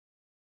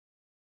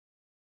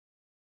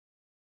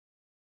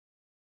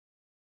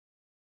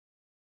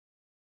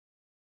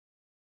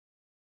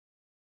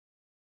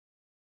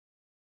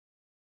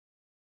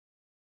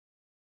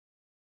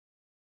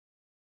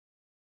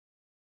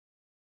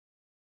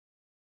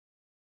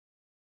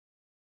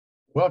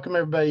Welcome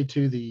everybody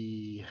to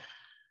the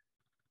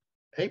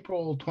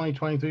April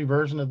 2023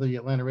 version of the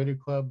Atlanta Radio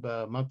Club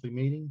monthly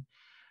meeting.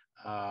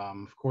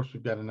 Of course,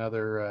 we've got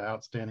another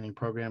outstanding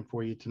program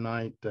for you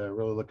tonight.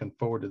 Really looking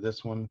forward to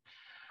this one.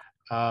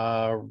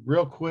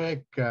 Real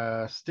quick,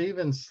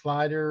 Steven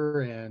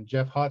Slider and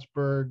Jeff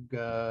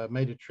Hochberg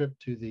made a trip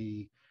to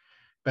the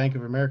Bank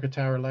of America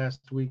Tower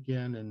last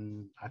weekend,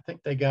 and I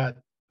think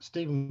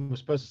Steven was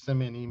supposed to send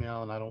me an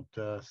email, and I don't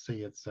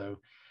see it, so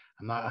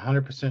I'm not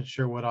 100%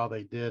 sure what all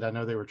they did. I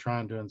know they were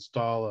trying to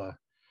install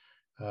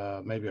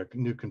maybe a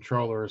new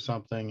controller or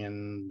something,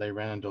 and they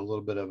ran into a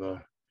little bit of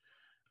a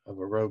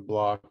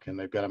roadblock, and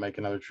they've got to make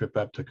another trip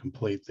up to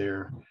complete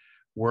their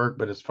work.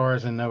 But as far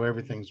as I know,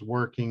 everything's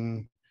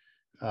working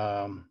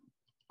on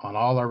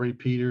all our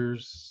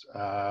repeaters. 2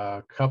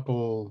 or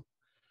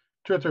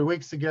 3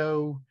 weeks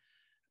ago,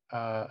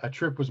 a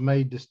trip was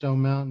made to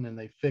Stone Mountain, and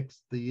they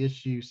fixed the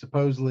issue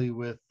supposedly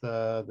with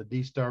the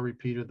D-Star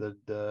repeater,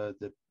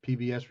 the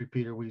PBS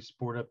repeater we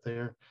support up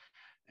there.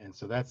 And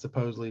so that's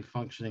supposedly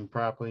functioning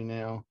properly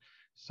now.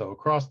 So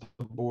across the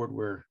board,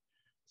 we're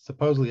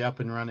supposedly up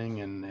and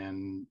running,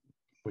 and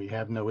we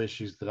have no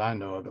issues that I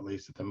know of, at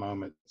least at the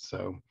moment.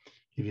 So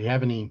if you hear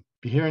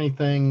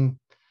anything,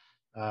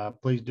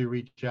 please do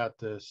reach out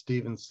to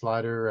Steven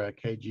Slider,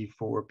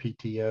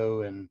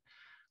 KJ7ZSU, and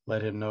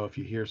let him know if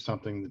you hear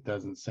something that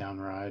doesn't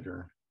sound right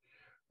or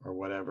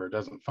whatever, it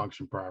doesn't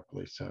function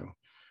properly. So,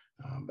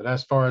 but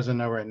as far as I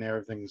know right now,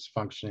 everything is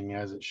functioning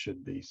as it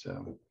should be.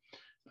 So,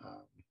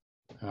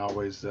 and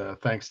always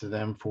thanks to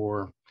them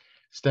for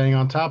staying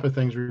on top of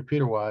things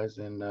repeater-wise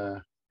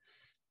and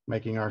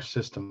making our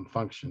system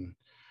function.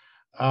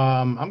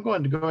 I'm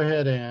going to go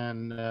ahead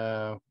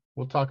and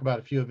we'll talk about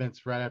a few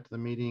events right after the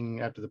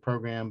meeting, after the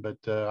program, but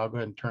I'll go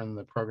ahead and turn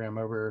the program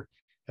over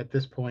at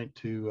this point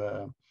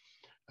to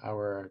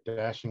our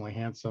dashingly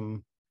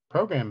handsome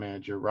program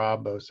manager,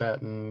 Rob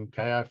Bosatin,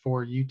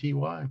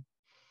 KI4UTY.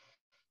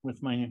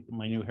 With my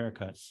new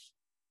haircut,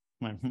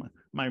 my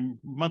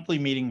monthly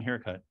meeting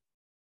haircut.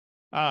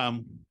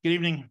 Good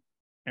evening,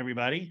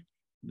 everybody.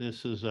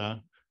 This is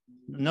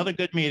another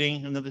good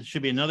meeting, and this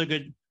should be another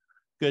good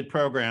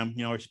program.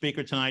 You know, our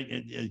speaker tonight,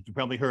 you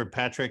probably heard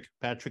Patrick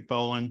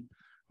Bolan,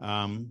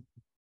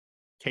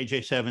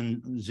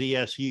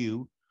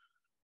 KJ7ZSU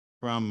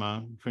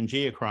from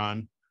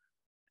Geochron.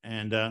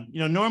 And, you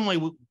know, normally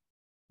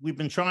we've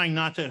been trying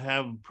not to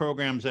have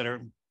programs that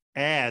are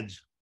ads,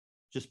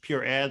 just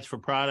pure ads for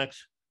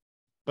products.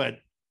 But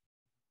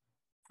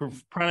for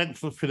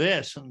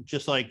this,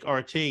 just like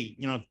RT,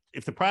 you know,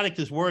 if the product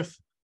is worth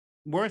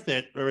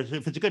it, or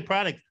if it's a good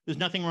product, there's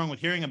nothing wrong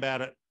with hearing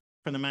about it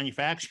from the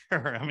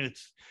manufacturer. I mean,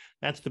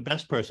 that's the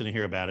best person to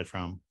hear about it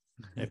from,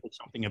 if it's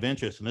something of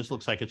interest. And this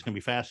looks like it's going to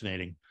be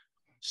fascinating.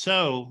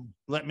 So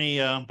let me,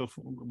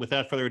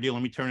 without further ado,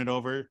 let me turn it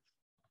over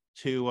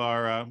to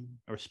our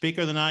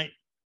speaker of the night,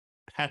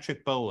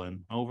 Patrick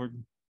Bolan. Over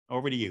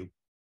to you.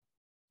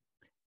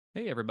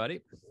 Hey,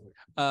 everybody.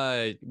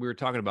 We were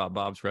talking about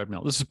Bob's Red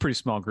Mill. This is a pretty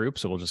small group,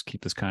 so we'll just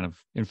keep this kind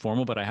of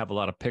informal, but I have a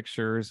lot of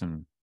pictures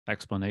and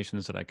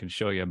explanations that I can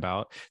show you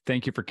about.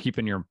 Thank you for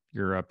keeping your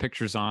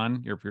pictures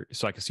on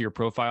so I can see your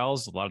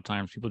profiles. A lot of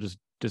times people just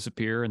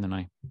disappear, and then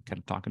I kind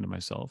of talking to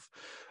myself.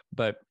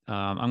 But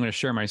I'm going to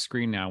share my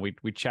screen now. We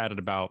chatted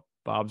about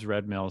Bob's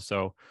Red Mill.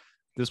 So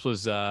this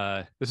is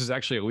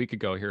actually a week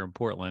ago here in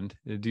Portland.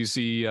 Do you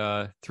see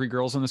 3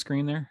 girls on the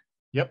screen there?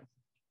 Yep.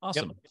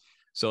 Awesome. Yep.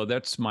 So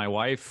that's my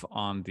wife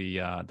on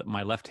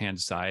my left-hand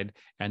side,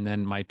 and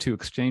then my 2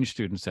 exchange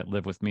students that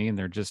live with me, and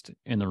they're just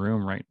in the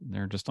room, right?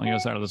 They're just on the other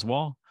side of this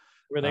wall.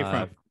 Where are they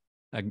from?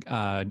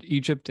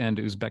 Egypt and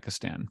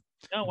Uzbekistan.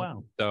 Oh,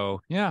 wow.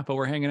 So yeah, but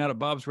we're hanging out at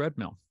Bob's Red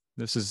Mill.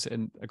 This is,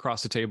 and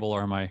across the table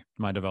are my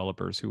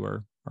developers who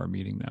are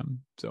meeting them.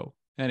 So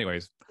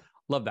anyways,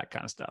 love that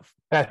kind of stuff.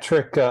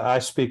 Patrick, I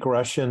speak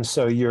Russian,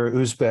 so your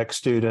Uzbek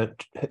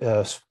student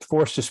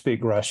forced to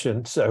speak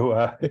Russian.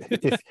 So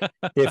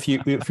if you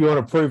want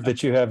to prove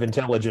that you have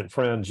intelligent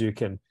friends, you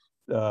can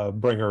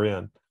bring her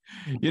in.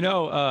 You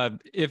know,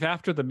 if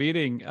after the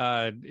meeting,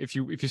 if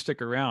you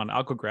stick around,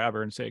 I'll go grab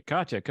her and say,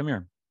 Katya, come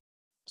here.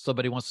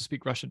 Somebody wants to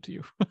speak Russian to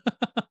you,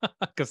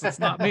 because it's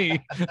not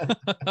me.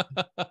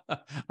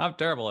 I'm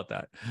terrible at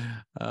that.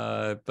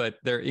 But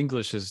their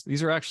English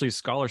these are actually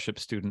scholarship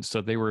students, so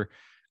they were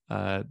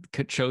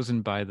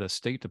chosen by the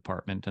State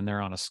Department, and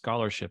they're on a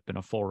scholarship and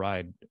a full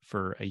ride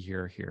for a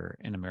year here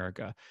in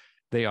America.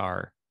 They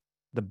are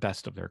the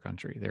best of their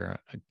country. They're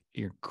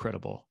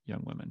incredible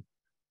young women.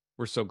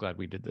 We're so glad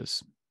we did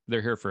this.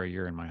 They're here for a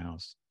year in my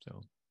house.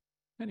 So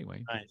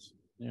anyway. Nice.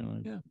 Yeah.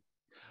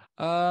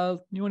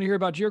 You want to hear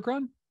about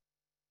Geochron?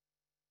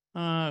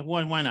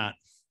 Why not?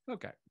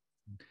 Okay.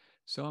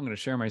 So I'm going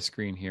to share my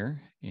screen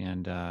here,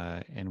 and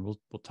we'll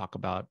talk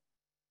about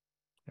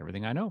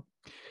everything I know.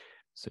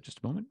 So just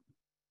a moment.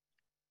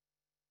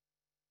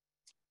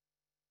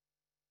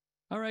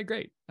 All right,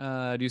 great.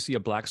 Do you see a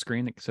black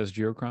screen that says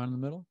Geochron in the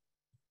middle?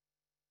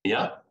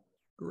 Yeah.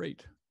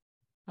 Great.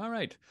 All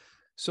right.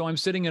 So I'm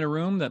sitting in a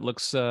room that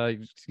looks,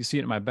 you see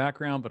it in my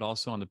background, but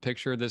also on the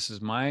picture. This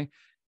is my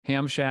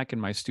ham shack in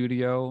my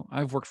studio.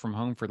 I've worked from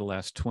home for the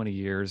last 20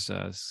 years,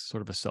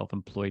 sort of a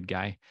self-employed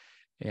guy.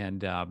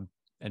 And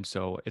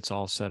so it's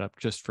all set up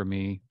just for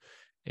me.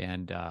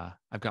 And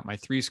I've got my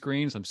 3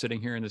 screens. I'm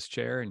sitting here in this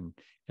chair and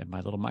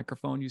my little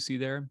microphone you see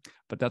there.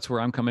 But that's where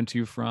I'm coming to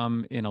you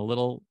from, in a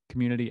little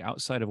community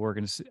outside of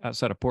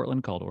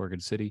Portland called Oregon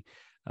City,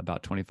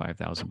 about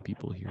 25,000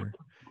 people here,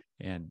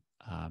 and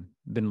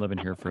been living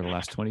here for the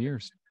last 20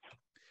 years.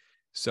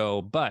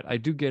 So, but I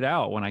do get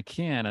out when I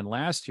can. And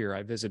last year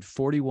I visited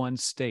 41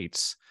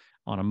 states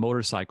on a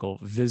motorcycle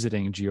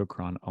visiting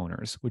Geochron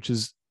owners, which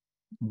is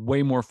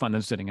way more fun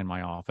than sitting in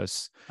my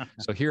office.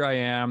 So here I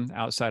am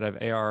outside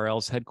of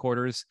ARL's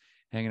headquarters,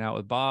 hanging out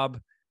with Bob,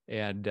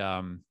 and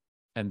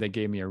they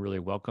gave me a really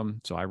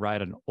welcome. So I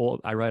ride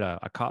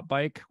a cop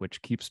bike,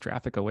 which keeps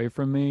traffic away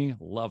from me.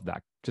 Love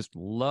that. Just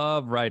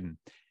love riding.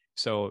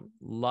 So a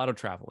lot of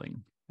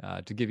traveling.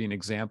 To give you an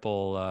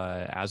example,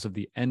 as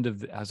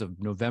of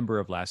November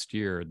of last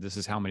year, this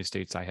is how many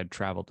states I had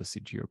traveled to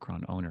see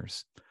Geochron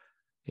owners.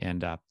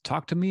 And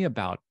talk to me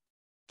about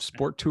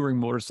sport touring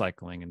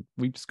motorcycling, and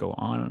we just go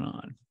on and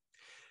on.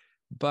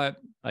 But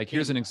like,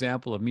 here's an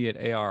example of me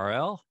at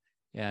ARL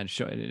and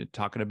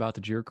talking about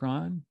the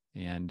Geochron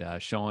and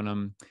showing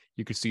them.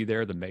 You can see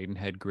there the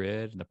Maidenhead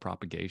grid and the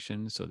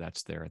propagation. So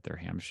that's there at their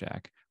ham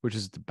shack, which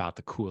is about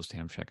the coolest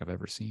ham shack I've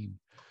ever seen.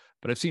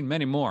 But I've seen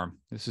many more.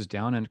 This is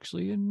down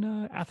actually in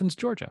Athens,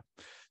 Georgia.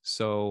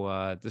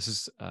 So this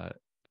is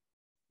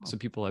some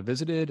people I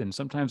visited, and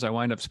sometimes I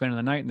wind up spending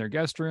the night in their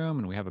guest room,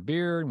 and we have a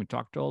beer and we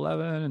talk till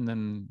 11, and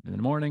then in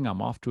the morning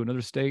I'm off to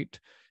another state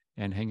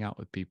and hang out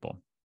with people.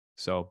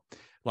 So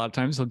a lot of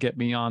times they'll get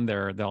me on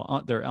their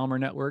Elmer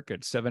network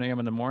at 7 a.m.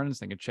 in the mornings.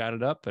 They can chat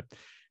it up, but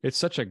it's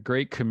such a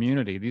great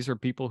community. These are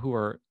people who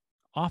are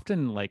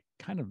often like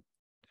kind of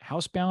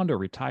housebound or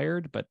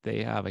retired, but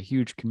they have a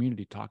huge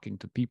community talking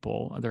to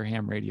people, other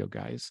ham radio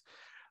guys.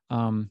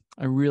 I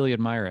really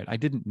admire it. I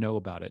didn't know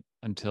about it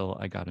until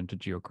I got into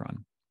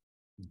Geochron,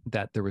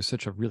 that there was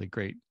such a really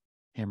great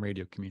ham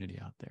radio community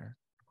out there.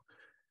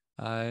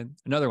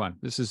 Another one,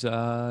 this is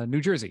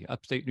New Jersey,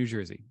 upstate New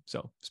Jersey.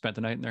 So spent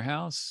the night in their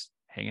house,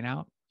 hanging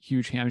out,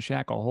 huge ham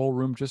shack, a whole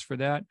room just for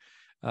that.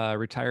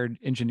 Retired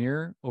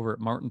engineer over at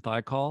Martin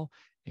Thiokol,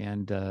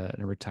 and a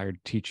retired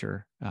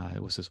teacher.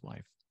 It was his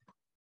wife.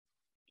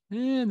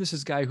 And this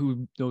is a guy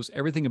who knows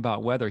everything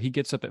about weather. He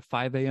gets up at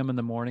 5 a.m. in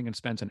the morning and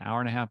spends an hour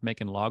and a half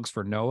making logs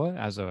for NOAA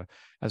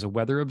as a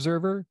weather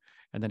observer.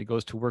 And then he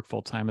goes to work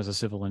full time as a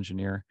civil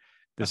engineer.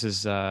 This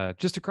is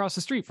just across the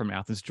street from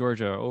Athens,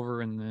 Georgia,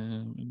 over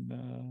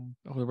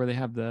over where they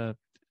have the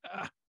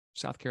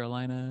South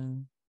Carolina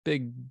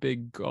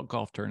big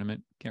golf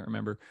tournament. Can't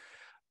remember,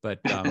 but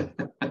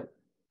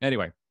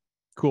anyway,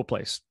 cool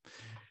place.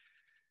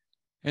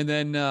 And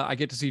then I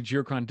get to see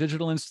Geochron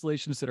digital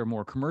installations that are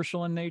more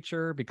commercial in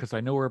nature, because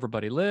I know where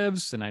everybody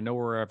lives and I know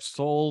where I've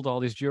sold all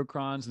these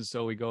Geochrons. And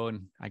so I go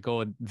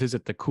and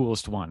visit the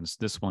coolest ones.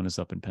 This one is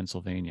up in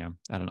Pennsylvania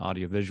at an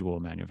audiovisual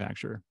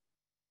manufacturer.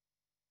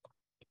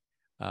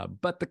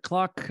 But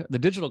the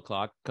digital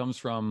clock comes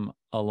from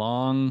a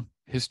long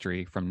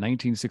history from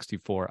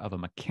 1964 of a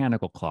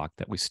mechanical clock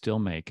that we still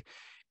make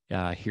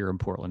here in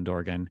Portland,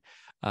 Oregon.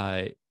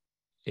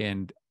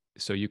 And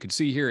so you can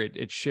see here,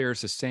 it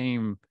shares the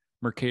same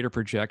Mercator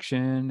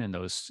projection and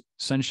those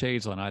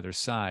sunshades on either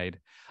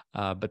side.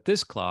 But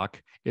this clock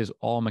is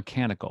all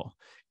mechanical,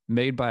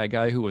 made by a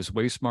guy who was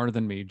way smarter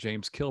than me,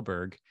 James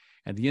Kilberg.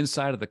 And the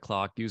inside of the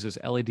clock uses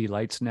LED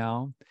lights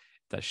now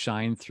that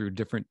shine through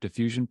different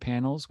diffusion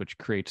panels, which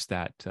creates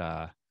that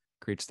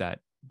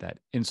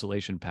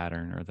insulation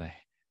pattern, or the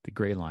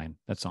gray line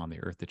that's on the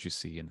earth that you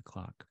see in the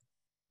clock.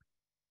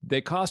 They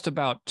cost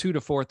about $2,000 to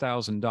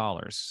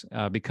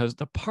 $4,000 because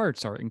the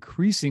parts are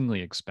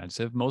increasingly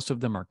expensive. Most of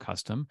them are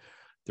custom.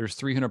 There's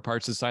 300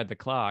 parts inside the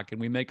clock,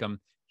 and we make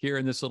them here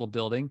in this little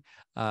building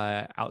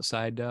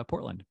outside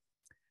Portland.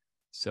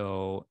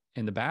 So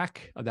in the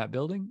back of that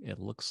building, it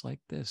looks like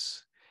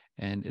this,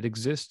 and it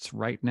exists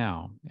right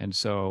now. And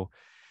so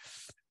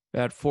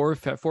at four,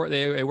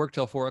 they work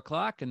till 4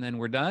 o'clock, and then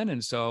we're done.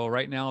 And so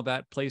right now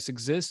that place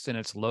exists, and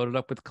it's loaded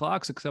up with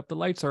clocks, except the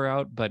lights are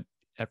out. But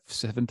at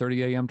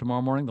 7:30 a.m.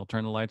 tomorrow morning, they'll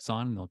turn the lights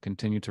on, and they'll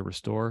continue to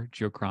restore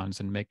Geochrons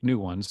and make new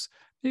ones,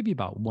 maybe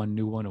about one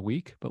new one a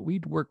week. But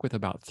we'd work with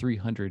about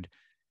 300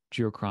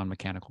 Geochron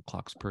mechanical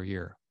clocks per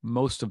year.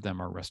 Most of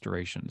them are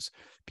restorations.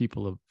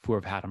 People who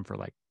have had them for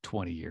like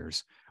 20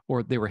 years,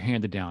 or they were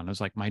handed down. It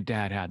was like, my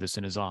dad had this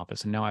in his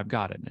office, and now I've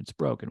got it, and it's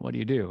broken. What do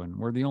you do? And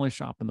we're the only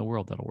shop in the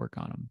world that'll work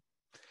on them.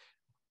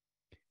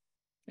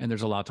 And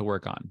there's a lot to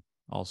work on.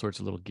 All sorts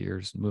of little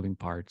gears, moving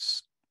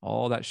parts.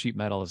 All that sheet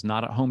metal is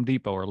not at Home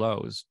Depot or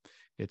Lowe's.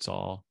 It's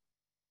all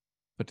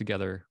put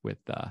together with,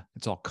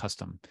 it's all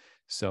custom.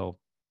 So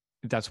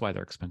that's why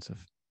they're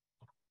expensive.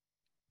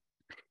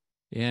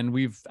 And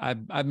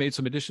I've made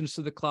some additions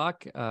to the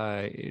clock,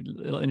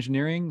 little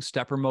engineering,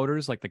 stepper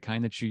motors, like the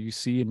kind that you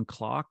see in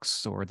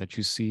clocks or that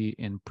you see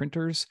in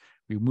printers.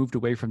 We moved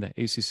away from the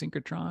AC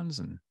synchrotrons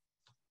and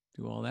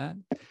do all that.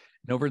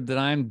 And over the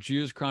time,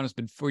 Geochron has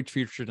been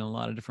featured in a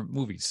lot of different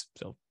movies.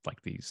 So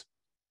like these.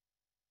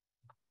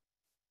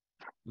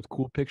 with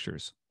cool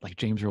pictures like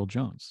James Earl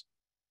Jones,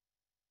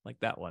 like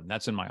that one.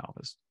 That's in my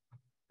office.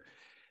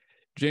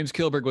 James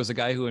Kilberg was the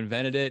guy who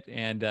invented it,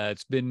 and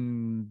it's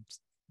been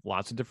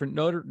lots of different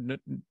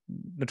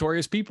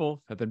notorious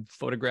people have been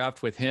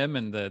photographed with him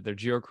and their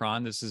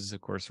Geochron. This is,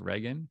 of course,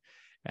 Reagan.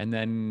 And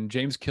then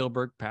James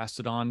Kilberg passed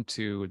it on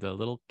to the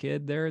little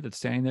kid there that's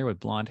standing there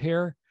with blonde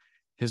hair.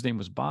 His name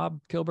was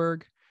Bob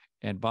Kilberg,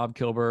 and Bob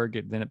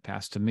Kilberg, then it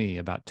passed to me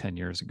about 10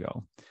 years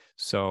ago.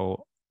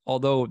 So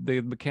although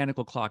the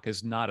mechanical clock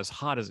is not as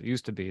hot as it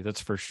used to be,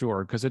 that's for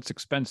sure, because it's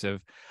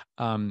expensive.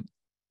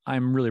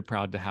 I'm really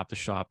proud to have the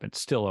shop. It's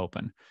still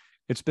open.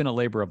 It's been a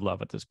labor of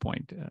love at this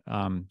point.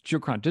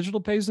 Geochron Digital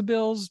pays the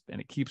bills,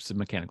 and it keeps the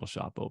mechanical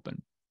shop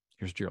open.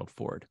 Here's Gerald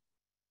Ford.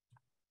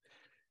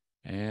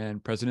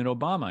 And President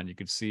Obama, and you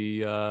can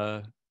see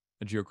a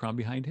Geochron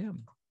behind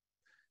him.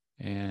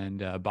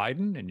 And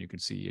Biden, and you can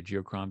see a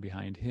Geochron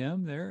behind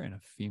him there in a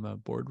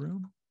FEMA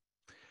boardroom.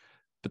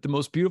 But the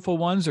most beautiful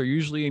ones are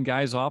usually in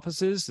guys'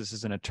 offices. This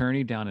is an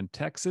attorney down in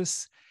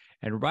Texas.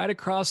 And right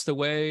across the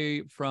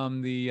way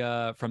from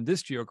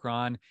this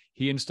Geochron,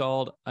 he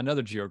installed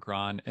another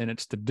Geochron, and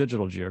it's the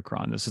digital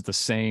Geochron. This is the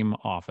same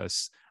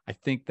office. I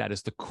think that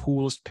is the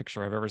coolest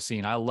picture I've ever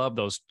seen. I love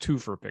those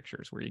twofer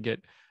pictures where you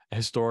get a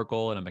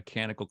historical and a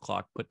mechanical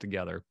clock put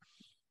together.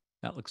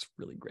 That looks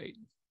really great.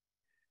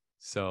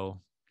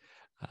 So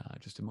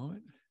just a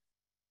moment.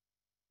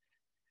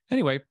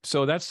 Anyway,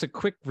 so that's a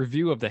quick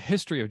review of the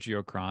history of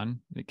Geochron.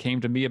 It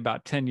came to me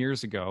about 10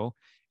 years ago.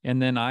 And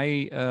then I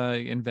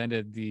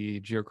invented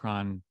the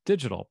Geochron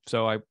Digital.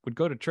 So I would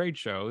go to trade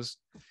shows,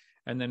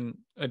 and then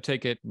I'd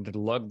take it and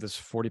lug this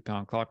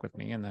 40-pound clock with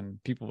me. And then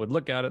people would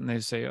look at it and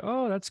they'd say,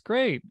 "Oh, that's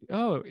great.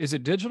 Oh, is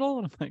it digital?"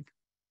 And I'm like,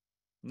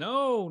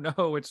 no,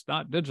 it's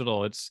not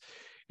digital. It's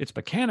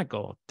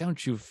mechanical.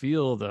 Don't you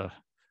feel the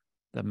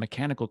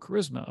mechanical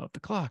charisma of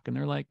the clock? And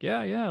they're like,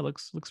 yeah, it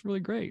looks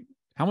really great.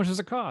 How much does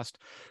it cost?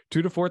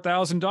 $2,000 to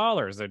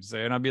 $4,000, they'd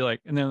say. And I'd be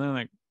like, and then they're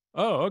like,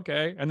 oh,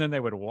 okay. And then they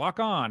would walk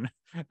on.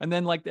 And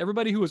then like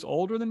everybody who was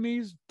older than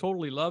me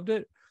totally loved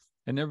it.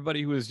 And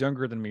everybody who was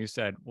younger than me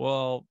said,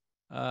 well,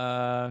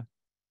 how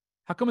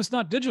come it's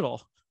not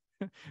digital?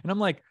 And I'm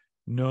like,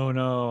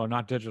 no,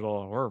 not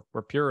digital.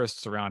 We're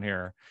purists around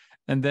here.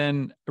 And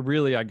then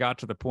really I got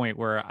to the point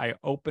where I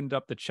opened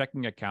up the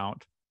checking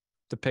account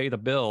to pay the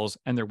bills,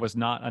 and there was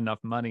not enough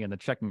money in the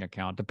checking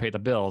account to pay the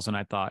bills. And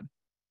I thought,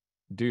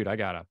 dude,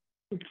 I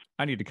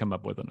need to come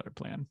up with another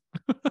plan.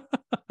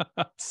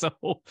 So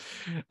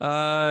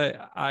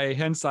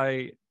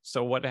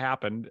what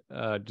happened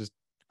just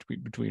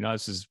between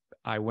us is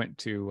I went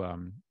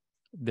to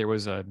there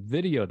was a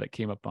video that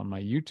came up on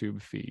my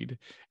YouTube feed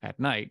at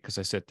night, because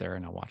I sit there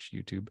and I watch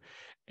YouTube,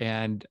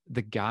 and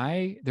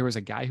there was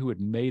a guy who had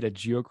made a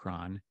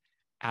Geochron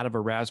out of a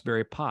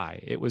Raspberry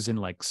Pi. It was in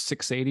like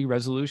 680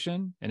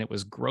 resolution, and it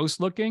was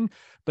gross looking,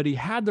 but he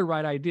had the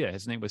right idea.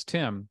 His name was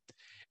Tim.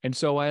 And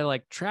so I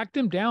like tracked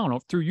him down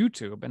through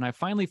YouTube, and I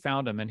finally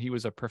found him, and he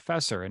was a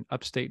professor in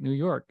upstate New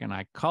York. And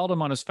I called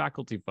him on his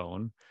faculty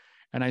phone,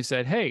 and I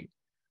said, "Hey,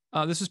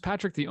 this is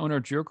Patrick, the owner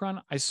of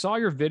Geochron. I saw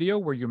your video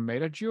where you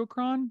made a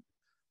Geochron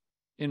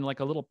in like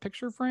a little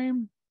picture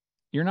frame.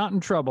 You're not in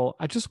trouble.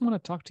 I just want to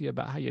talk to you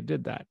about how you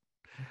did that."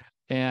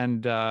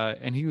 And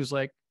he was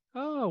like,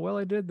 "Oh, well,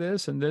 I did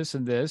this and this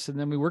and this." And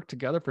then we worked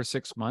together for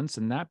 6 months,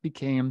 and that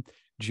became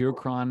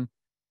Geochron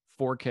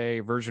 4K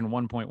version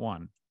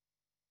 1.1.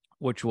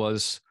 which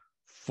was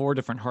 4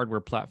 different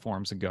hardware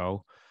platforms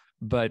ago.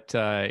 But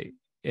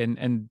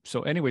and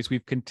so anyways,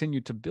 we've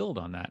continued to build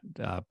on that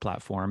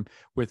platform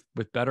with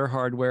better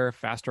hardware,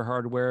 faster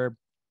hardware,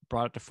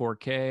 brought it to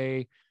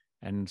 4K,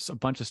 and a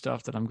bunch of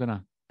stuff that I'm going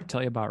to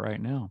tell you about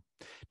right now.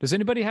 Does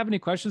anybody have any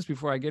questions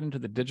before I get into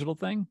the digital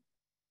thing?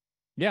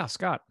 Yeah,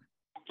 Scott.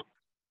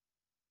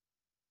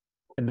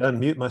 And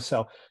unmute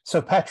myself.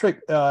 So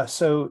Patrick, I'm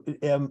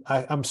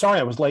sorry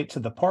I was late to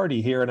the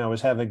party here, and I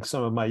was having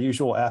some of my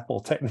usual Apple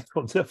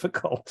technical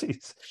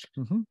difficulties.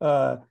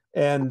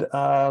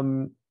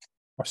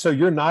 So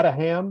you're not a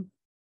ham?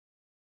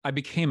 I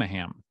became a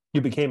ham. You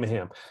became a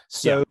ham.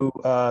 So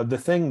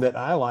the thing that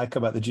I like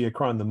about the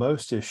Geochron the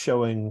most is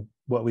showing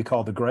what we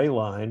call the gray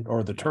line,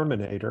 or the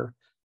terminator.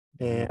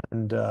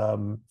 And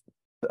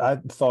I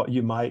thought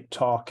you might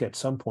talk at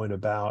some point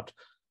about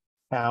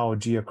how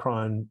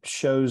Geochron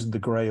shows the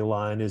gray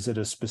line. Is it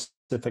a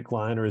specific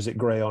line, or is it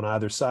gray on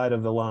either side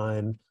of the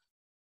line,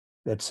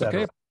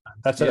 etc.? Okay.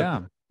 That's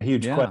a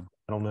huge question.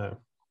 I don't know.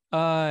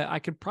 I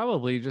could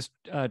probably just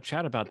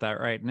chat about that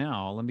right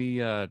now. Let me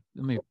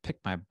pick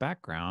my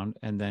background,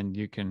 and then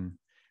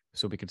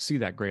so we can see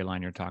that gray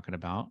line you're talking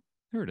about.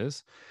 There it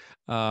is.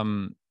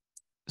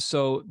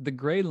 So the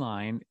gray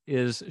line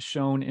is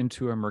shown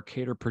into a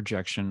Mercator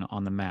projection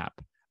on the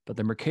map, but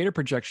the Mercator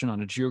projection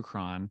on a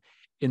Geochron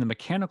in the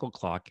mechanical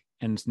clock,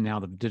 and now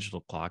the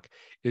digital clock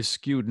is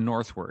skewed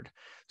northward.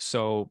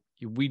 So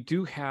we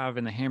do have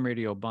in the ham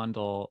radio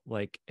bundle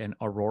like an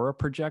aurora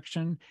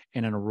projection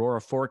and an aurora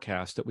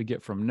forecast that we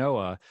get from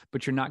NOAA,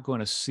 but you're not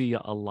going to see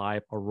a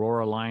live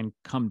aurora line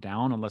come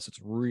down unless it's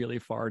really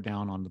far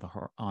down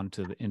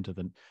into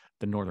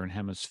the northern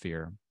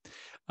hemisphere.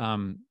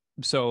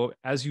 So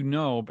as you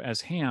know,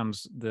 as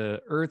hams,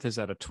 the Earth is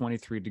at a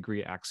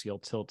 23-degree axial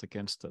tilt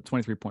against the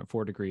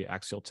 23.4-degree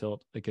axial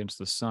tilt against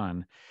the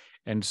sun.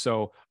 And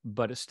so,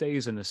 but it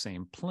stays in the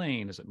same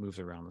plane as it moves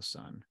around the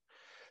sun.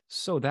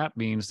 So that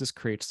means this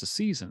creates the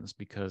seasons,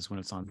 because when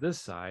it's on this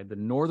side, the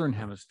northern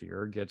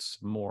hemisphere gets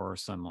more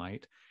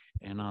sunlight.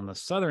 And on the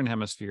southern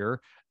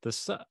hemisphere,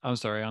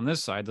 on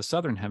this side, the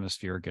southern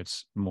hemisphere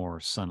gets more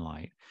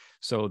sunlight.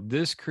 So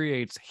this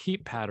creates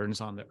heat patterns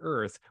on the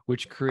Earth,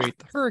 which create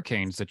the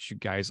hurricanes that you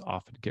guys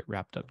often get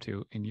wrapped up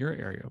to in your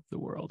area of the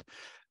world.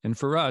 And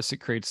for us, it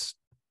creates,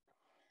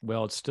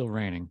 well, it's still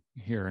raining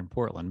here in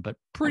Portland, but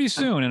pretty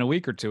soon, in a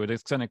week or two,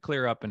 it's going to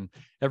clear up and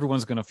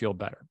everyone's going to feel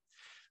better.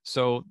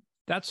 So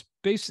that's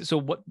basically, so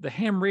what the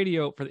ham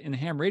radio, in the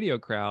ham radio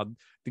crowd,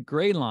 the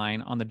gray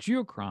line on the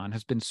Geochron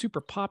has been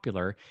super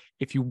popular.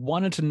 If you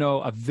wanted to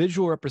know a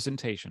visual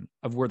representation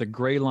of where the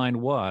gray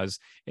line was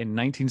in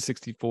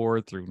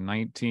 1964 through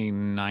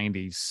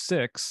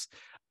 1996,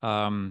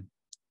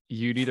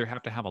 you'd either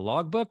have to have a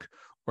logbook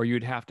or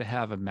you'd have to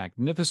have a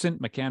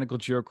magnificent mechanical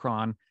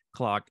Geochron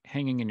clock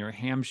hanging in your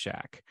ham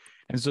shack.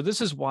 And so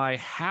this is why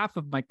half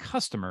of my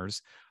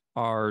customers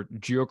are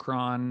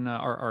Geochron,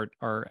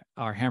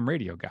 are ham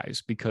radio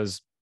guys,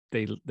 because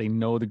they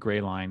know the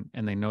gray line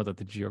and they know that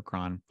the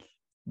Geochron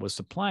was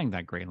supplying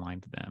that gray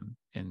line to them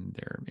in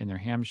their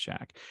ham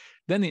shack.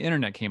 Then the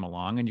internet came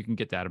along and you can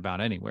get that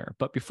about anywhere.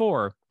 But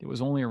before, it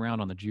was only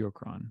around on the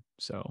Geochron.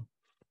 So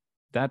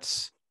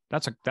that's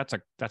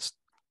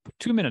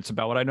 2 minutes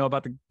about what I know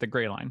about the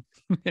gray line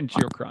and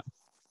Geochron.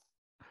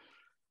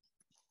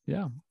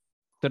 Yeah.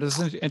 Does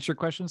this answer your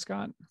question,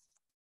 Scott?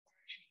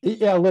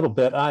 Yeah, a little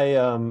bit.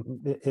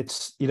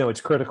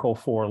 It's critical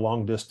for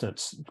long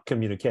distance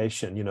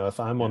communication. If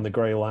I'm on the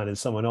gray line and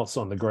someone else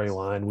on the gray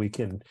line, we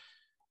can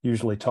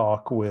usually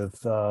talk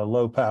with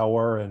low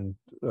power and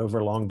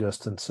over long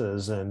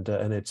distances, and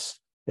it's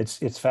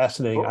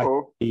fascinating. I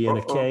could be in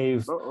a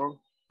cave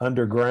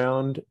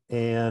underground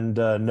and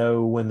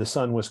know when the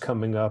sun was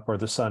coming up or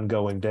the sun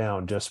going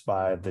down just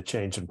by the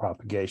change in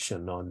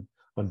propagation on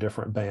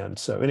different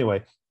bands. So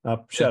anyway,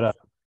 I'll shut up.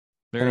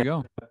 There you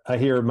go. I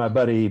hear my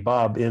buddy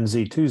Bob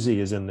NZ2Z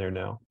is in there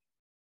now.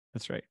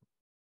 That's right.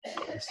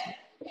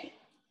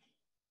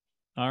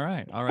 All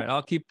right.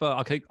 I'll keep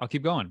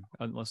going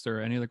unless there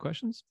are any other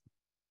questions.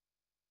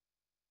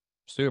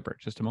 Super.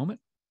 Just a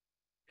moment.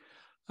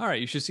 All right.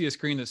 You should see a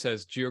screen that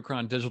says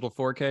Geochron Digital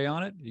 4K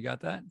on it. You got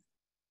that?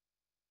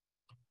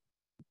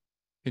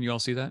 Can you all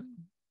see that?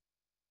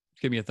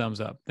 Give me a thumbs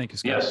up. Thank you,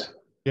 Scott.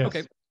 Yes.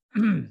 Okay.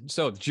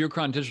 So the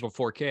Geochron Digital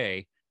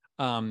 4K,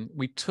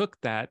 we took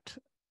that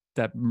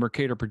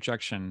Mercator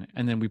projection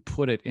and then we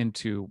put it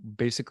into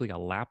basically a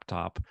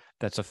laptop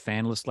that's a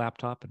fanless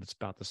laptop, and it's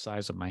about the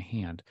size of my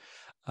hand.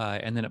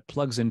 And then it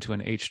plugs into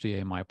an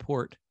HDMI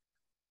port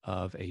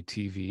of a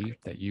TV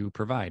that you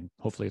provide.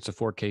 Hopefully it's a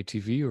 4K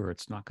TV or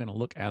it's not going to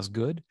look as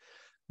good.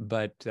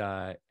 But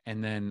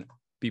and then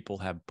people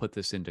have put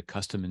this into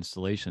custom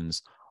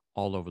installations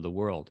all over the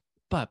world.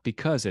 But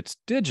because it's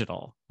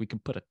digital, we can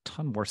put a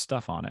ton more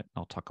stuff on it.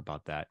 I'll talk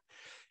about that.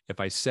 If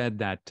I said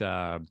that,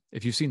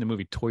 if you've seen the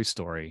movie Toy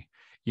Story,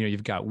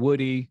 you've got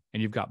Woody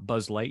and you've got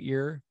Buzz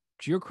Lightyear.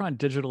 Geochron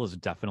Digital is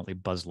definitely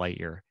Buzz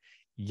Lightyear.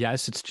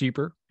 Yes, it's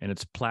cheaper and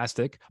it's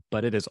plastic,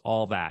 but it is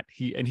all that.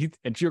 And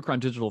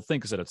Geochron Digital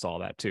thinks that it's all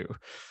that too.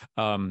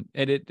 And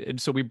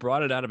so we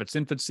brought it out of its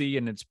infancy,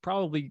 and it's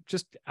probably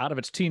just out of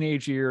its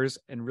teenage years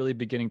and really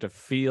beginning to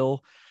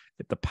feel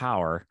the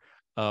power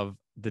of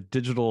the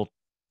digital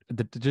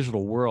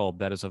world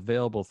that is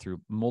available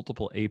through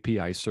multiple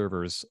API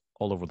servers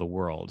all over the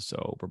world.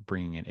 So we're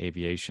bringing in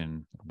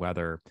aviation,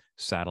 weather,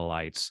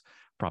 satellites,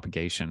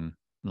 propagation,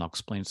 and I'll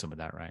explain some of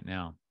that right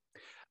now.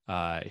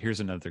 Here's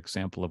another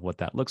example of what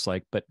that looks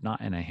like, but not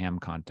in a ham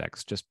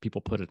context. Just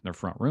people put it in their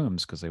front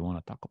rooms because they want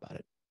to talk about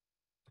it.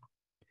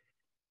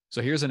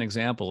 So here's an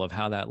example of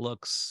how that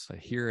looks.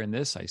 Here in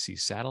this, I see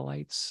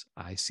satellites.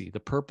 I see the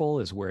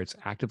purple is where it's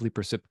actively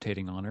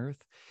precipitating on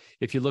Earth.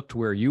 If you look to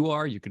where you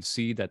are, you can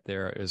see that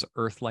there is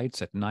Earth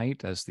lights at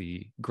night as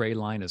the gray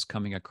line is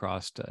coming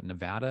across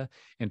Nevada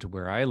into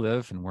where I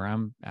live and where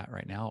I'm at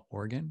right now,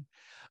 Oregon.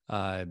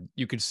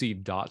 You can see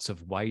dots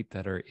of white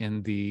that are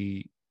in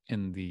the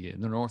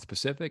North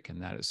Pacific, and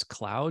that is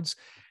clouds.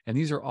 And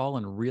these are all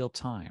in real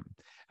time,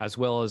 as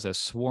well as a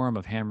swarm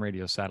of ham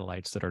radio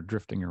satellites that are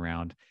drifting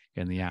around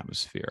in the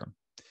atmosphere.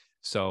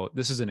 So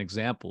this is an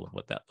example of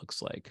what that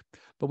looks like.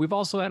 But we've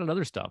also added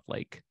other stuff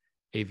like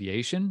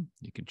aviation.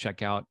 You can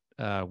check out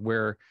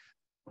where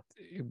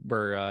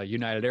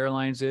United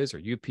Airlines is, or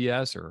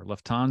UPS, or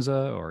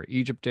Lufthansa, or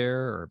Egypt Air,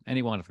 or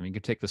any one of them. You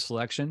can take the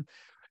selection.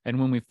 And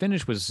when we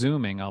finish with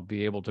zooming, I'll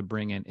be able to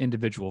bring in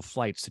individual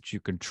flights that you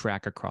can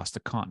track across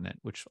the continent,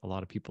 which a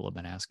lot of people have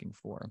been asking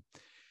for.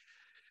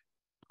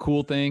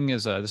 Cool thing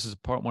is this is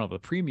one of the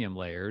premium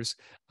layers,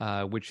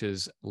 which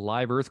is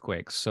live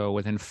earthquakes. So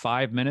within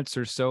 5 minutes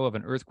or so of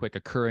an earthquake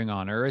occurring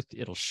on Earth,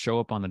 it'll show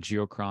up on the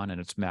Geochron and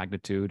its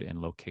magnitude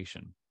and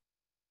location.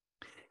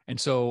 And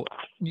so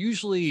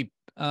usually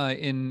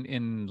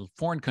in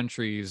foreign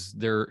countries,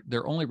 they're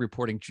only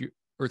reporting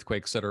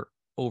earthquakes that are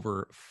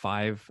over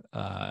 5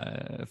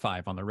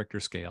 on the Richter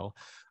scale.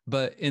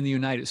 But in the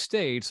United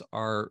States,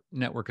 our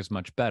network is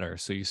much better.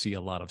 So you see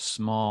a lot of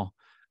small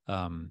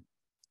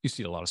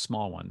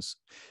ones.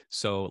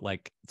 So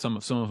like some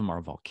of them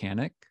are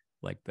volcanic,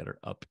 like that are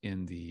up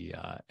in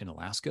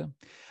Alaska.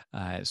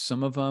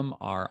 Some of them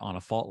are on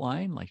a fault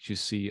line, like you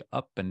see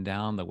up and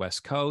down the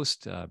West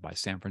Coast by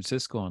San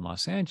Francisco and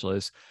Los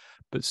Angeles.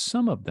 But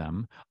some of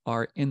them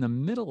are in the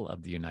middle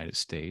of the United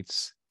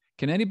States.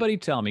 Can anybody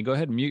tell me? Go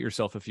ahead and mute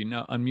yourself if you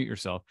know. Unmute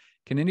yourself.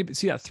 Can anybody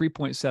see that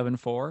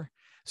 3.74?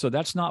 So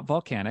that's not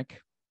volcanic,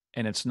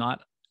 and it's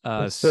not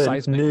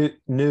seismic.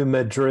 New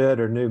Madrid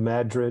or New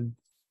Madrid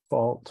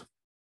fault.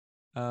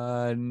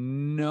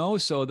 No.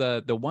 So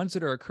the ones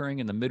that are occurring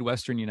in the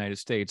Midwestern United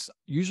States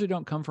usually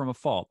don't come from a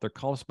fault. They're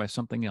caused by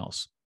something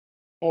else.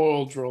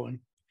 Oil drilling.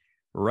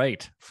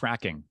 Right.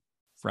 Fracking.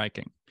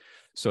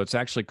 So it's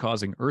actually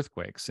causing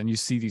earthquakes. And you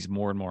see these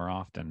more and more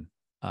often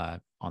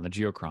on the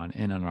Geochron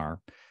and on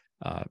our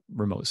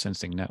remote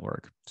sensing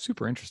network.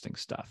 Super interesting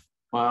stuff.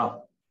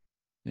 Wow.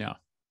 Yeah.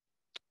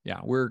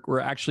 We're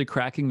actually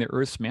cracking the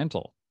Earth's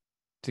mantle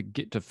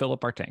to fill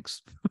up our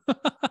tanks.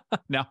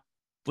 Now,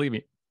 believe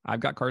me, I've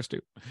got cars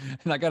too,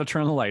 and I got to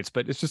turn on the lights,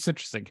 but it's just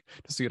interesting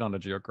to see it on the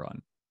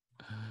Geochron.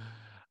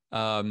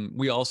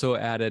 We also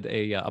added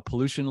a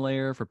pollution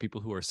layer for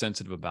people who are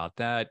sensitive about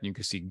that. You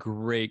can see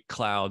great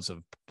clouds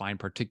of fine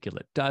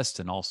particulate dust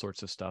and all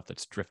sorts of stuff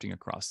that's drifting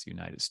across the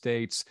United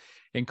States,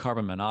 and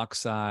carbon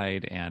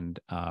monoxide, and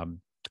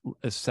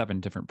 7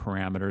 different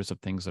parameters of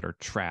things that are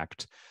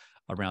tracked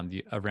around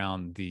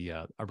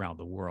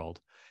the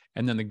world.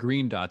 And then the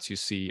green dots you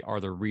see are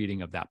the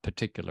reading of that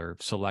particular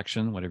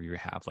selection, whatever you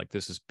have. Like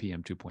this is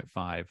PM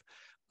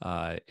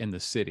 2.5 in the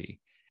city.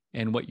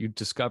 And what you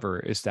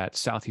discover is that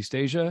Southeast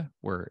Asia,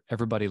 where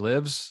everybody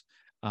lives,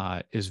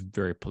 is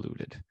very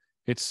polluted.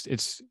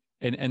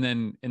 And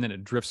then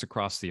it drifts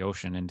across the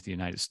ocean into the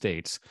United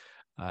States.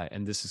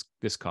 And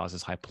this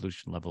causes high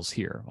pollution levels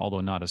here,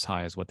 although not as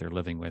high as what they're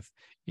living with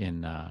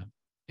in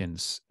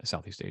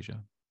Southeast Asia.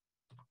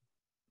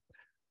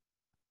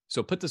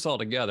 So put this all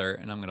together,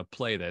 and I'm going to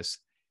play this,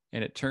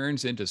 and it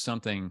turns into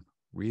something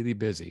really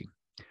busy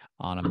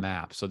on a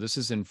map. So this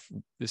is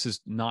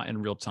not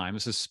in real time.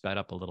 This is sped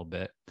up a little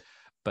bit,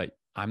 but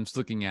I'm just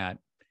looking at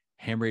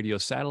ham radio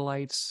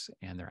satellites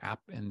and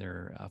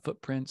their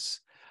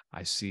footprints.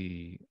 I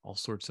see all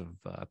sorts of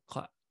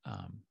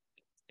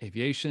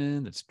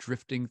aviation that's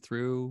drifting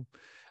through.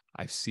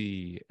 I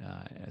see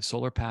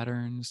solar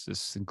patterns.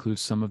 This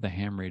includes some of the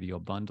ham radio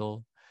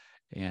bundle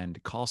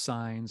and call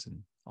signs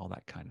and all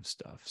that kind of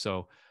stuff.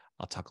 So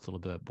I'll talk a little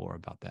bit more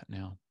about that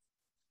now.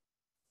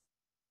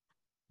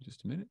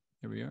 Just a minute.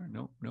 Here we are.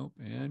 Nope.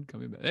 And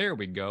coming back. There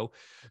we go.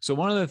 So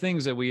one of the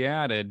things that we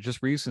added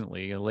just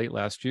recently, late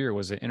last year,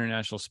 was the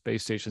International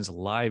Space Station's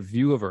live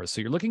view of Earth.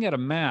 So you're looking at a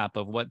map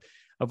of what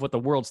the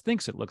world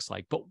thinks it looks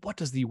like. But what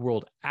does the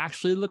world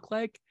actually look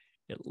like?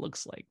 It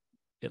looks like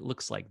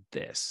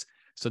this.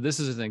 So this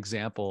is an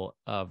example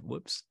of,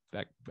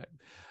 back.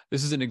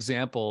 This is an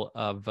example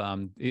of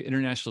the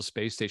International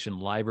Space Station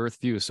live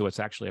Earth view. So it's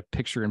actually a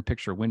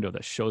picture-in-picture window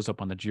that shows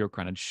up on the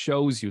Geochron and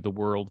shows you the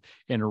world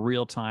in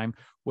real time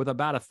with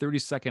about a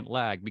 30-second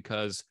lag,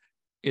 because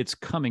it's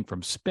coming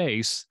from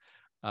space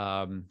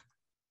on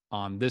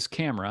this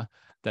camera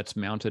that's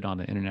mounted on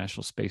the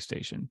International Space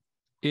Station.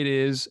 It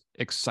is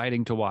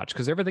exciting to watch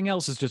because everything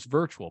else is just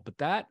virtual, but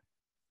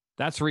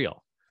that's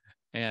real.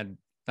 And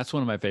that's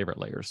one of my favorite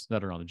layers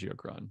that are on the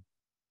Geochron.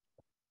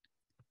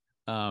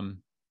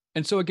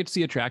 And so it gets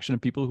the attraction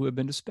of people who have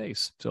been to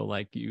space. So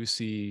like you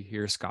see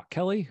here, Scott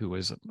Kelly, who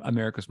is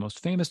America's most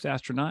famous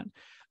astronaut.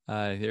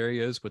 There he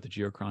is with the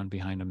Geochron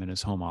behind him in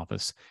his home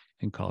office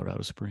in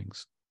Colorado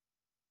Springs.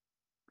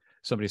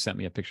 Somebody sent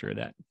me a picture of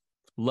that.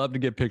 Love to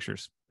get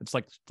pictures. It's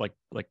like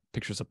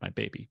pictures of my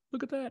baby.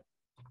 Look at that.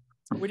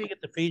 Where do you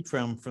get the feed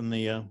from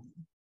the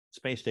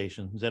space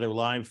station? Is that a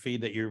live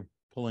feed that you're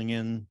pulling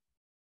in?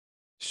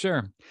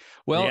 Sure.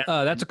 Well,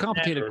 Yeah. that's a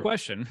complicated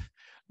question.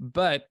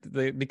 But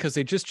because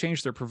they just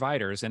changed their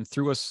providers and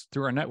threw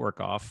our network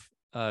off.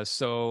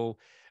 So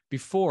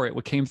before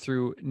it came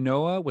through,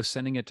 NOAA was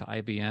sending it to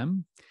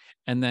IBM.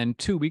 And then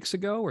 2 weeks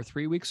ago or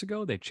 3 weeks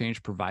ago, they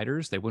changed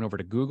providers. They went over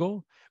to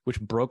Google, which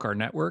broke our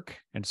network.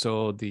 And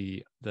so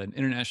the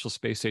International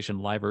Space Station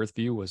live Earth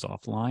view was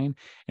offline.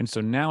 And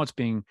so now it's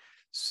being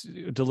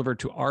delivered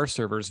to our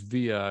servers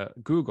via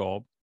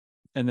Google.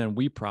 And then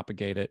we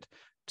propagate it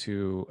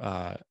to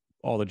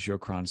all the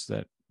Geochrons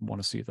that want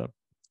to see the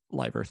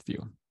live Earth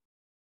view.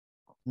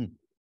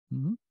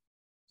 Mm-hmm.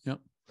 Yep.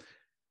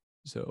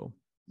 So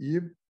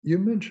you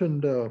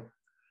mentioned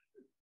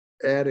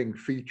adding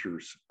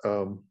features.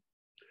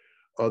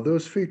 Are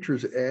those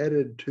features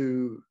added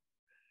to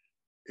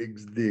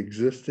the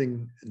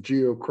existing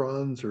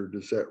geochrons, or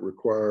does that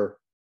require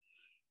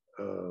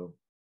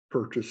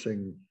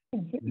purchasing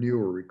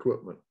newer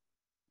equipment?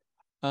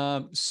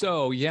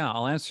 So yeah,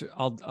 I'll let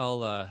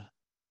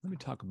me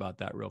talk about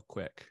that real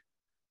quick.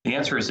 The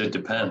answer is it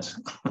depends.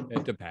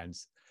 It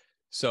depends.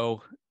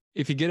 So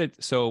if you get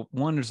it, so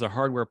one, there's the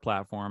hardware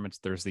platform.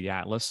 There's the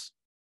Atlas.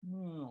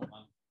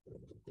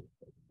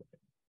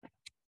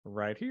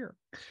 Right here.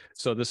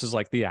 So this is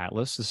like the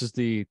Atlas. This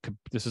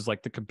is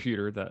like the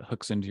computer that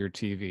hooks into your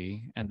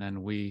TV, and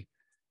then we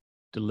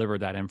deliver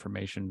that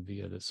information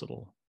via this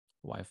little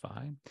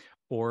Wi-Fi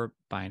or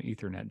by an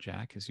Ethernet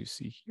jack, as you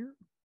see here.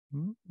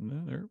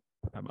 There,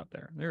 how about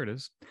there? There it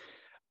is.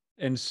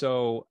 And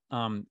so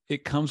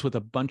it comes with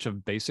a bunch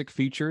of basic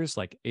features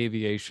like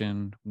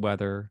aviation,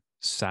 weather,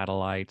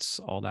 satellites,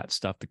 all that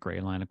stuff, the gray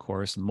line, of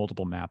course, and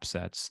multiple map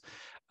sets.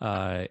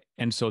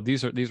 And so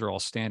these are all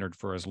standard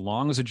for as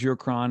long as a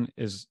Geochron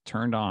is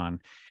turned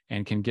on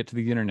and can get to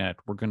the internet.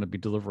 We're going to be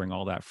delivering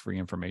all that free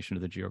information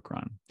to the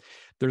Geochron.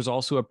 There's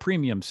also a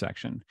premium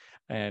section.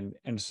 And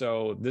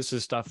so this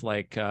is stuff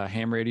like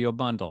ham radio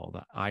bundle,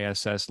 the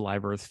ISS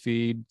live Earth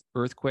feed,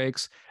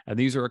 earthquakes. And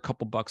these are a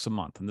couple bucks a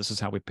month. And this is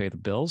how we pay the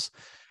bills.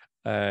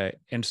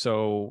 And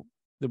so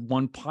the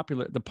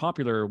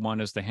popular one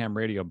is the ham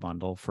radio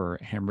bundle for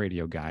ham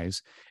radio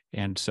guys.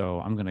 And so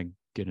I'm going to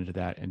get into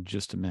that in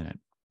just a minute.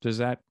 Does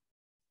that,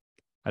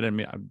 I'm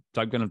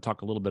going to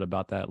talk a little bit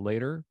about that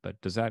later, but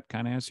does that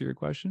kind of answer your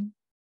question?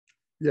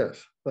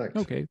 Yes, thanks.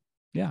 Okay.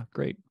 Yeah,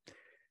 great.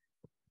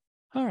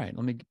 All right,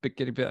 let me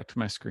get it back to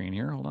my screen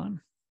here. Hold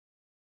on.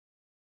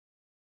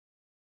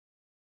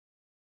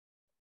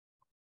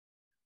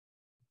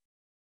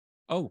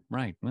 Oh,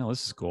 right. Well,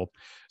 this is cool.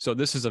 So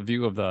this is a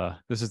view of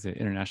this is the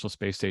International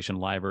Space Station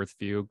live Earth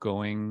view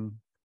going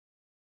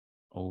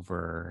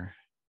over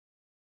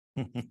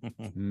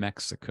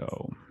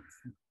Mexico.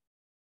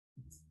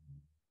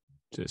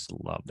 Just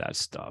love that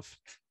stuff.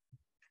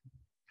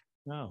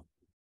 Oh.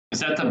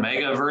 Is that the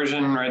mega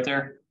version right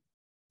there?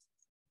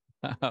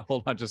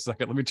 Hold on just a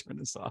second. Let me turn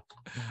this off.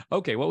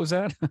 Okay, what was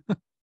that?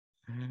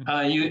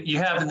 You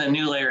have in the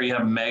new layer, you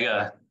have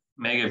mega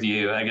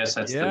view. I guess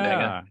that's the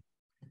mega.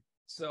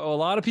 So a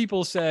lot of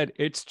people said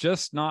it's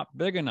just not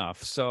big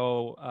enough.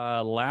 So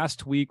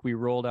last week we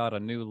rolled out a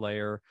new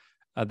layer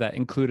that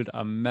included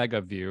a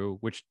mega view,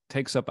 which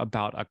takes up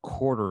about a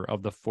quarter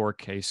of the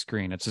 4K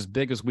screen. It's as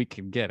big as we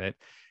can get it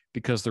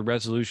because the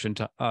resolution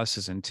to us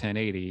is in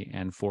 1080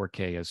 and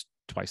 4K is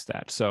twice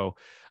that. So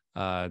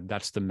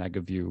that's the mega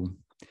view.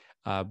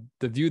 The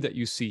view that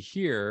you see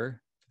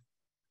here,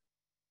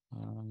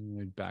 let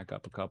me back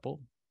up a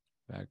couple,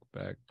 back.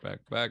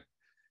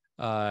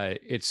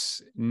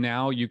 It's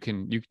now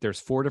there's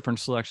 4 different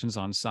selections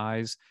on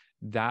size.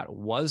 That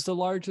was the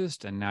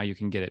largest, and now you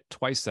can get it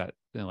twice that,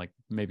 like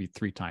maybe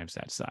 3 times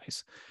that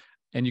size.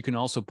 And you can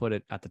also put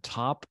it at the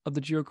top of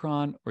the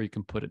Geochron, or you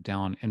can put it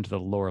down into the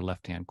lower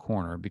left-hand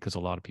corner, because a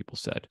lot of people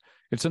said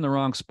it's in the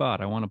wrong spot.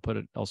 I want to put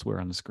it elsewhere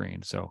on the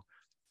screen. So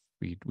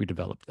we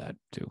developed that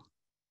too.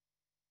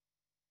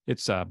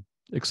 It's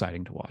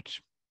exciting to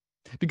watch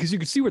because you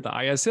can see where the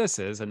ISS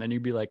is, and then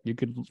you'd be like, you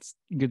could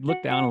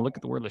look down and look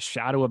at where the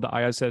shadow of the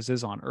ISS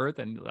is on Earth,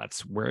 and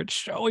that's where it's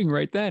showing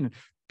right then.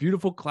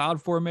 Beautiful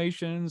cloud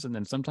formations, and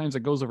then sometimes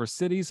it goes over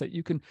cities that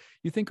you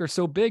think are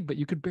so big, but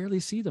you could barely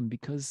see them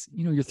because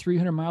you're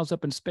 300 miles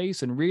up in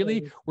space, and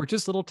really we're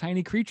just little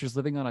tiny creatures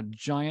living on a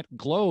giant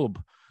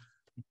globe.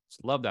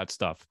 Just love that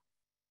stuff.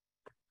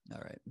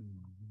 All right.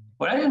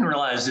 What I didn't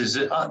realize is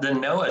that the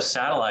NOAA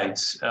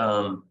satellites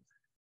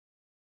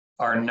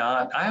are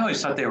not, I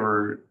always thought they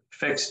were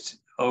fixed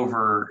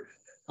over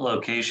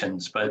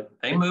locations, but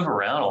they move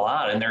around a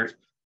lot. And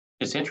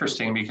it's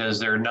interesting because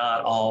they're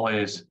not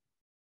always,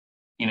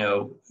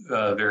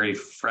 very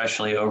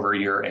freshly over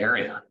your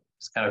area.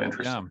 It's kind of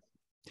interesting.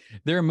 Yeah.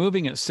 They're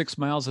moving at 6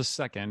 miles a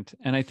second.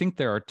 And I think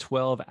there are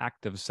 12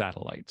 active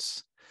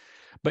satellites.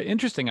 But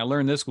interesting, I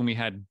learned this when we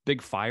had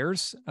big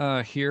fires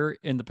here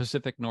in the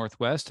Pacific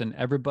Northwest, and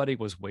everybody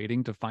was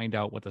waiting to find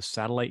out what the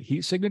satellite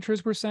heat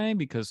signatures were saying,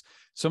 because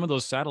some of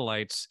those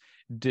satellites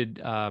they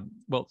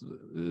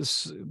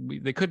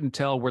couldn't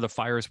tell where the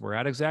fires were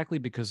at exactly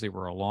because they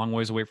were a long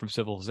ways away from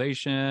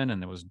civilization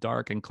and it was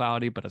dark and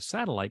cloudy, but a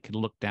satellite could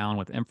look down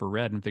with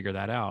infrared and figure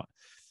that out.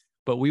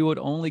 But we would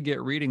only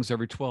get readings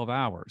every 12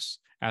 hours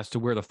as to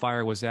where the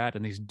fire was at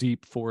in these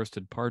deep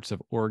forested parts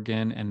of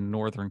Oregon and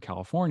Northern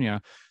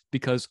California,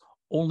 because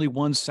only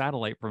one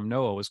satellite from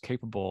NOAA was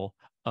capable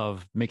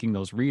of making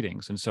those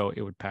readings. And so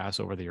it would pass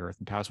over the Earth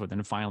and pass over,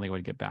 and finally it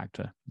would get back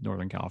to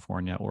Northern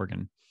California,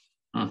 Oregon.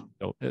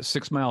 So at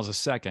 6 miles a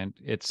second,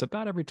 it's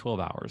about every 12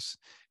 hours.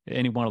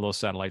 Any one of those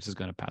satellites is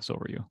going to pass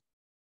over you.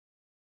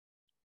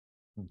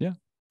 Yeah.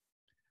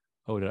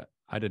 Oh,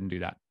 I didn't do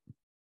that.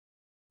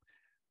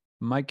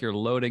 Mike, you're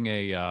loading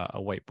a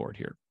whiteboard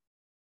here.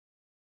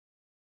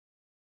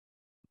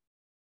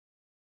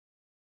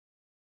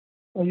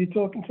 Are you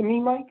talking to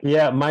me, Mike?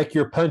 Yeah, Mike,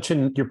 you're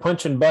punching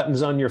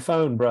buttons on your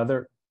phone,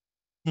 brother.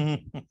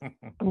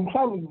 I'm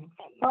trying to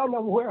find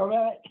out where I'm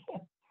at.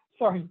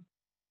 Sorry.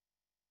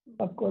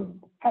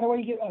 How do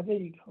I get? There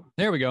you go.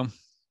 There we go.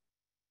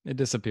 It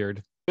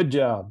disappeared. Good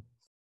job.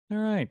 All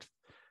right.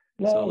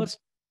 No. So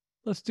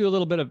let's do a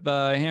little bit of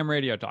ham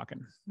radio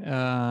talking.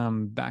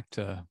 Back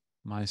to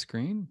my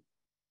screen.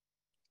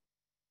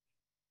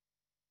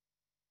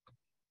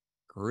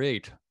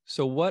 Great.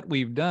 So what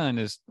we've done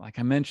is, like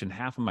I mentioned,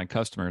 half of my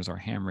customers are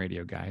ham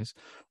radio guys.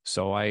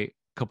 So a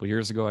couple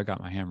years ago, I got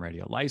my ham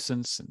radio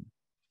license and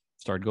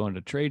started going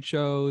to trade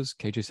shows,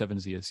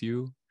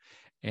 KJ7ZSU.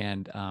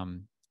 And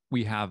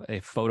we have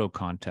a photo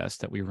contest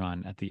that we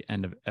run at the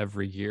end of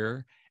every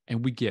year.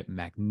 And we get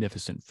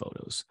magnificent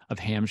photos of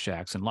ham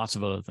shacks and lots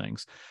of other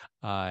things.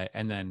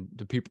 And then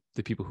the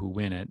people who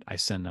win it, I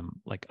send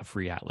them like a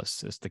free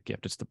atlas as the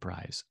gift. It's the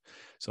prize.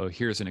 So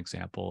here's an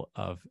example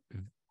of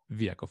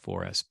Vieco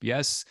 4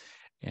 SBS,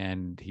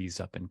 and he's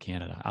up in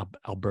Canada,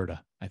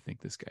 Alberta, I think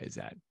this guy is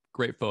at.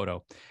 Great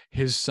photo.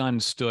 His son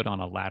stood on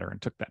a ladder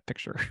and took that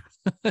picture.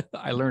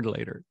 I learned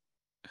later.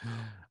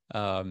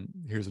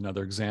 Here's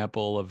another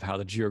example of how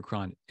the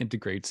Geochron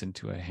integrates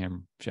into a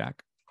ham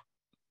shack.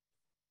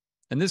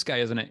 And this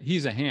guy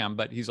he's a ham,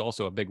 but he's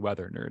also a big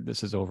weather nerd.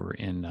 This is over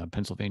in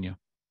Pennsylvania.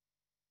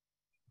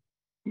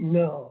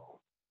 No.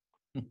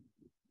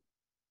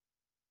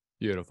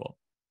 Beautiful.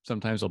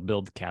 Sometimes I'll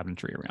build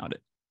cabinetry around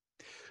it.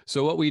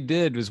 So what we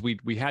did was we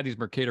had these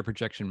Mercator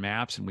projection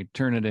maps, and we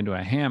turned it into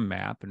a ham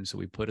map. And so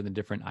we put in the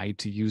different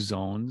ITU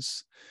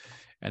zones,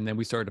 and then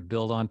we started to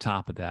build on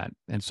top of that.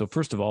 And so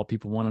first of all,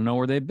 people want to know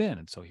where they've been.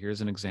 And so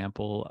here's an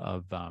example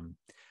of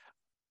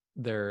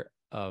their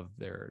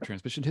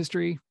transmission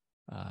history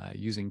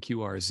using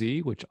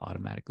QRZ, which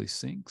automatically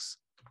syncs.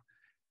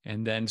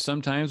 And then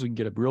sometimes we can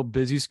get a real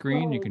busy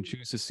screen. You can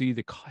choose to see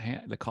the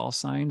call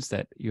signs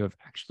that you have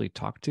actually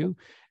talked to.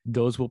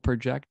 Those will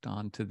project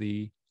onto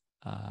the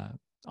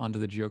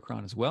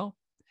Geochron as well.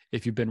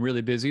 If you've been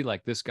really busy,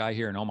 like this guy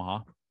here in Omaha.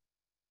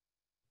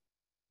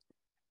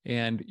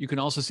 And you can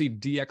also see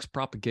DX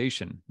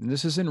propagation. And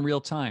this is in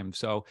real time.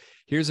 So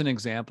here's an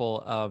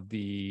example of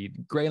the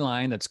gray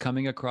line that's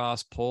coming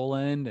across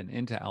Poland and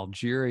into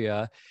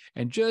Algeria.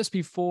 And just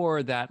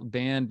before that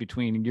band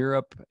between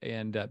Europe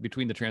and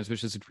between the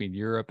transmissions between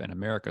Europe and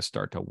America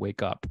start to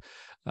wake up,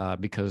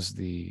 because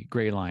the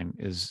gray line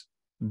is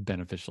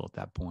beneficial at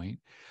that point.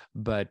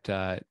 But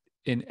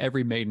in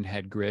every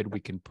Maidenhead grid, we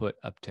can put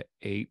up to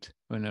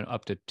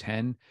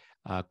 10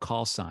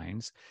 call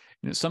signs.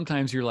 And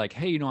sometimes you're like,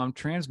 hey, I'm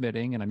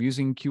transmitting and I'm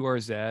using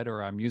QRZ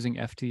or I'm using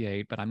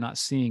FT8, but I'm not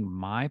seeing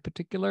my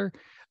particular,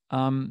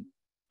 I'm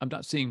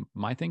not seeing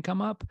my thing come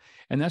up.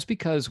 And that's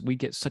because we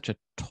get such a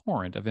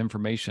torrent of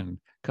information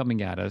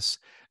coming at us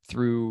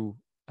through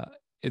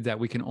that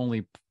we can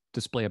only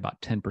display about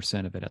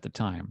 10% of it at the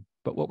time.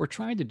 But what we're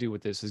trying to do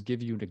with this is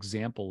give you an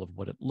example of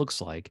what it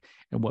looks like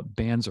and what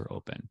bands are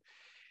open.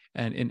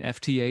 And in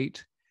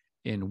FT8,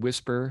 in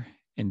Whisper,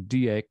 in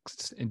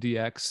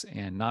DX,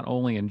 and not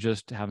only in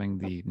just having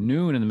the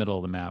noon in the middle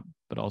of the map,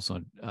 but also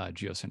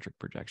geocentric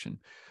projection,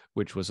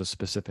 which was a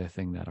specific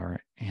thing that our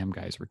ham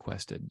guys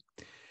requested.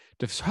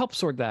 To help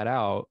sort that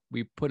out,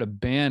 we put a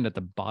band at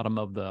the bottom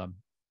of the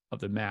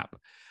map.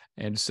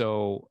 And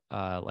so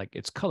like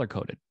it's color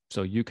coded.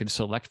 So you can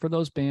select for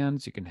those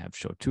bands. You can have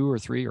show 2 or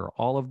 3 or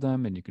all of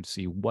them, and you can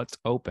see what's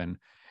open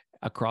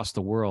across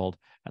the world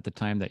at the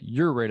time that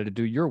you're ready to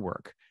do your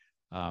work.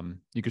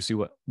 You can see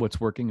what's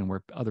working and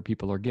where other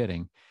people are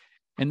getting.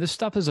 And this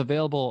stuff is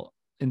available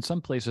in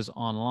some places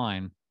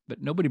online,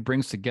 but nobody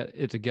brings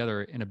it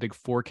together in a big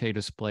 4K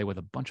display with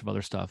a bunch of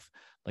other stuff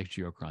like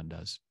Geochron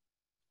does.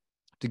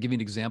 To give you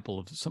an example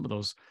of some of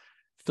those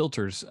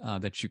filters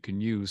that you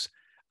can use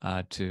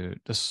to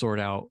sort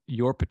out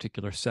your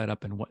particular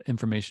setup and what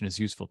information is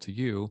useful to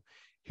you,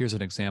 here's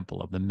an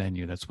example of the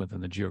menu that's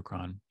within the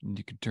Geochron. And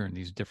you can turn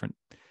these different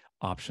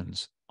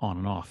options on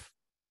and off.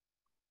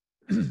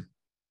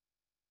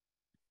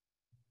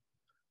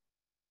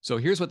 So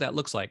here's what that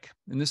looks like.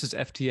 And this is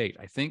FT8,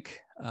 I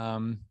think.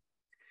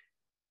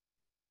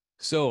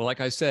 So like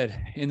I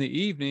said, in the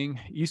evening,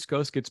 East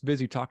Coast gets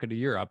busy talking to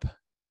Europe,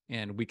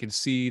 and we can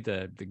see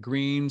the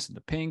greens, the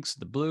pinks,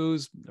 the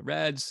blues, the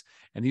reds,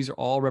 and these are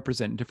all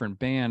represent different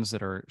bands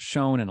that are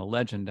shown in a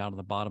legend down at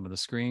the bottom of the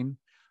screen.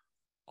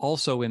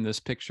 Also in this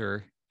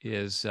picture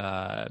is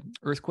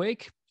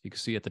earthquake. You can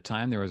see at the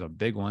time there was a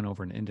big one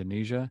over in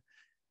Indonesia.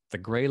 The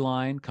gray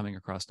line coming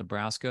across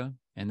Nebraska,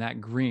 and that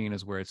green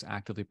is where it's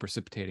actively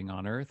precipitating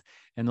on Earth.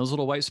 And those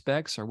little white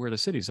specks are where the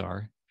cities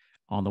are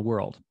on the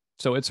world.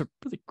 So it's a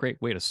really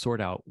great way to sort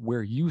out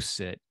where you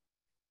sit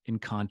in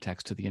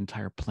context to the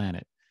entire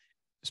planet,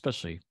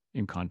 especially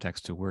in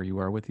context to where you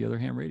are with the other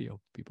ham radio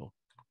people.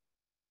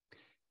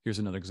 Here's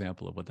another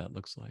example of what that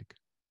looks like.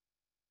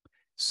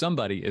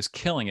 Somebody is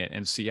killing it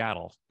in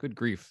Seattle. Good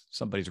grief.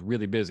 Somebody's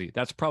really busy.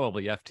 That's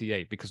probably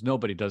FT8 because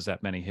nobody does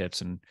that many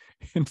hits in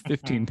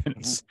 15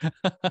 minutes.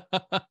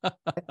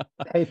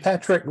 Hey,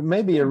 Patrick,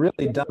 maybe a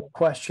really dumb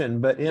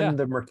question, but in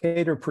the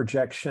Mercator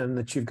projection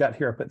that you've got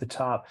here up at the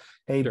top,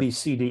 A, B,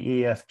 C, D,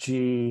 E, F,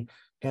 G,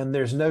 And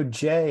there's no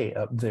J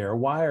up there.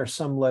 Why are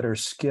some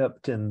letters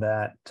skipped in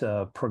that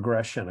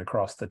progression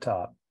across the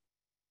top?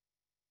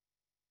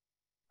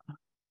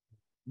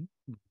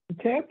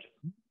 Tabs?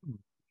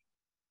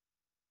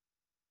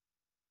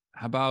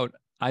 How about,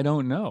 I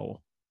don't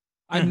know.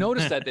 I've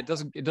noticed that it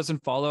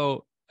doesn't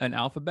follow an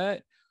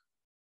alphabet,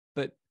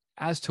 but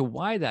as to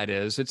why that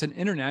is, it's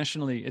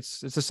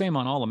the same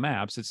on all the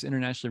maps. It's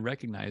internationally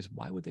recognized.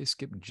 Why would they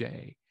skip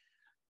J?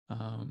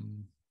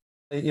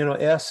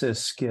 S is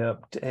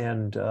skipped,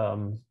 and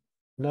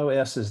no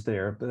S is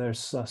there, but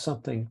there's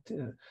something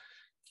to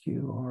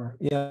Q or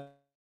yeah.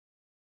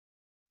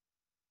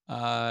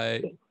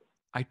 I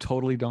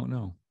totally don't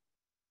know.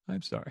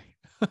 I'm sorry.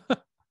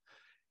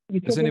 You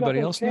Does talking about anybody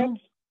those else know?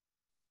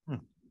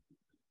 tabs?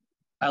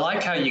 I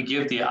like how you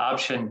give the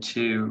option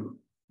to,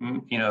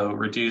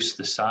 reduce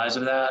the size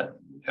of that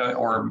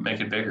or make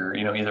it bigger,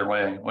 either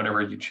way,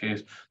 whatever you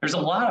choose. There's a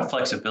lot of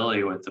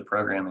flexibility with the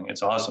programming.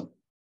 It's awesome.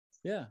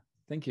 Yeah,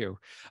 thank you.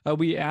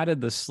 We added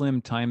the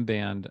slim time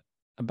band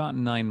about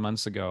 9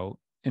 months ago,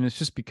 and it's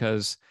just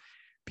because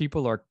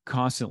people are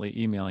constantly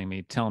emailing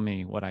me, telling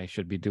me what I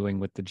should be doing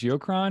with the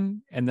Geochron,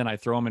 and then I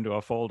throw them into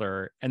a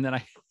folder, and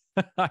then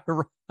I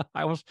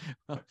was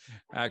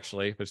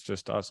actually, if it's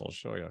just us, I'll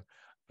show you.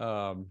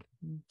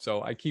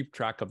 So I keep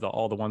track of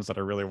all the ones that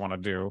I really want to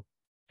do,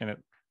 and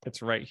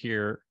it's right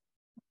here.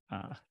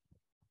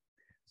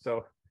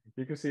 So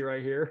you can see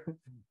right here,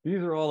 these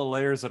are all the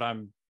layers that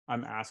I'm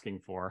asking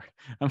for.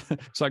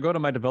 So I go to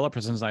my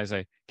developers and I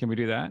say, can we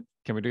do that?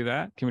 Can we do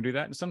that? Can we do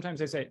that? And sometimes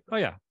they say, oh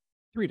yeah,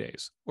 3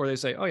 days. Or they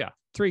say, oh yeah,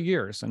 3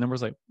 years. And then we're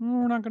like,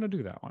 we're not going to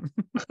do that one.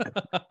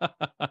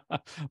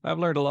 I've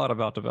learned a lot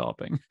about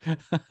developing,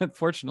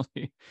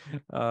 unfortunately.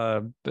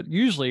 But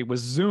usually with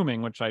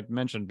zooming, which I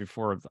mentioned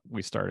before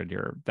we started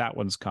here, that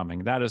one's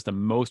coming. That is the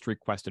most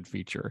requested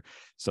feature.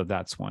 So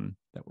that's one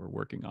that we're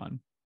working on.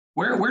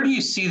 Where do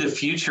you see the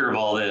future of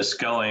all this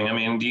going? I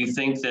mean, do you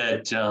think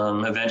that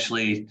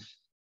eventually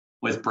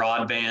with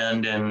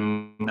broadband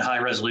and high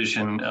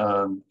resolution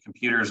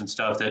computers and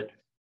stuff that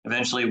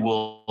eventually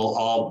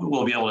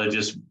we'll be able to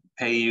just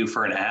pay you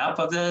for an app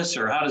of this,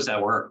 or how does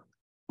that work?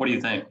 What do you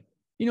think?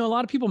 A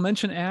lot of people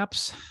mention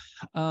apps.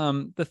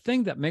 The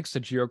thing that makes the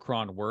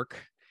Geochron work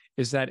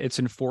is that it's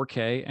in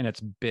 4K and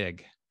it's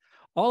big.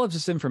 All of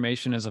this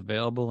information is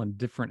available in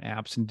different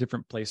apps in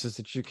different places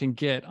that you can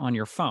get on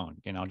your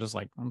phone. Just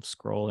like I'm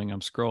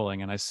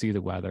scrolling and I see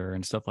the weather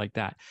and stuff like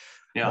that.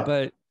 Yeah.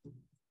 But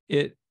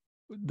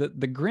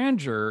the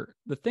grandeur,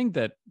 the thing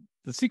that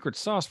the secret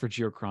sauce for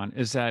Geochron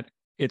is that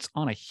it's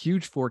on a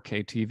huge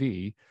 4K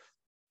TV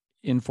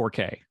in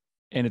 4K,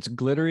 and it's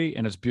glittery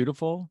and it's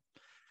beautiful.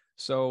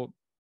 So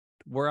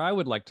where I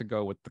would like to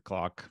go with the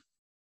clock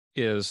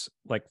is,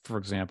 like, for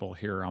example,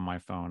 here on my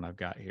phone, I've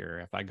got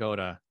here, if I go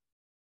to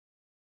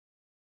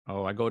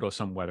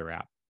some weather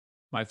app.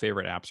 My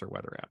favorite apps are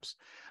weather apps.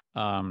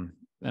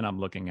 And I'm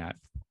looking at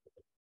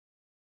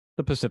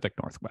the Pacific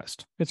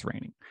Northwest. It's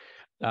raining.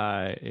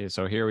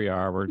 So here we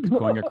are, we're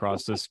going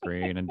across the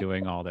screen and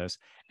doing all this.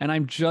 And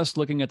I'm just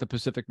looking at the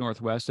Pacific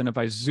Northwest. And if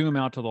I zoom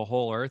out to the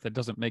whole Earth, it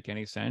doesn't make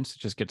any sense.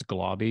 It just gets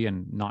globby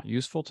and not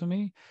useful to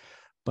me.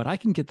 But I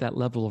can get that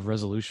level of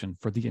resolution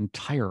for the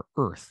entire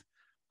Earth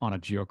on a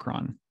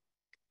Geochron.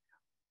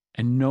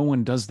 And no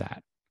one does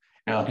that.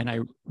 Yeah.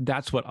 And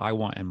that's what I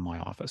want in my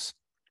office,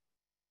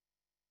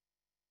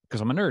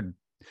 because I'm a nerd.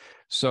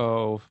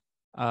 So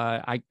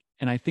I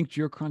think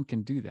Geochron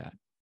can do that,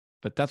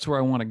 but that's where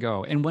I want to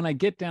go. And when I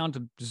get down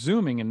to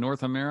zooming in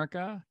North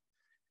America,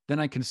 then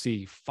I can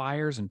see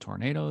fires and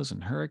tornadoes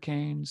and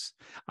hurricanes.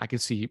 I can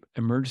see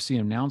emergency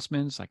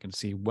announcements. I can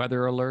see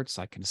weather alerts.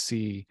 I can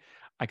see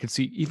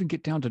even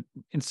get down to,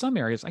 in some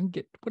areas,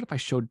 what if I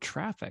showed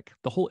traffic,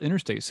 the whole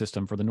interstate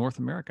system for the North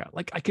America?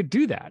 Like, I could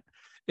do that.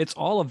 It's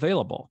all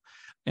available.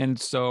 And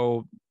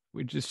so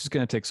it's just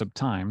going to take some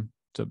time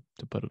to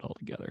put it all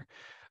together.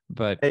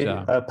 But hey,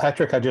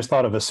 Patrick, I just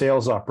thought of a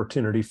sales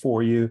opportunity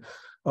for you.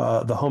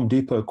 The Home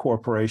Depot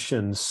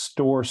Corporation's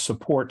Store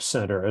Support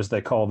Center, as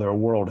they call their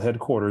world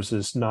headquarters,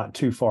 is not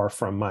too far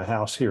from my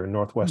house here in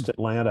Northwest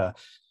Atlanta.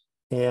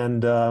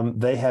 And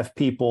they have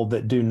people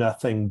that do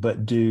nothing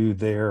but do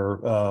their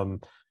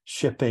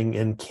shipping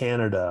in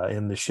Canada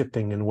and the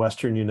shipping in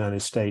Western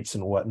United States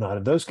and whatnot.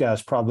 And those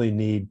guys probably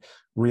need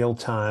real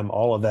time,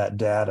 all of that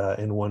data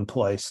in one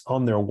place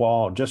on their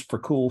wall, just for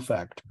cool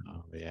fact.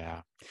 Oh,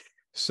 yeah.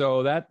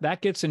 So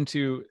that gets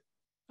into,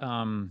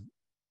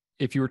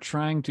 if you were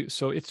trying to,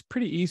 so it's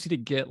pretty easy to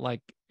get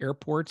like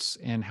airports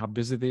and how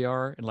busy they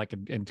are,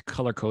 and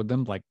color code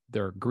them, like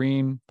they're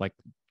green, like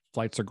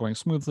flights are going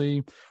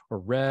smoothly, or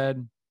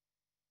red.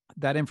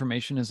 That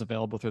information is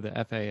available through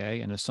the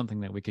FAA and is something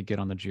that we could get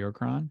on the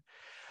Geochron.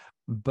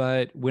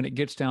 But when it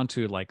gets down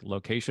to like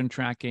location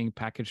tracking,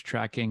 package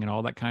tracking, and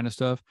all that kind of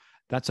stuff,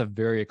 that's a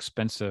very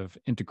expensive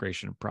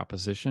integration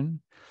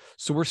proposition.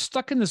 So we're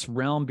stuck in this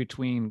realm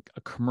between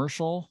a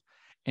commercial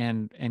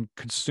and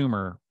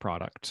consumer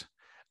product.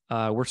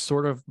 We're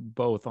sort of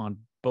both on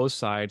both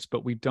sides,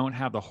 but we don't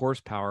have the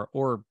horsepower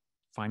or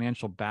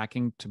financial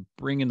backing to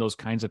bring in those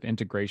kinds of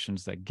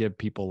integrations that give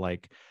people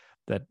like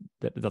that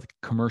the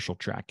commercial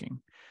tracking.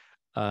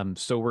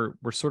 So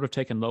we're sort of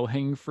taking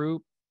low-hanging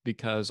fruit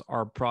because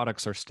our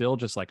products are still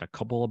just like a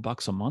couple of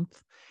bucks a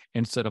month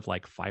instead of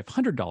like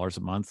 $500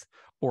 a month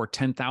or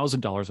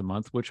 $10,000 a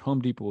month, which Home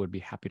Depot would be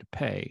happy to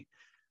pay.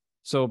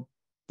 So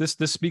this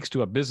speaks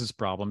to a business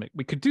problem.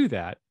 We could do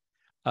that,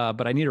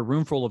 but I need a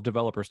room full of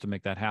developers to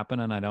make that happen,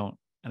 and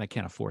I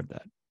can't afford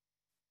that.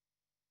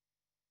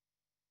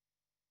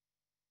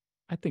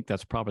 I think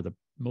that's probably the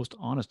most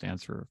honest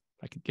answer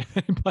I could give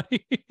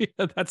anybody.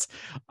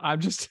 I'm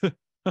just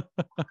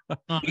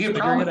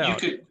figuring it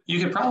out. You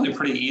could probably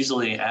pretty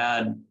easily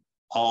add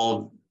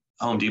all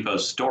Home Depot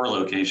store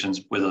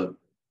locations with a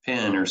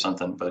pin or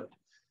something, but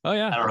oh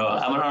yeah, I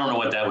don't know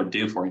what that would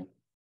do for you.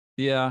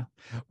 Yeah,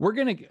 we're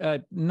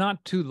gonna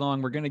not too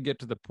long. We're gonna get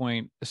to the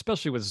point,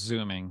 especially with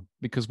zooming,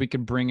 because we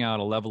can bring out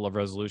a level of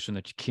resolution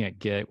that you can't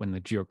get when the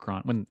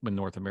Geochron, when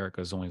North America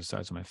is only the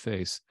size of my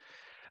face.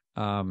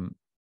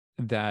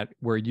 That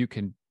where you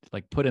can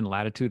like put in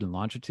latitude and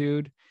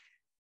longitude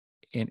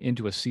and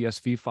into a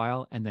CSV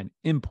file and then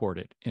import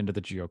it into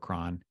the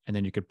Geochron, and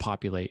then you could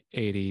populate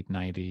 80,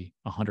 90,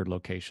 100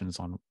 locations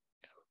on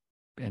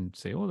and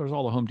say, oh, there's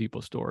all the Home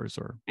Depot stores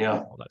or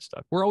all that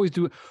stuff. We're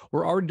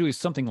already doing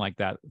something like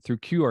that through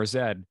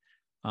QRZ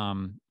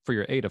for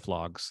your ADIF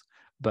logs,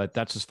 but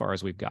that's as far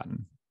as we've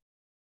gotten.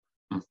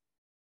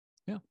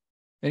 Yeah.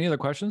 Any other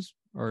questions,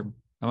 or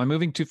am I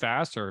moving too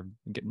fast or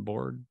getting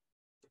bored?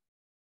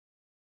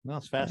 No,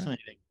 it's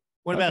fascinating.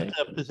 What about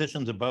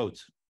positions of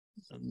boats?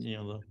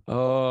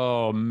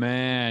 Oh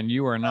man,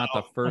 you are not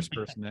the first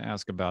person to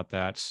ask about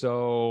that.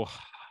 So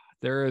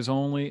there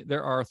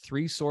are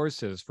 3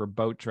 sources for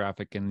boat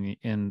traffic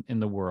in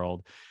the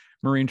world.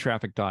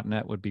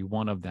 Marinetraffic.net would be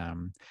one of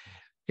them.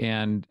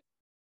 And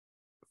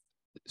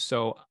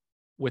so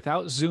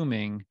without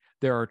zooming,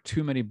 there are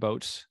too many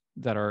boats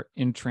that are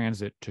in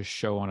transit to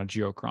show on a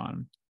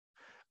Geochron.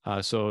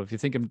 So if you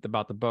think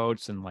about the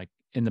boats, and like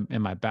in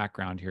my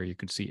background here, you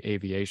can see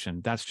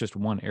aviation. That's just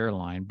one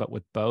airline, but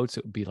with boats,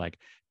 it would be like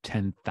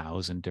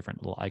 10,000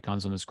 different little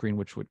icons on the screen,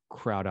 which would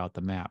crowd out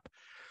the map.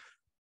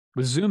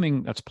 With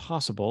zooming, that's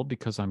possible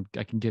because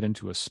I can get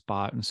into a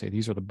spot and say,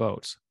 these are the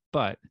boats.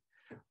 But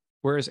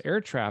whereas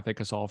air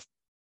traffic is all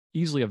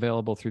easily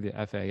available through the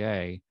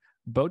FAA,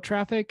 boat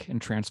traffic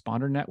and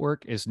transponder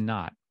network is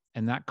not.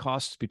 And that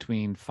costs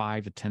between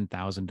 $5,000 to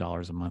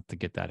 $10,000 a month to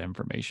get that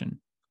information.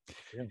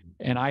 Yeah.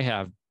 And I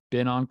have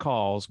been on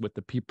calls with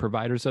the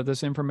providers of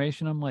this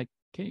information. I'm like,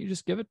 can't you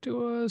just give it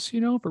to us,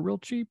 for real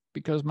cheap?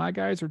 Because my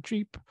guys are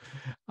cheap.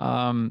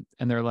 And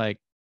they're like,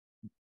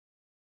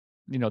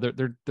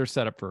 they're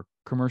set up for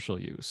commercial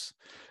use.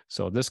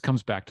 So this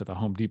comes back to the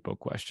Home Depot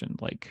question.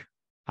 Like,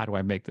 how do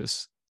I make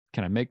this?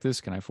 Can I make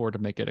this? Can I afford to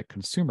make it a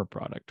consumer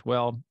product?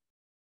 Well,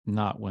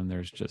 not when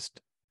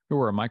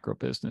we're a micro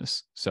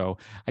business. So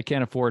I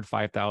can't afford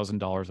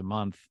 $5,000 a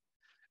month.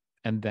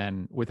 And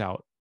then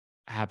without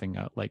having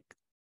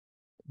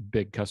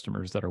big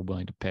customers that are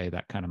willing to pay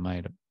that kind of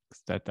money,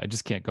 that I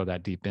just can't go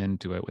that deep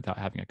into it without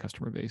having a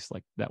customer base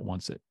like that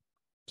wants it.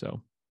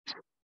 So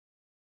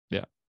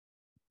yeah.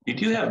 You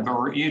do have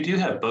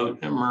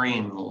boat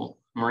marine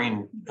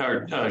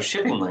or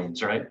shipping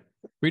lanes, right?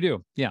 We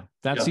do. Yeah.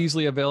 That's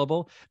easily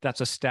available. That's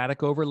a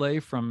static overlay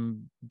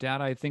from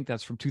data. I think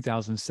that's from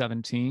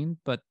 2017,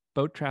 but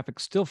boat traffic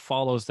still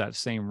follows that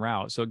same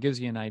route. So it gives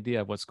you an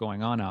idea of what's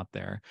going on out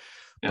there.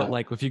 Yeah. But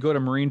like if you go to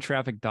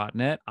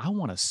marinetraffic.net, I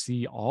want to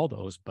see all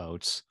those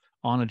boats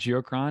on a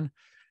Geochron.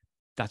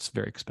 That's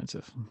very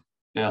expensive.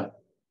 Yeah.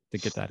 To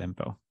get that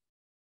info.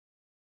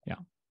 Yeah.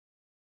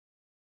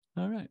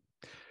 All right.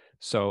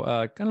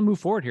 So gonna move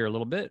forward here a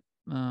little bit.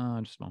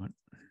 Just a moment.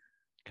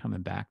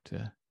 Coming back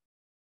to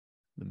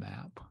the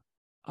map.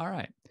 All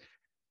right.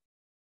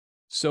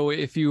 So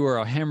if you are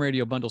a Ham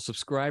Radio Bundle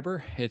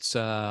subscriber, it's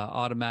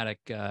automatic.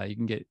 You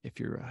can get, if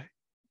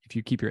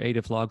you keep your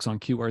ADIF logs on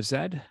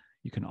QRZ,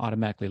 you can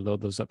automatically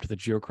load those up to the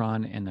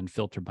Geochron and then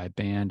filter by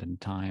band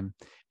and time.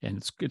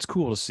 And it's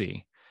cool to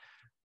see.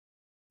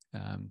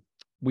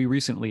 We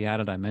recently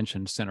added, I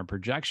mentioned, center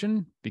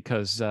projection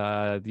because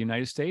the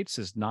United States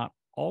is not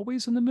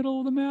always in the middle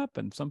of the map,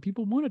 and some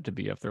people want it to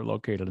be if they're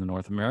located in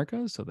North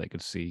America, so they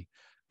could see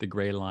the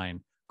gray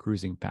line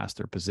cruising past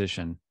their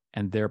position,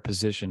 and their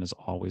position is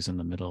always in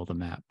the middle of the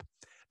map.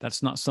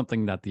 That's not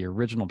something that the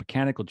original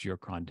mechanical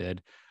Geochron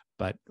did,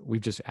 but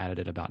we've just added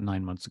it about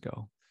 9 months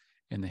ago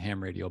in the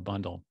Ham Radio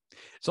Bundle.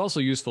 It's also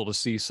useful to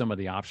see some of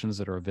the options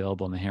that are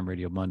available in the Ham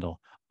Radio Bundle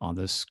on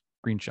this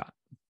screenshot.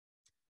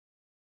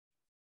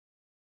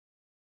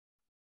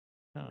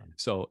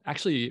 So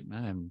actually,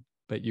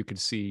 but you can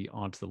see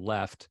onto the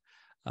left,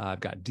 I've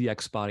got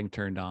DX spotting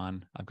turned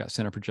on, I've got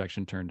center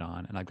projection turned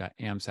on, and I've got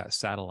AMSAT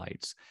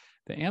satellites.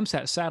 The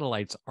AMSAT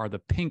satellites are the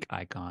pink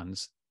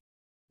icons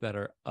that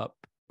are up.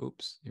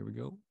 Oops, here we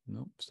go.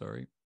 Nope,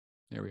 sorry.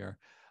 There we are.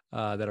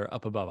 That are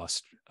up above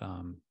us,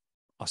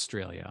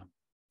 Australia,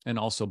 and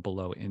also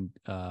below in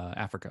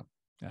Africa,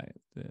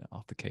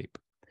 off the Cape.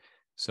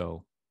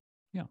 So,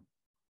 yeah.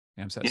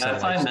 AMSAT yeah, I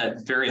find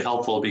that very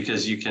helpful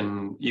because you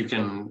can,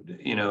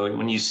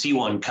 when you see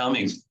one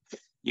coming,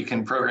 you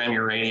can program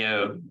your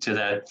radio to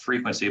that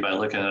frequency by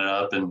looking it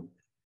up and,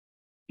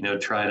 you know,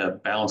 try to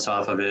bounce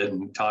off of it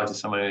and talk to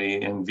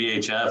somebody in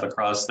VHF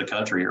across the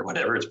country or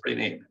whatever. It's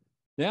pretty neat.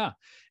 Yeah.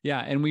 Yeah.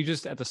 And we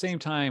just, at the same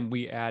time,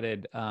 we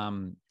added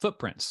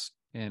footprints,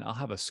 and I'll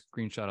have a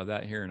screenshot of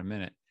that here in a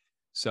minute.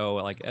 So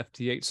like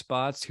FT8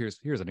 spots, here's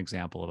an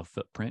example of a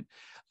footprint.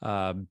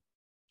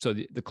 So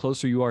the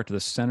closer you are to the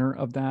center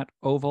of that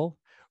oval,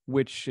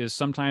 which is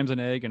sometimes an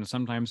egg and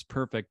sometimes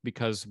perfect,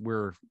 because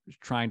we're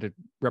trying to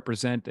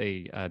represent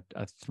a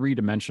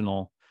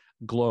three-dimensional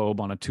globe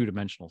on a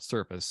two-dimensional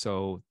surface.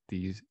 So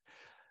the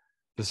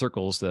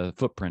circles, the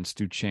footprints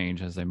do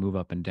change as they move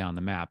up and down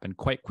the map, and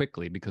quite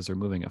quickly because they're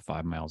moving at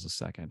 5 miles a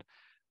second.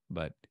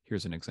 But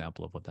here's an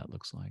example of what that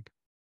looks like.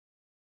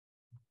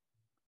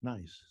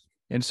 Nice.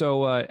 And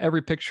so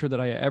every picture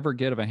that I ever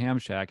get of a ham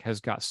shack has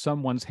got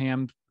someone's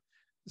ham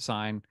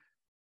sign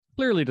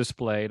clearly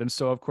displayed. And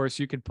so, of course,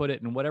 you could put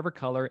it in whatever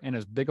color and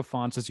as big a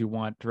fonts as you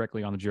want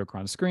directly on the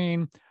Geochron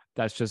screen.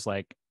 That's just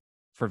like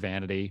for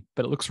vanity,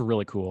 but it looks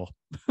really cool.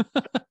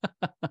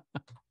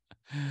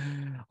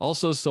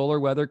 Also, solar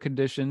weather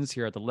conditions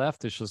here at the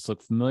left. This should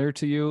look familiar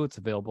to you. It's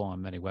available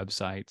on many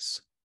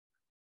websites.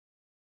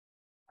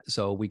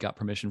 So we got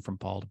permission from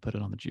Paul to put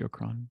it on the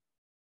Geochron.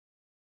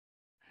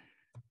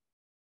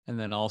 And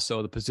then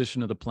also the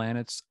position of the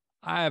planets.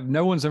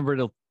 No one's ever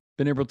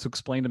been able to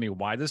explain to me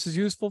why this is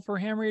useful for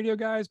ham radio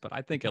guys, but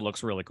I think it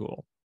looks really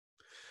cool.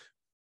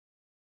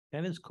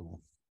 That is cool.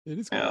 It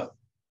is cool. Yeah.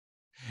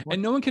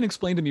 And no one can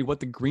explain to me what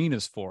the green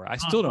is for. I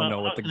still don't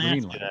know what the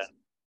green line is.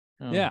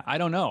 Yeah, I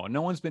don't know.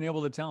 No one's been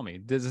able to tell me.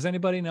 Does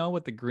anybody know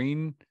what the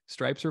green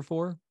stripes are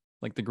for?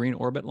 Like the green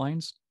orbit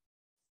lines?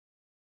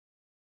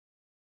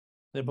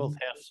 They both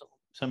have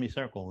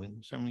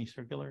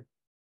semicircular.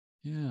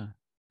 Yeah.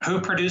 Who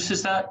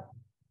produces that?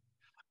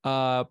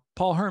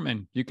 Paul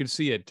Herman. You can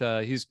see it.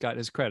 He's got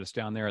his credits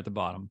down there at the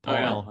bottom.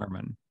 Paul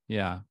Herman.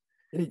 Yeah.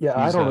 Yeah,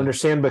 I don't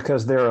understand,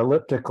 because they're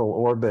elliptical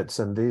orbits,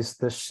 and this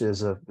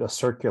is a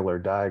circular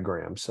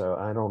diagram, so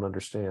I don't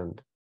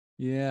understand.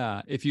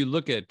 Yeah, if you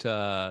look at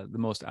the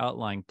most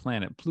outlying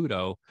planet,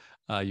 Pluto,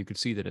 you can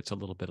see that it's a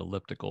little bit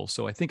elliptical.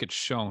 So I think it's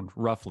shown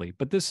roughly,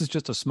 but this is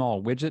just a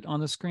small widget on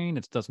the screen.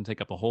 It doesn't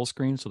take up a whole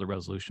screen, so the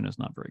resolution is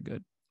not very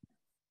good.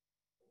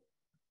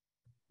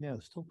 Yeah,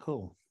 it's still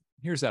cool.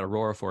 Here's that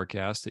aurora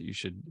forecast that you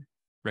should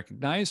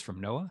recognize from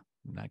NOAA.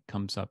 And that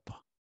comes up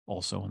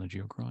also on the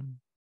Geochron.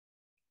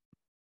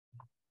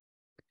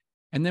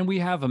 And then we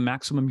have a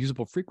maximum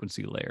usable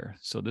frequency layer.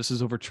 So this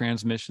is over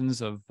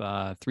transmissions of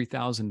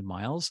 3,000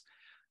 miles.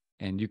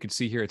 And you can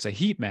see here, it's a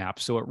heat map.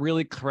 So it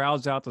really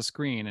crowds out the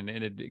screen,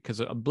 and because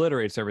it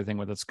obliterates everything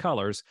with its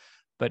colors.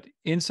 But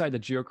inside the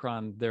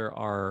Geochron, there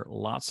are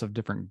lots of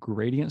different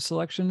gradient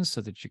selections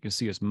so that you can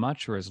see as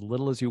much or as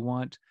little as you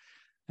want.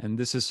 And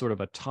this is sort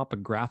of a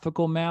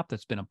topographical map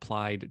that's been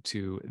applied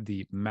to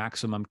the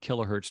maximum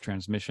kilohertz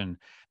transmission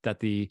that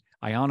the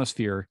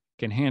ionosphere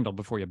can handle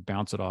before you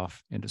bounce it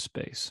off into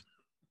space.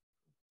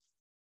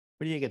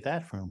 Where do you get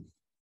that from?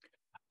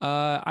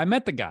 I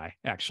met the guy,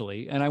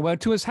 actually, and I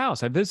went to his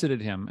house. I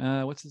visited him.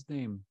 What's his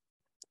name?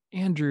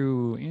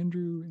 Andrew.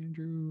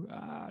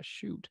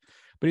 Shoot.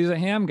 But he's a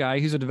ham guy.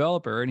 He's a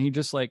developer, and he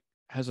just like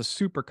has a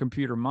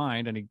supercomputer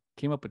mind, and he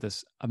came up with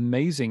this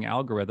amazing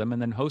algorithm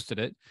and then hosted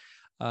it.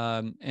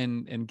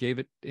 And gave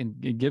it, and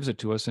it gives it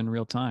to us in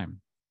real time.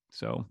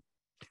 So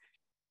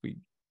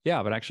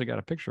but I actually got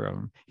a picture of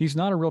him. He's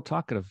not a real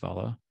talkative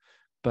fellow,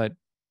 but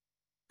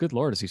good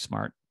Lord, is he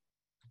smart.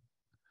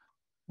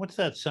 What's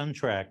that sun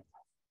track?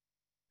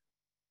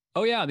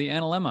 Oh yeah, the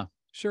analemma.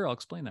 Sure, I'll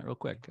explain that real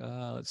quick.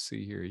 Let's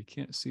see here. You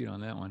can't see it on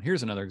that one.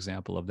 Here's another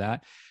example of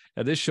that.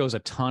 Now, this shows a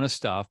ton of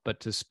stuff, but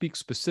to speak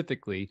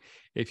specifically,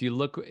 if you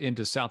look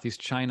into Southeast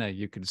China,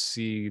 you can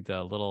see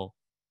the little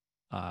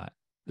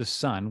the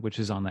sun, which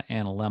is on the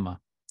analemma.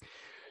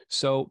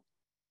 So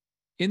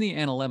in the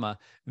analemma,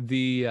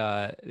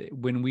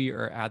 when we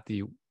are at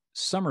the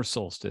summer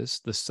solstice,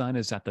 the sun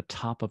is at the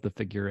top of the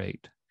figure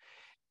 8.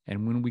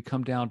 And when we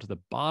come down to the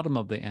bottom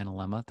of the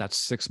analemma, that's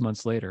 6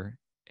 months later,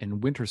 in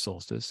winter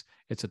solstice,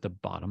 it's at the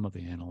bottom of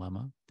the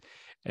analemma.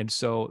 And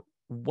so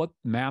what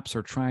maps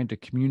are trying to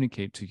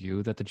communicate to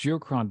you that the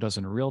Geochron does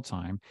in real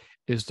time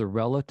is the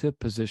relative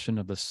position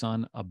of the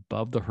sun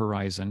above the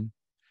horizon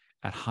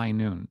at high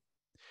noon.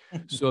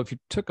 So if you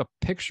took a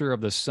picture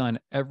of the sun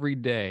every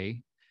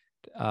day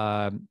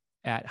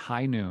at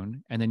high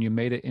noon, and then you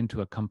made it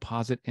into a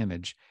composite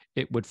image,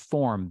 it would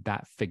form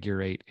that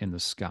figure 8 in the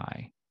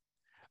sky.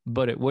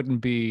 But it wouldn't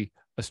be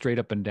a straight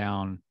up and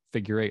down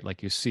figure 8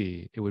 like you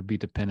see. It would be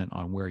dependent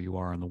on where you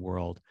are in the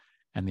world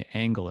and the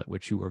angle at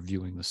which you are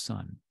viewing the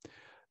sun.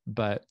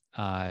 But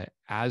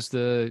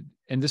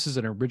and this is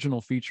an original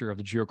feature of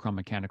the Geochron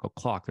mechanical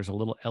clock. There's a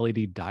little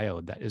LED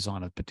diode that is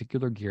on a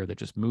particular gear that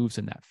just moves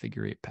in that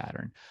figure 8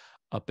 pattern,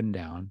 up and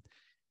down.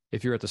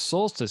 If you're at the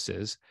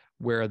solstices,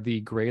 where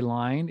the gray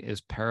line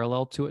is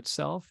parallel to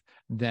itself,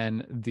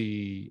 then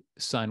the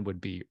sun would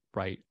be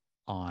right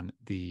on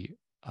the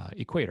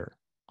equator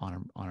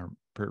on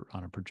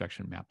a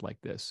projection map like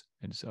this.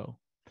 And so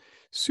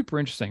super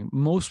interesting.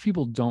 Most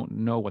people don't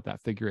know what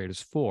that figure 8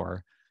 is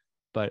for,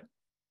 but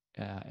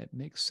it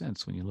makes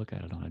sense when you look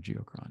at it on a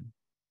geochron.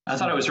 I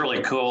thought it was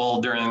really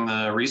cool during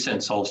the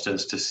recent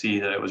solstice to see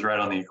that it was right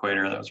on the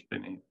equator. That was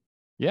pretty neat.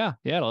 Yeah,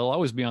 it'll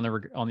always be on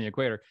the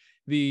equator.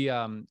 The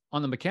on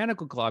the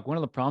mechanical clock, one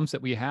of the problems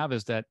that we have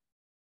is that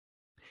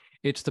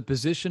it's the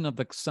position of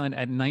the sun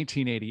at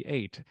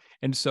 1988,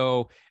 and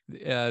so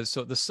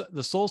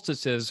the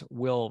solstices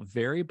will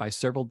vary by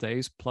several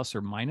days, plus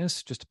or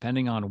minus, just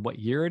depending on what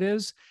year it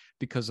is,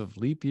 because of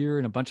leap year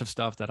and a bunch of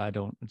stuff that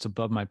it's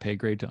above my pay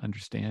grade to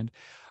understand.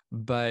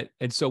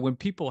 And so when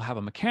people have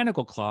a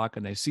mechanical clock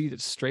and they see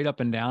it straight up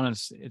and down,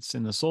 and it's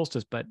in the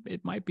solstice, but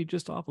it might be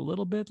just off a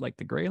little bit, like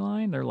the gray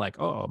line, they're like,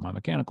 oh, my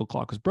mechanical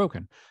clock is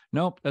broken.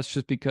 Nope, that's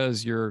just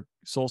because your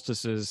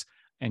solstices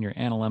and your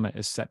analemma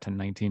is set to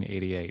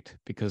 1988,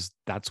 because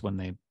that's when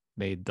they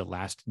made the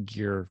last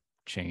gear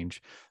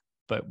change.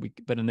 But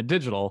in the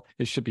digital,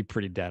 it should be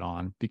pretty dead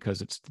on,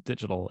 because it's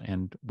digital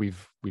and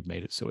we've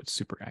made it so it's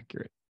super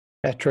accurate.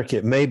 Patrick,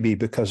 it may be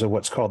because of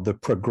what's called the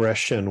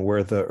progression,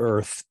 where the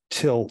Earth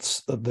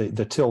tilts,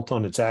 the tilt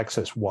on its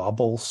axis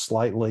wobbles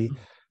slightly,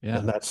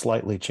 and that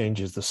slightly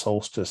changes the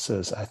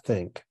solstices, I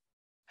think.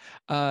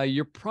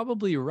 You're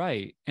probably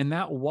right. And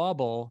that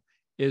wobble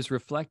is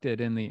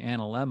reflected in the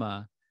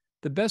analemma.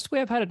 The best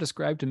way I've had it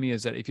described to me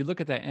is that if you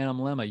look at that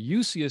analemma,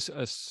 you see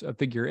a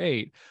figure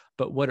 8,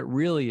 but what it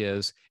really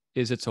is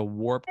it's a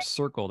warped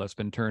circle that's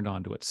been turned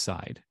onto its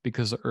side,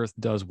 because the Earth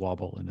does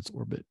wobble in its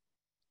orbit.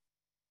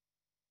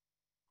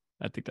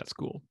 I think that's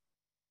cool.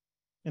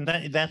 And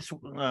that's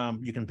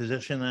you can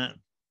position that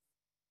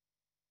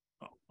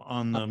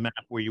on the map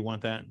where you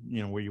want that,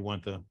 where you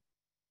want the.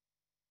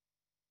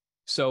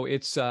 So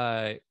it's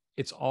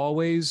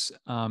always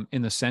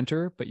in the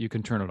center, but you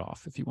can turn it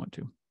off if you want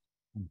to.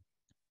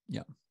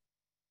 Yeah.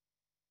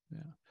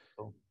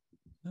 Cool.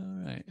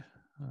 All right.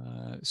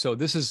 So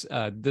this is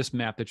this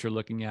map that you're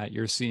looking at.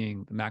 You're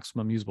seeing the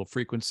maximum usable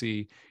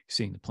frequency. You're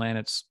seeing the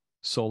planets,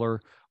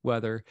 solar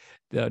weather.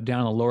 Down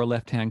in the lower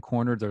left-hand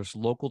corner, there's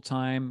local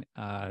time.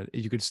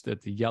 You could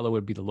the yellow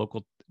would be the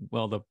local.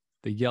 Well,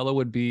 the yellow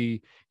would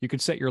be, you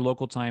could set your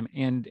local time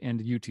and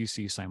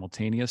UTC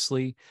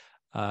simultaneously.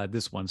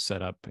 This one's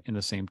set up in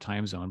the same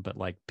time zone, but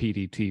like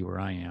PDT where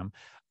I am,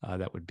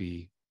 that would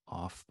be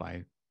off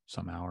by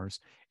some hours.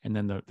 And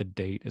then the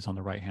date is on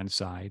the right-hand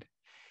side.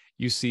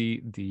 You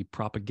see the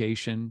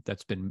propagation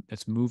that's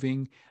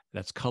moving,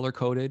 that's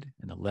color-coded,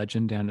 and the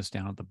legend is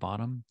down at the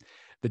bottom.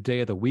 The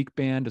day of the week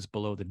band is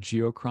below the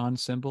Geochron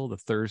symbol, the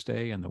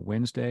Thursday and the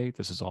Wednesday.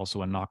 This is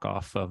also a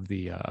knockoff of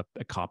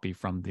a copy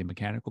from the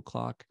mechanical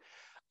clock.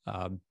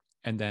 And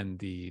then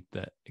the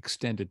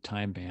extended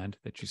time band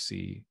that you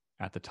see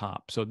at the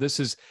top. So this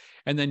is,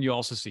 and then you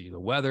also see the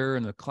weather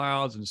and the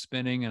clouds and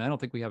spinning. And I don't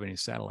think we have any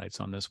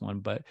satellites on this one,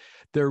 but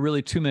there are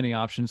really too many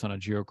options on a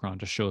Geochron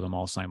to show them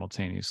all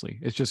simultaneously.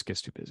 It just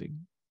gets too busy.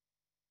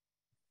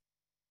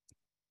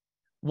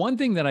 One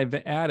thing that I've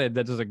added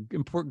that is an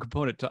important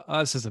component to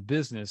us as a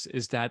business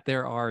is that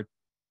there are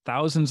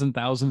thousands and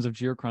thousands of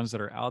Geochrons that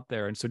are out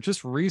there. And so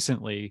just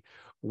recently,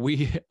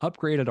 we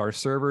upgraded our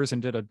servers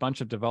and did a bunch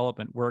of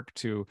development work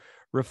to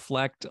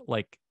reflect,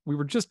 like,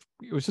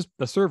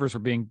 the servers were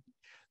being,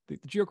 the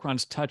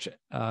Geochrons touch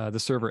the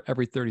server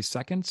every 30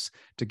 seconds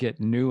to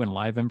get new and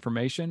live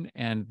information.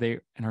 And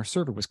our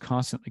server was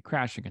constantly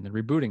crashing and then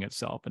rebooting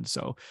itself. And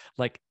so,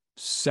 like,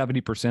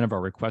 70% of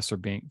our requests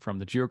from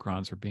the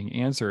Geochrons are being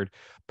answered.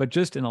 But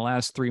just in the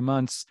last 3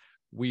 months,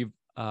 we've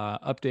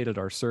updated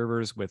our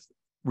servers with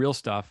real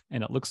stuff,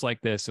 and it looks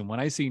like this. And when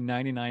I see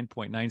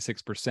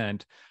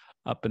 99.96%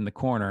 up in the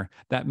corner,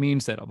 that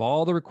means that of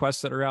all the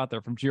requests that are out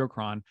there from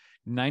Geochron,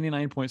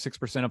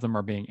 99.6% of them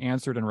are being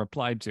answered and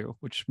replied to,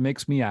 which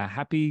makes me a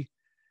happy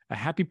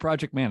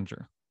project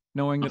manager,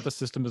 knowing that the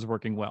system is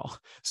working well.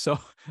 So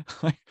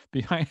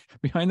behind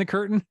the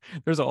curtain,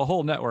 there's a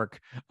whole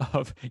network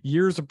of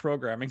years of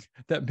programming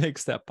that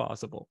makes that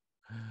possible.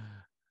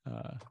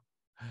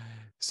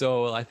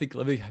 So I think,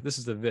 this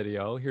is the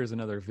video. Here's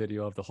another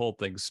video of the whole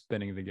thing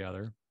spinning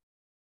together.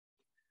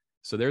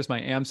 So there's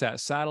my AMSAT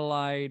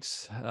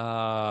satellite.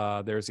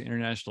 There's the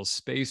International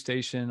Space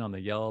Station on the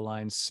yellow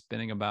line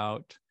spinning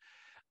about.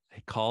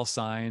 Call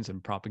signs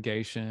and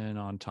propagation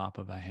on top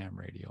of a ham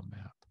radio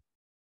map.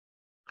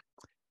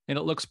 And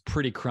it looks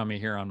pretty crummy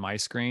here on my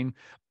screen,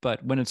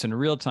 but when it's in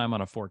real time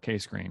on a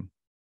 4K screen,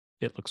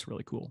 it looks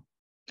really cool.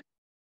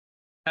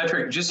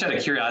 Patrick, just out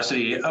of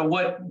curiosity,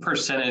 what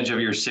percentage of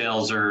your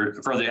sales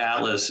are for the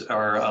Atlas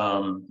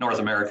are North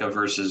America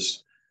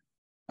versus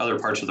other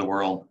parts of the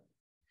world?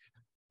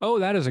 Oh,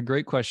 that is a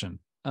great question.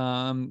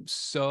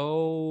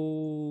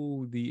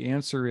 So the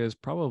answer is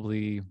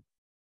probably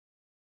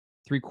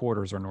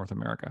 3/4 are North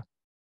America.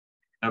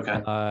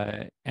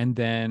 Okay. And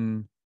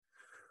then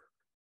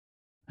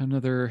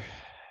another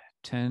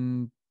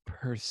 10%,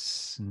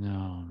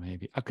 no,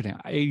 maybe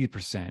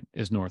 80%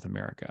 is North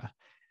America.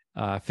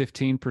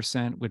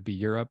 15% would be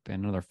Europe,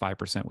 and another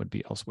 5% would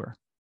be elsewhere.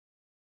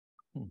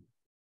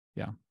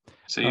 Yeah.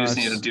 So you just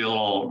need to do a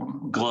little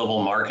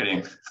global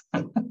marketing.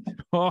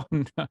 Oh,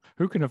 no.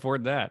 Who can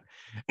afford that?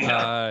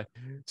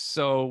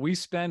 So we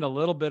spend a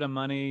little bit of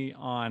money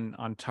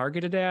on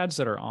targeted ads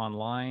that are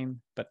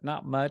online, but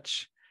not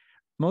much.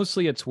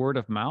 Mostly it's word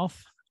of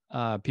mouth.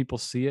 People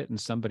see it in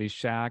somebody's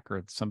shack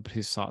or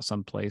somebody saw it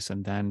someplace,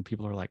 and then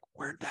people are like,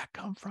 "Where'd that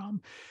come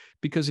from?"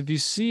 Because if you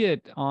see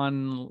it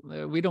on,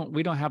 we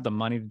don't have the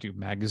money to do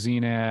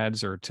magazine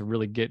ads or to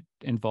really get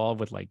involved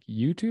with like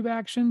YouTube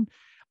action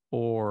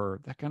or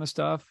that kind of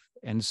stuff.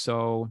 And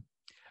so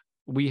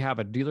we have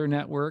a dealer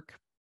network,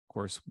 of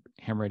course,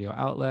 Ham Radio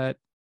Outlet,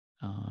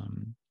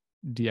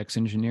 DX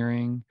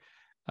Engineering,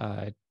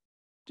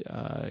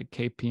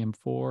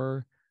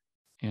 KPM4,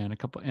 and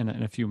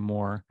a few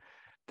more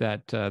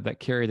that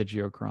carry the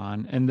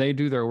Geochron, and they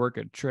do their work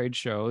at trade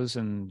shows.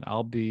 And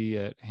I'll be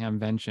at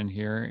Hamvention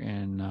here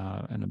in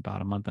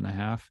about a month and a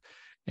half,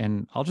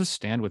 and I'll just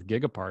stand with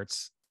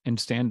Gigaparts and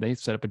they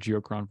set up a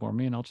Geochron for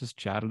me, and I'll just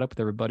chat it up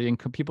with everybody, and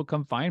people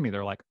come find me.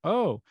 They're like,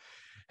 "Oh,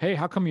 hey,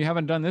 how come you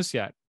haven't done this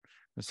yet?"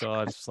 So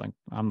it's just like,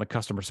 I'm the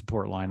customer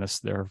support line that's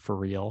there for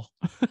real.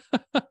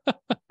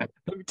 Let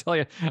me tell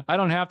you, I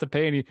don't have to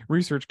pay any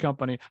research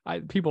company.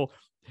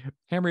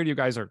 Ham radio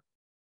guys are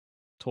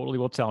totally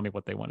will tell me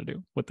what they want to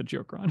do with the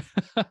Geochron.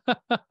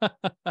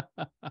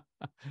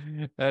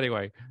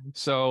 Anyway,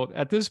 so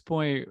at this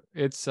point,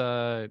 it's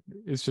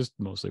just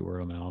mostly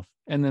word of mouth,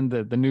 and then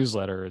the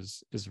newsletter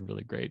is a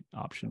really great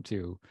option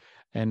too,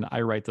 and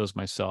I write those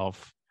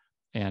myself,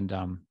 and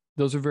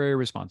those are very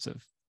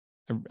responsive.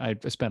 I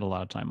spent a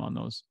lot of time on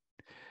those.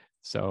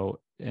 So,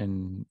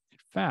 in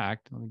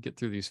fact, let me get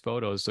through these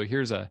photos. So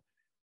here's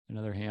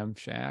another ham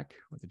shack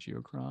with a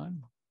Geochron.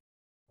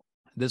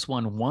 This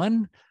one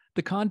won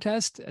the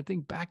contest, I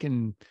think, back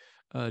in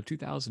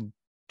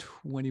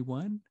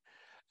 2021.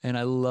 And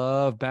I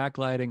love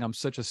backlighting. I'm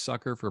such a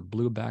sucker for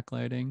blue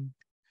backlighting.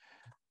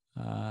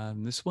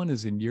 This one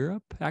is in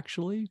Europe,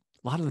 actually.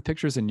 A lot of the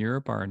pictures in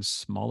Europe are in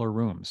smaller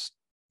rooms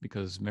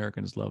because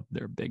Americans love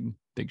their big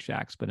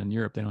shacks, but in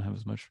Europe, they don't have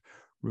as much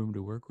room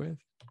to work with.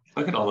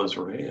 Look at all those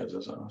radios.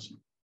 That's awesome.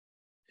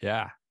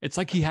 Yeah. It's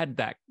like he had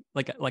that,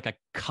 like a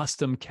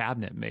custom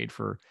cabinet made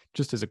for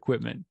just his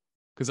equipment,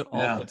 because it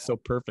all fits so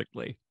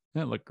perfectly.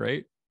 That looked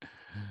great.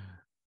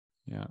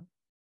 Yeah.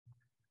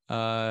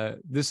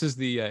 This is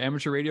the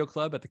Amateur Radio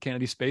Club at the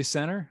Kennedy Space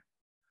Center.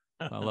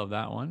 I love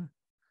that one.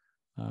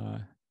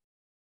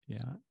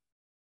 Yeah.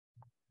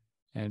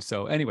 And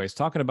so anyways,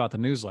 talking about the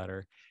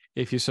newsletter,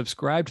 if you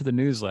subscribe to the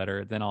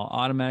newsletter, then I'll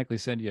automatically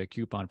send you a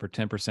coupon for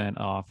 10%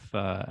 off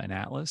an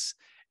Atlas,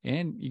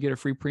 and you get a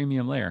free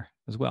premium layer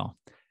as well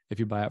if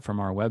you buy it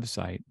from our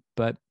website.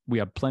 But we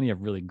have plenty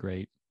of really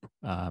great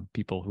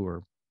people who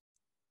are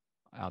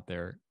out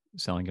there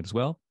selling it as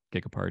well.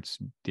 Gigaparts,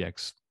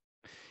 DX,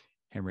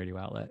 Ham Radio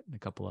Outlet, and a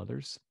couple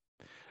others.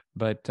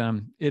 But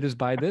it is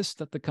by this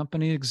that the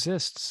company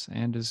exists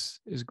and is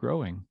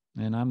growing.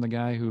 And I'm the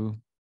guy who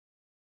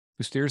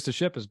steers the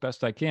ship as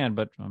best I can,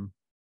 but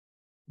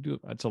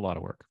it's a lot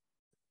of work.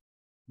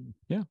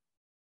 Yeah.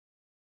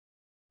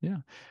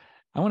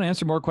 I want to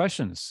answer more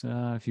questions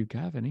if you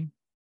have any.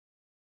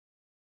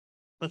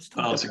 Let's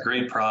talk. Oh, it's a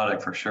great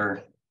product for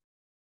sure.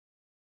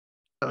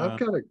 I've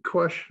got a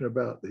question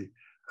about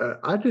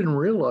I didn't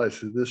realize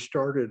that this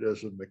started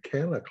as a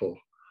mechanical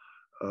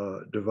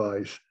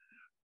device.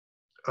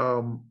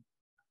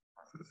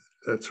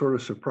 That sort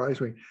of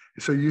surprised me.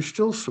 So you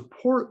still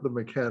support the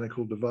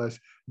mechanical device.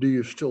 Do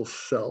you still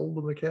sell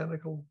the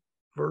mechanical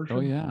version?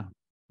 Oh, yeah.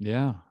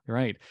 Yeah,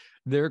 right.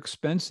 They're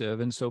expensive.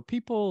 And so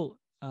people,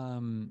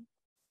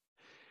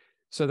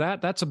 so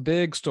that's a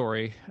big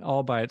story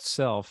all by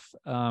itself.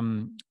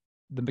 The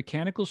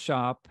mechanical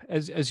shop,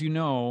 as you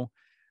know,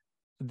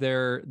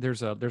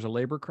 there's a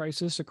labor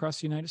crisis across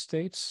the United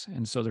States.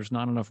 And so there's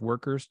not enough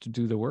workers to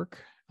do the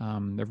work.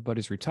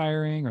 Everybody's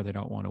retiring or they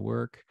don't want to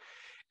work.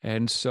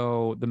 And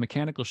so the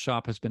mechanical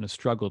shop has been a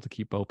struggle to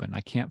keep open.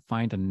 I can't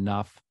find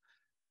enough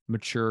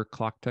mature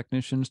clock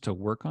technicians to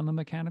work on the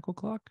mechanical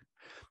clock.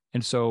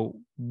 And so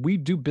we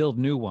do build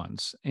new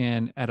ones,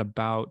 and at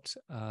about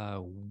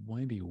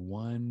maybe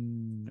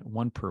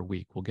one per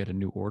week, we'll get a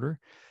new order.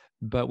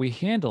 But we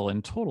handle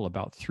in total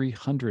about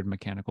 300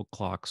 mechanical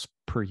clocks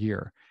per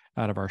year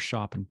out of our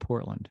shop in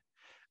Portland.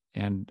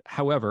 And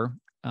however,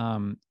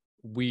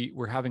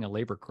 we're having a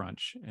labor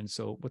crunch. And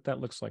so what that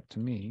looks like to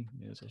me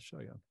is, I'll show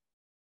you.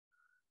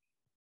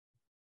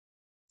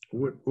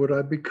 Would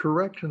I be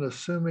correct in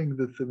assuming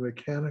that the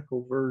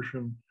mechanical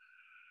version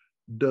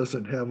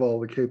doesn't have all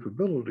the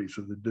capabilities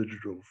of the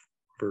digital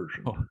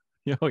version?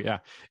 Oh yeah.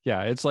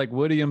 It's like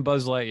Woody and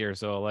Buzz Lightyear.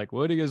 So like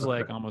Woody is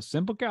like, I'm a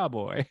simple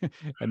cowboy,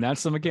 and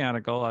that's the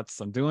mechanical.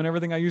 I'm doing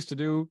everything I used to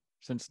do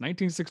since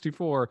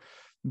 1964.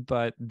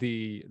 But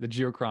the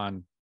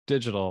Geochron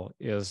digital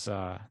is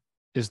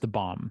the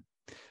bomb.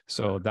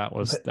 So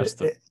that's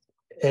the.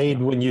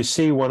 Aid, when you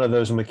see one of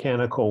those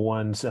mechanical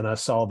ones, and I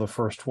saw the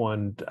first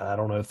one, I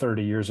don't know,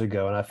 30 years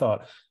ago, and I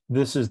thought,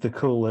 this is the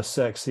coolest,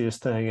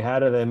 sexiest thing. How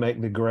do they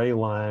make the gray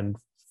line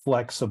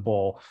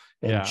flexible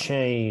and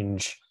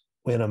change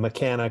in a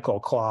mechanical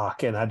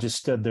clock? And I just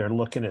stood there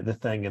looking at the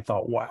thing and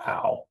thought,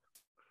 wow.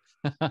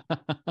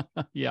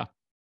 Yeah.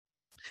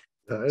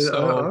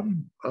 So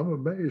I'm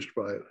amazed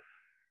by it.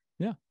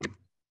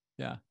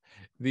 yeah.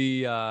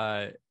 The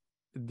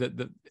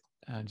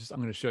just I'm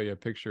going to show you a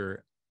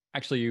picture.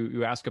 Actually,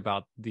 you ask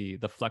about the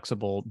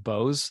flexible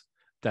bows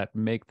that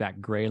make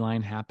that gray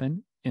line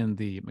happen in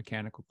the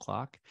mechanical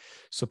clock.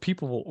 So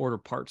people will order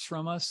parts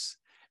from us.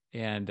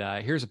 And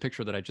here's a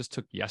picture that I just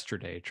took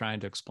yesterday, trying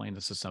to explain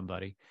this to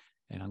somebody.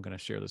 And I'm going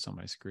to share this on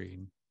my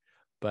screen.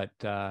 But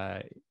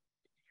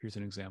here's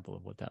an example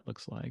of what that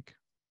looks like.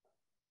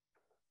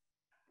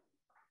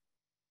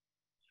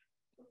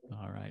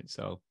 All right.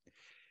 So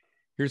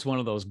here's one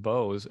of those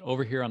bows.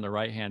 Over here on the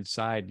right-hand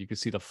side, you can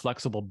see the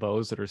flexible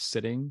bows that are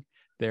sitting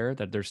there,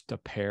 that there's a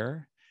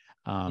pair.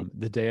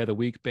 The day of the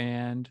week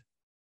band,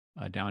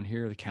 down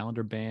here, the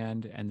calendar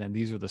band, and then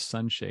these are the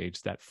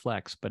sunshades that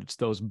flex. But it's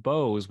those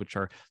bows, which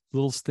are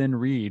little thin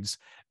reeds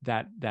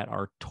that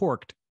are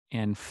torqued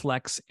and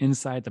flex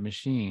inside the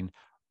machine,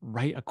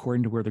 right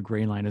according to where the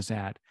gray line is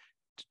at,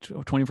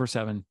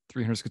 24/7,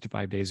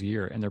 365 days a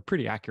year, and they're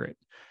pretty accurate.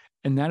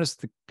 And that is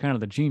the kind of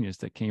the genius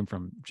that came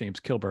from James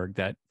Kilberg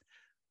that,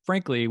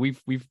 frankly,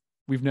 we've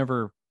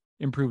never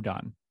improved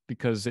on,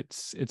 because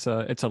it's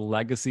a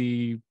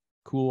legacy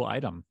cool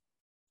item,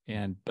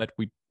 but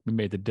we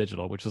made the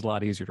digital, which is a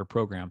lot easier to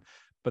program.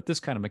 But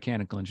this kind of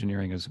mechanical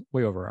engineering is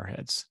way over our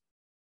heads.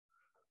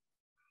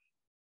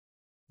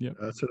 Yeah,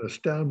 That's an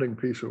astounding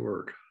piece of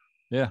work.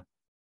 Yeah,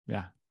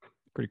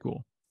 pretty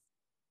cool.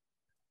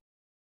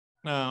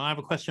 I have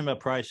a question about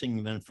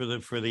pricing then for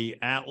the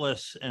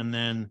Atlas, and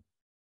then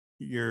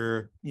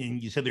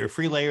you said there are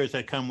free layers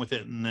that come with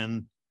it, and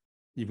then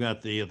you've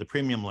got the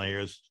premium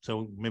layers.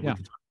 So maybe we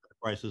can talk about the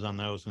prices on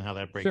those and how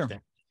that breaks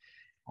down.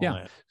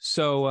 Yeah.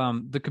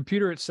 So the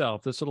computer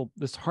itself,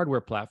 this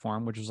hardware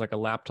platform, which is like a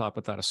laptop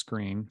without a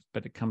screen,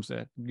 but it comes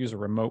to use a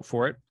remote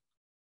for it,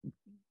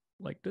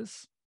 like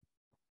this.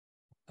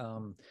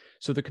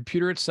 So the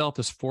computer itself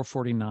is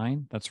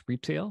 $449. That's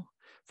retail,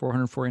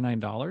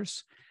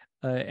 $449.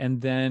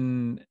 And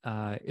then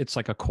it's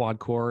like a quad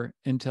core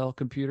Intel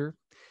computer.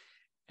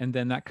 And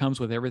then that comes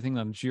with everything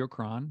on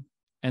Geochron.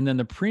 And then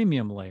the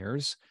premium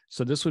layers.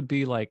 So this would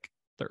be like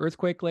the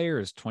earthquake layer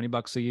is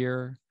 $20 a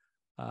year.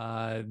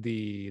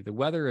 The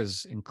weather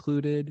is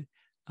included.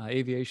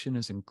 Aviation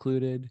is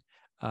included.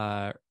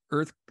 Like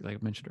I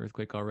mentioned,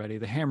 earthquake already.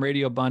 The ham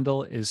radio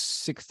bundle is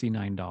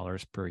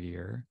 $69 per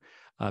year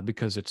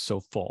because it's so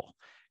full.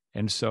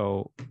 And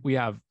so we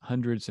have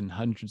hundreds and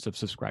hundreds of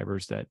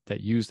subscribers that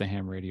use the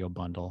ham radio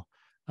bundle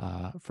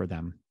for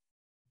them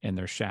in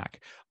their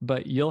shack.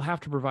 But you'll have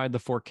to provide the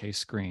 4K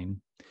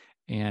screen,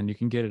 and you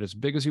can get it as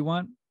big as you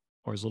want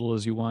or as little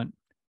as you want.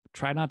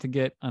 Try not to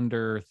get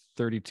under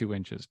 32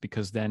 inches,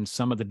 because then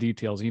some of the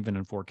details, even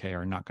in 4K,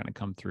 are not going to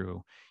come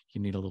through.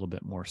 You need a little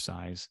bit more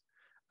size.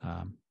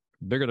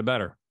 Bigger the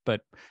better.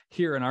 But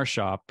here in our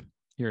shop,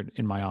 here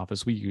in my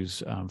office, we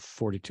use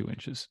 42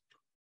 inches.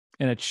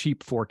 And a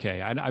cheap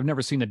 4K. I've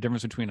never seen the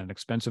difference between an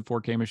expensive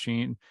 4K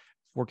machine,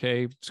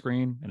 4K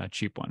screen, and a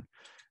cheap one.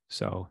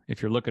 So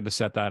if you're looking to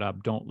set that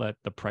up, don't let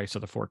the price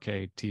of the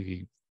 4K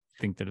TV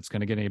think that it's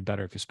going to get any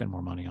better if you spend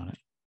more money on it.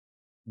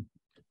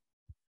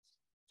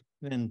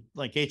 And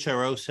like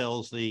HRO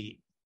sells the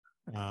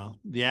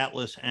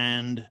Atlas,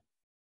 and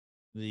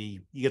you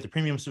get the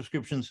premium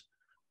subscriptions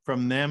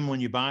from them when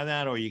you buy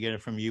that, or you get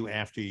it from you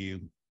after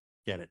you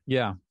get it?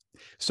 Yeah.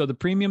 So the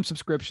premium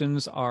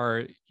subscriptions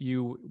are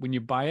when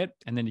you buy it,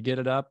 and then you get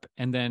it up,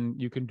 and then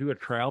you can do a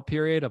trial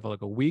period of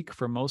like a week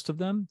for most of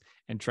them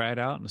and try it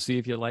out and see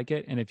if you like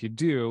it. And if you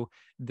do,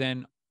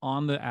 then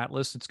on the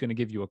Atlas, it's going to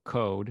give you a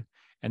code,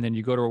 and then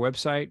you go to our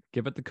website,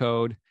 give it the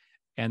code,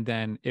 and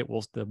then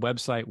the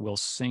website will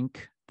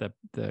sync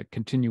the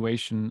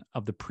continuation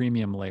of the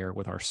premium layer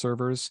with our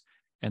servers.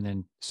 And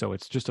then, so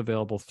it's just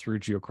available through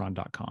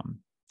geochron.com.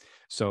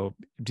 So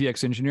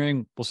DX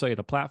Engineering will sell you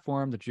the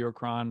platform, the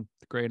Geochron,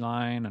 the gray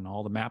line, and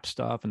all the map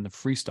stuff and the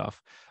free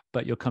stuff,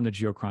 but you'll come to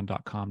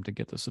geochron.com to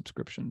get the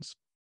subscriptions.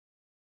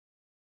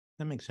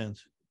 That makes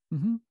sense.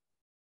 Mm-hmm.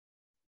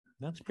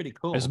 That's pretty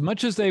cool. As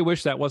much as they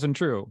wish that wasn't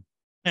true,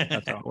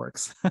 that's how it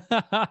works. Like,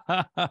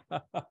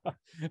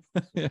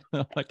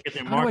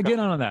 how do I get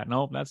on that?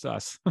 No, that's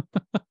us.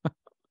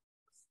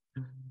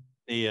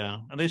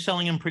 Are they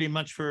selling them pretty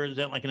much is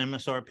that like an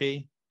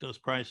MSRP, those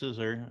prices,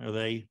 or are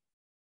they?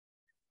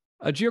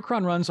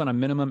 Geochron runs on a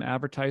minimum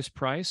advertised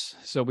price,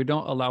 so we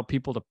don't allow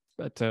people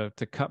to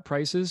cut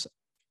prices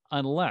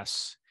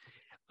unless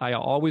I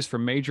always, for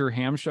major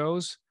ham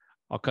shows,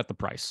 I'll cut the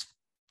price.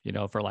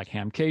 For like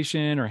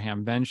Hamcation or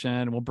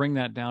Hamvention, we'll bring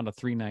that down to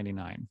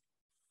 $3.99.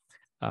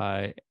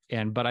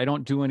 But I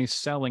don't do any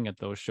selling at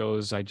those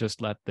shows. I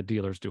just let the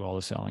dealers do all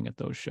the selling at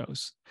those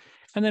shows.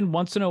 And then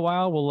once in a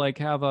while, we'll like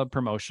have a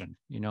promotion.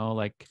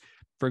 Like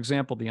for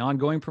example, the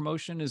ongoing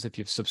promotion is if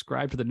you've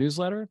subscribed to the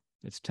newsletter,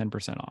 it's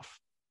 10% off.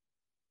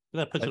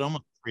 That puts it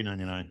almost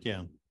 $3.99.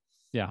 Yeah.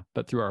 Yeah,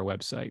 but through our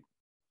website.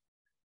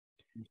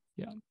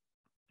 Yeah.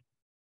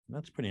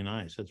 That's pretty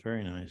nice. That's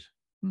very nice.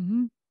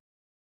 Mm-hmm.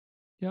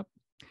 Yep.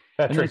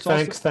 Patrick,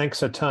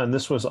 thanks a ton.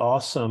 This was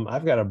awesome.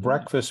 I've got a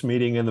breakfast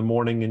meeting in the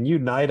morning, and you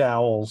night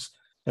owls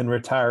And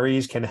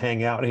retirees can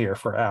hang out here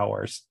for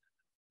hours.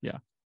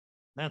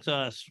 That's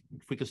us.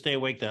 If we could stay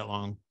awake that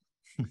long.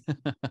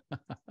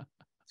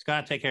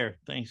 Scott, take care.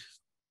 Thanks.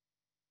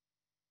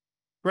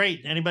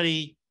 Great.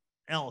 Anybody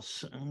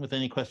else with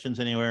any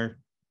questions anywhere?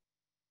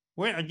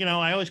 Where,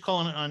 I always call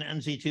on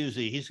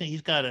NZ2Z.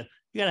 He's got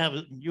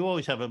you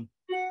always have a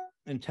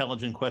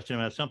intelligent question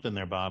about something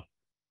there, Bob.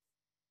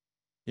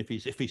 If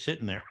he's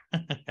sitting there.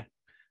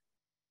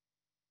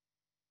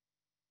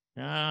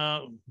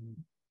 Are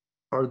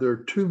there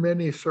too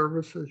many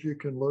services you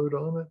can load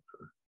on it?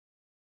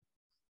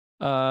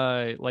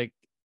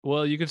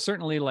 Well, you could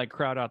certainly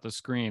crowd out the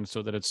screen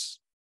so that it's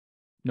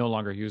no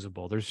longer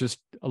usable. There's just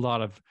a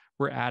lot of,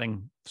 we're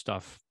adding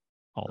stuff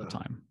all the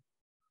time.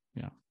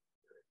 Yeah.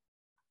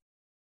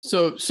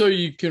 So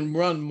you can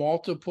run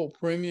multiple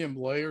premium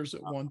layers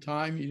at one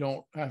time. You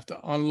don't have to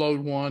unload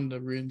one to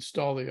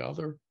reinstall the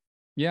other.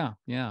 Yeah.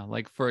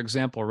 Like, for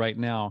example, right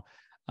now,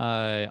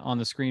 on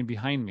the screen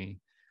behind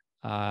me,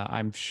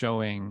 I'm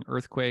showing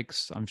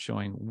earthquakes. I'm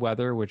showing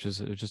weather, which is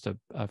just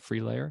a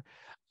free layer.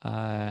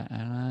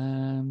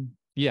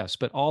 Yes,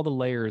 but all the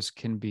layers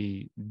can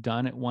be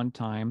done at one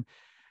time.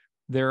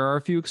 There are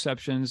a few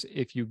exceptions.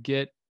 If you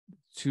get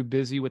too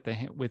busy with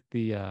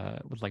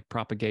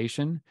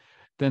propagation,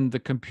 then the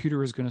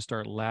computer is going to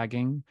start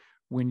lagging.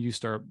 When you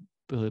start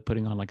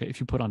putting on if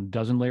you put on a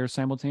dozen layers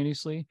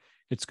simultaneously,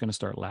 it's going to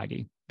start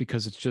laggy,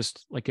 because it's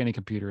just like any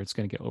computer, it's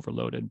going to get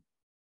overloaded.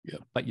 Yeah.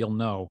 But you'll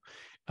know.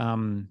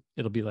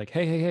 It'll be like,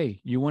 hey,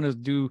 you want to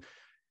do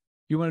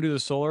the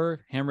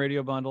solar, ham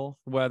radio bundle,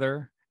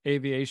 weather,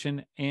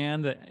 aviation,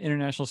 and the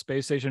International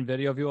Space Station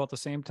video view all at the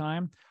same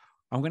time?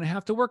 I'm going to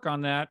have to work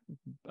on that.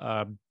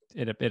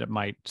 It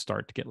might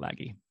start to get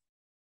laggy.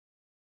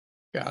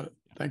 Got it.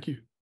 Thank you.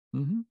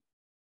 Mm-hmm.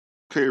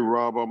 Okay,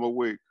 Rob, I'm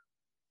awake.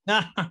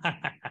 Yeah.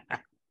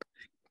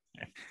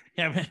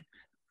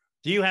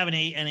 Do you have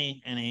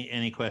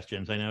any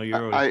questions? I know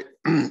you're always...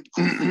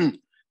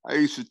 I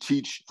used to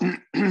teach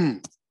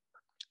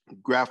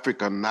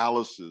graphic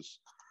analysis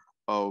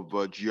of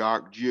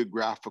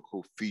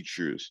geographical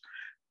features,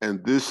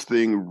 and this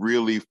thing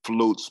really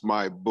floats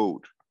my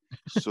boat.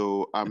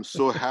 So I'm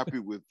so happy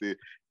with it.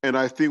 And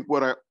I think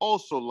what I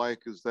also like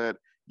is that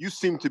you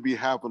seem to be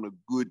having a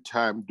good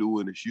time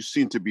doing this. You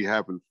seem to be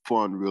having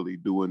fun really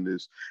doing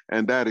this.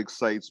 And that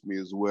excites me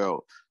as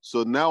well.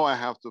 So now I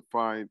have to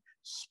find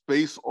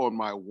space on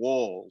my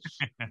walls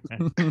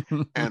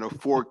and a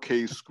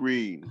 4K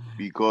screen,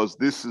 because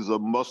this is a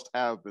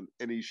must-have in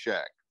any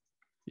shack.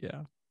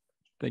 Yeah.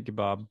 Thank you,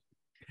 Bob.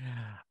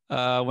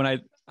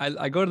 When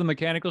I go to the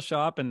mechanical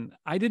shop, and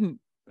I didn't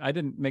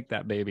make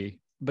that baby,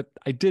 but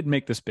I did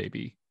make this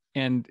baby.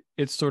 And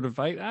it's sort of,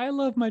 I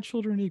love my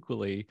children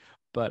equally,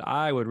 but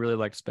I would really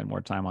like to spend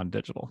more time on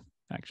digital,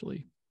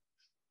 actually.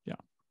 Yeah.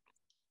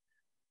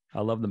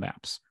 I love the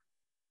maps.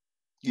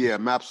 Yeah,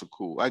 maps are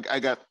cool. I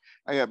got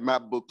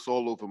map books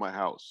all over my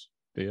house.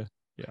 Do you?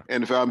 Yeah.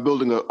 And if I'm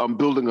building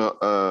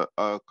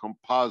a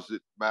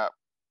composite map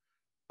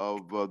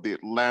of the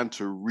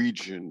Atlanta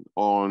region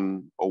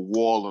on a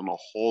wall in a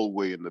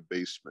hallway in the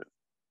basement.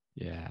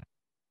 Yeah.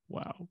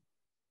 Wow.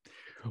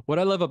 What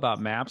I love about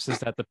maps is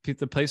that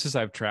the places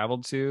I've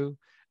traveled to,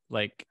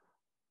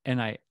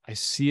 and I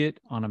see it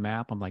on a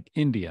map. I'm like,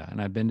 India,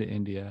 and I've been to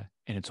India,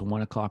 and it's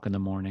 1 o'clock in the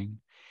morning,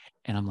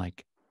 and I'm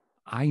like,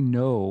 I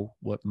know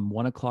what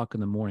 1 o'clock in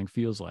the morning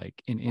feels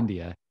like in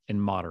India, in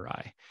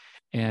Madurai,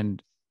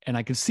 and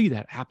I can see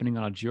that happening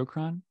on a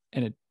Geochron,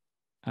 and it,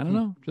 I don't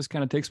know, just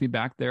kind of takes me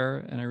back there,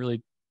 and I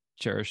really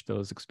cherish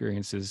those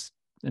experiences,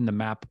 and the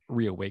map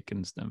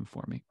reawakens them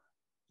for me.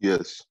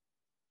 Yes.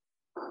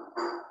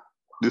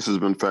 This has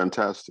been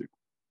fantastic.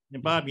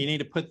 And Bob, you need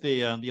to put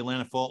the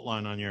Atlanta fault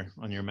line on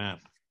your map.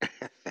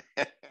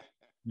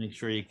 Make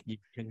sure you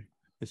can.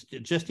 It's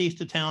just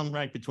east of town,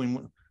 right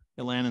between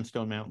Atlanta and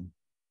Stone Mountain.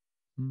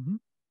 Mm-hmm.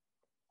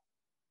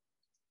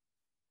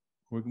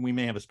 We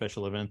may have a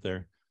special event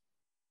there.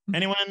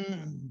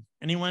 Anyone?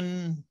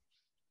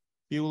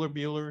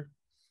 Bueller.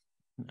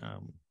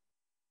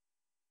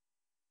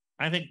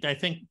 I think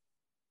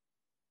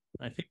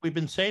we've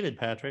been sated,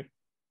 Patrick.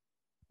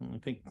 I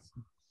think.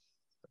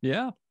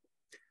 Yeah.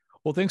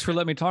 Well, thanks for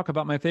letting me talk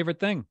about my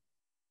favorite thing.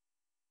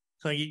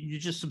 So you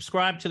just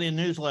subscribe to the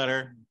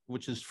newsletter,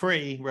 which is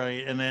free,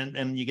 right?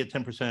 And you get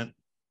 10%.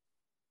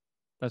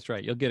 That's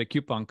right. You'll get a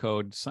coupon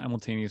code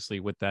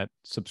simultaneously with that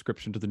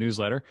subscription to the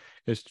newsletter.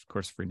 It's, of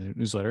course, free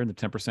newsletter, and the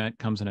 10%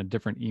 comes in a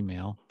different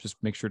email. Just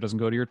make sure it doesn't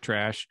go to your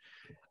trash.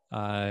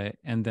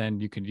 And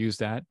then you can use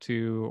that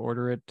to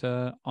order it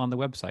on the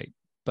website.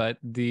 But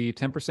the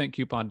 10%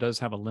 coupon does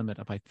have a limit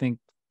of, I think,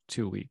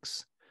 2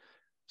 weeks.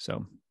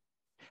 So,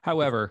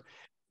 however,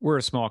 we're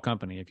a small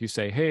company. If you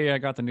say, hey, I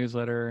got the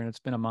newsletter and it's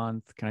been a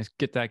month, can I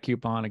get that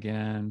coupon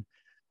again?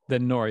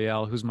 Then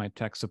Noriel, who's my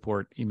tech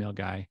support email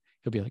guy,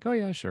 he'll be like, oh,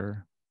 yeah,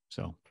 sure.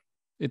 So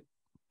and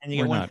you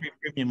get one free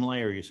premium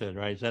layer, you said,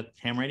 right? Is that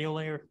ham radio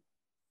layer?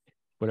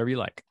 Whatever you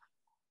like.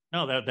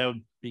 No, that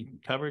would be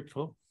covered.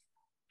 Cool.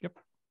 Yep.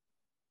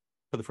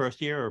 For the first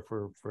year or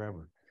for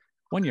forever?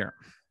 1 year.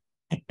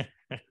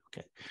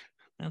 Okay.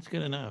 That's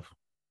good enough.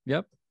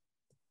 Yep.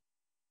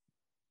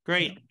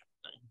 Great.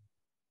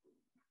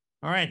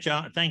 All right,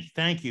 John.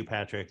 Thank you,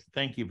 Patrick.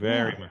 Thank you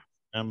very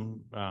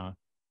much.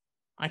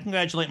 I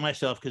congratulate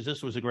myself because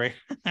this was a great.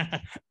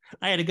 I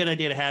had a good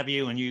idea to have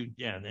you, and you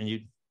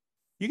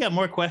got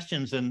more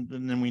questions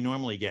than we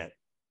normally get.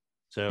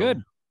 So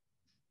good.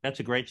 That's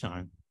a great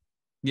sign.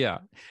 Yeah,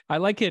 I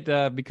like it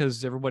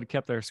because everybody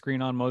kept their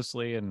screen on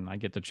mostly, and I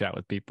get to chat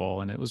with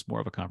people, and it was more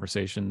of a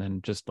conversation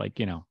than just like,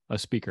 a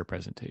speaker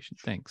presentation.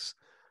 Thanks.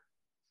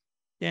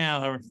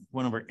 Yeah,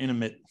 one of our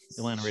intimate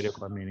Atlanta Radio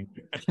Club meetings.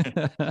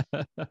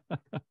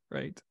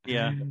 Right.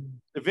 Yeah,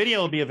 the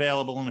video will be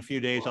available in a few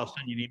days. I'll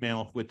send you an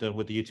email with the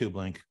YouTube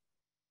link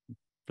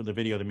for the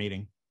video of the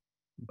meeting.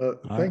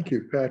 Thank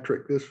you,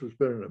 Patrick. This has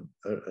been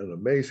an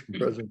amazing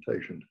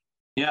presentation.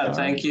 Yeah,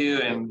 thank you,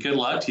 and good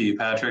luck to you,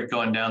 Patrick,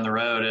 going down the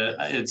road.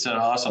 It's an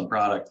awesome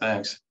product.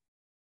 Thanks.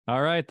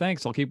 All right,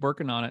 thanks. I'll keep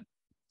working on it.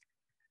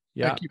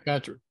 Yeah. Thank you,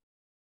 Patrick.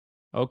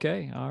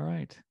 Okay, all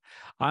right.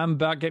 I'm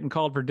about getting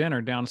called for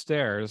dinner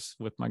downstairs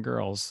with my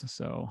girls,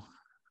 so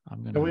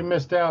I'm gonna. We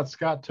missed out.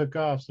 Scott took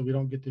off, so we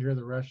don't get to hear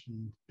the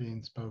Russian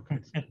being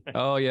spoken.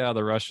 Oh yeah,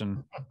 the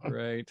Russian.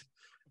 Right.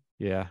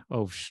 Yeah.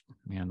 Oh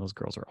man, those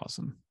girls are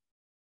awesome.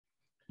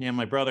 Yeah,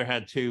 my brother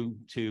had two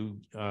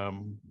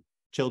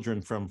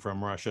children from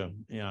Russia,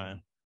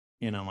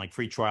 like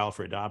free trial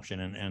for adoption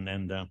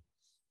and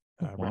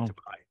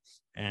rectify.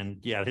 And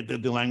yeah,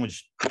 the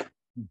language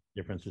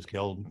differences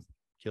killed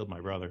my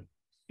brother.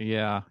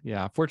 Yeah.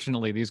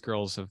 Fortunately, these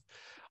girls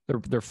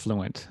they're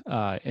fluent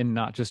in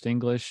not just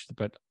English,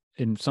 but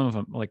in some of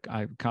them, like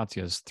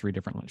Katya has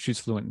she's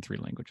fluent in 3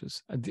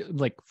 languages.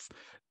 Like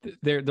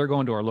they're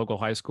going to our local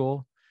high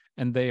school,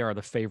 and they are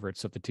the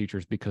favorites of the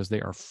teachers because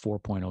they are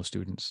 4.0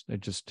 students.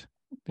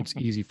 It's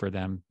easy for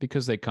them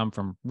because they come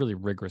from really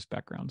rigorous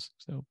backgrounds.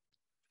 So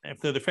if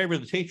they're the favorite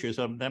of the teachers,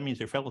 that means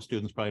their fellow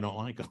students probably don't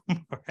like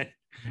them. Right?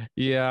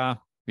 Yeah,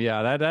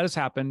 that has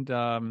happened.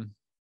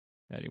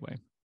 Anyway.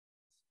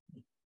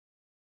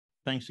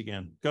 Thanks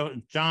again. Go,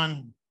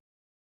 John,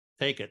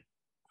 take it.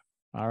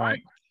 All right.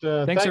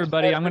 Thanks,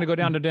 everybody. Patrick. I'm going to go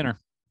down to dinner.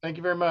 Thank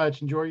you very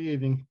much. Enjoy your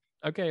evening.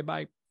 Okay,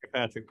 bye.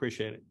 Patrick,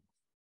 appreciate it.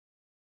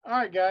 All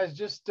right, guys,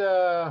 just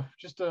a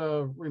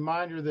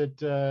reminder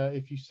that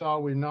if you saw,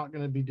 we're not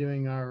going to be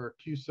doing our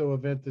QSO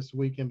event this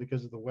weekend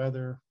because of the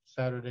weather,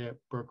 Saturday at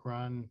Brook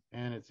Run,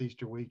 and it's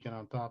Easter weekend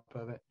on top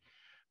of it.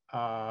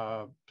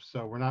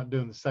 So we're not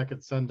doing the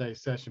second Sunday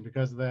session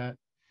because of that,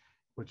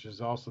 which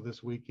is also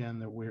this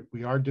weekend. That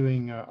we are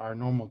doing our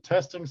normal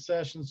testing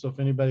session. So if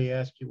anybody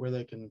asks you where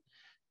they can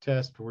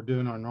test, we're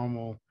doing our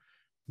normal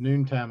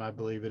noontime, I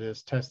believe it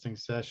is, testing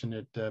session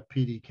at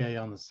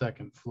PDK on the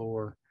 2nd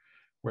floor,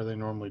 where they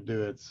normally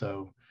do it.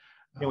 So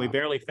yeah, we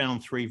barely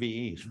found 3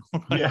 VEs.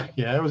 yeah,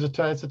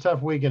 it's a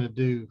tough weekend to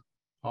do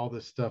all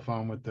this stuff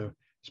on with the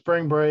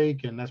spring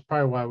break, and that's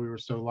probably why we were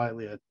so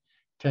lightly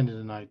attended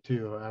tonight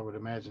too. I would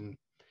imagine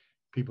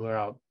people are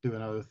out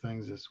doing other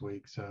things this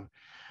week. So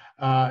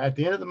at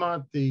the end of the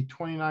month, the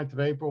 29th of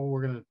April,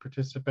 we're going to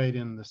participate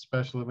in the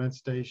special event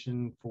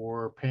station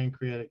for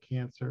pancreatic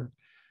cancer.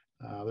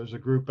 There's a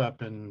group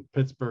up in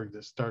Pittsburgh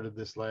that started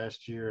this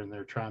last year, and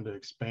they're trying to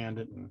expand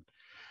it, and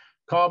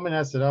called me and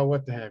I said, oh,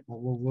 what the heck,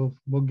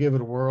 we'll give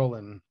it a whirl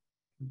and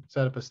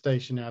set up a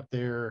station out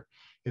there.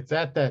 It's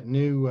at that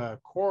new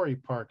quarry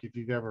park, if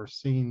you've ever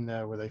seen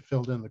where they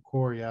filled in the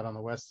quarry out on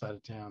the west side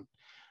of town.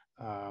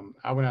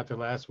 I went out there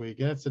last week,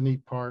 and it's a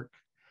neat park.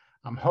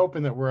 I'm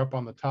hoping that we're up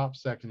on the top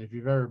section. If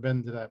you've ever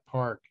been to that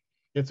park,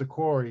 it's a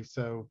quarry,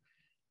 so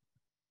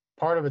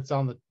part of it's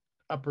on the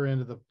upper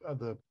end of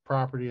the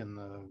property, and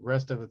the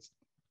rest of it's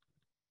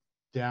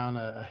down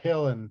a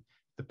hill, and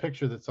the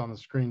picture that's on the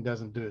screen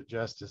doesn't do it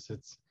justice.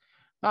 It's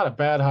not a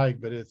bad hike,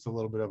 but it's a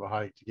little bit of a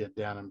hike to get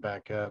down and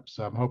back up.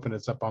 So I'm hoping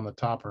it's up on the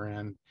topper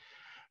end,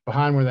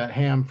 behind where that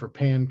Ham for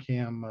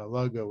PanCam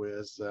logo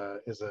is a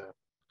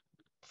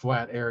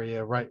flat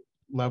area right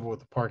level with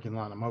the parking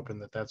lot. I'm hoping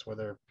that that's where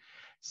they're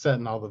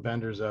setting all the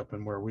vendors up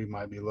and where we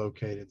might be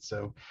located.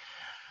 So,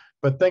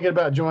 but thinking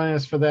about joining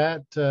us for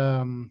that,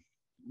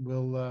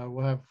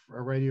 we'll have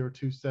a radio or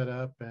 2 set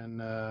up,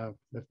 and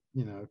if,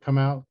 come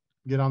out,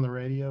 get on the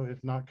radio.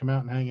 If not, come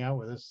out and hang out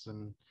with us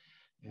and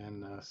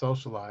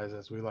socialize,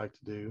 as we like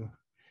to do.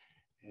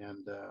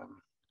 And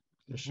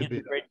it should be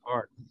a great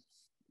park.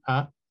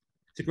 Huh?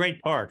 It's a great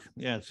park.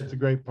 Yeah, it's a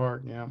great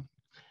park. Yeah.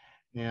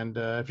 And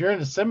if you're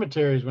into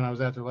cemeteries, when I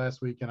was out there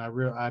last week, and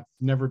I've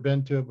never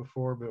been to it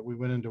before, but we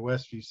went into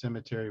Westview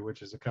Cemetery,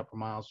 which is a couple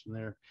miles from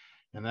there,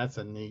 and that's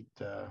a neat.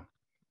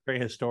 Very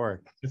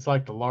historic. It's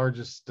like the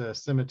largest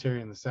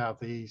cemetery in the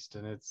Southeast,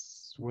 and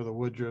it's where the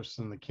Woodruffs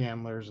and the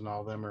Candlers and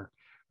all them are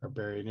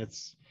buried. And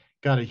it's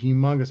got a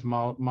humongous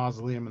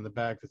mausoleum in the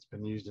back that's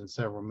been used in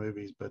several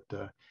movies, but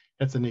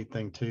it's a neat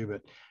thing too.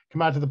 But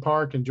come out to the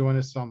park and join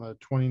us on the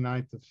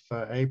 29th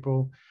of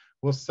April.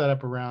 We'll set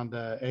up around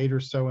 8 or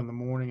so in the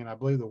morning, and I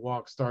believe the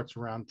walk starts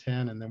around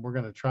 10, and then we're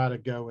going to try to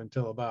go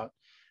until about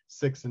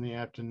 6 in the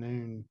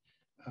afternoon.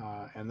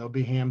 And there'll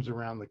be hams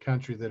around the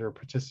country that are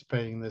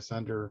participating in this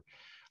under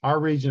our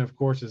region, of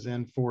course, is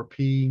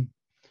N4P.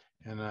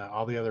 and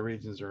all the other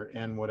regions are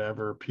N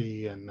whatever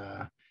P, and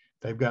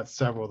they've got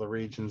several of the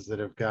regions that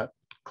have got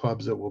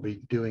clubs that will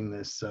be doing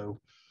this. So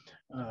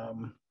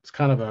it's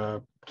kind of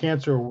a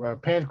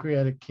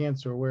pancreatic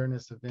cancer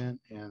awareness event,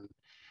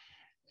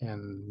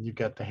 and you've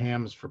got the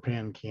hams for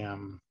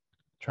PanCam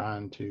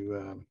trying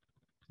to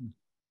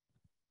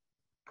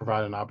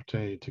provide an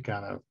opportunity to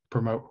kind of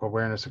promote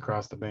awareness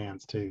across the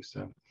bands too.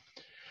 So,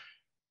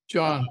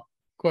 John,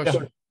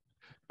 question.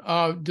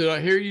 Did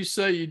I hear you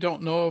say you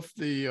don't know if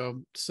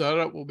the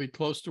setup will be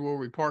close to where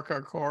we park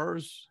our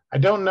cars? I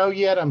don't know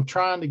yet. I'm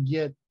trying to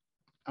get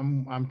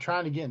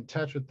in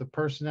touch with the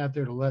person out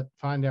there to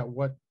find out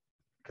what,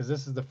 because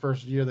this is the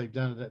first year they've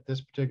done it at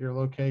this particular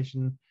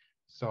location.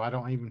 So I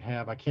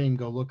can't even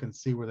go look and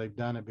see where they've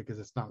done it because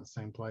it's not the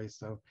same place.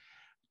 So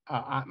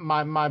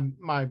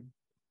my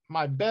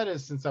bet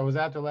is, since I was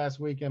out there last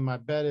weekend, my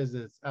bet is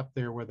it's up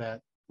there where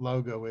that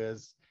logo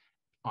is,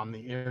 on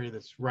the area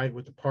that's right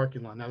with the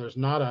parking lot. Now there's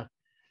not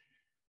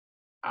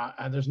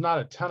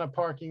a ton of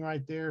parking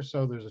right there,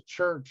 so there's a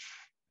church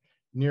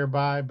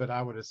nearby, but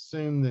I would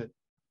assume that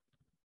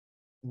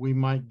we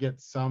might get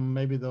some.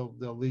 Maybe they'll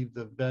leave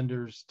the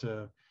vendors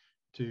to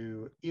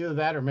either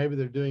that, or maybe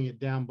they're doing it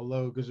down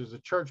below, because there's a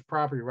church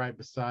property right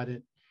beside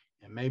it,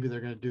 and maybe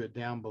they're going to do it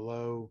down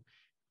below,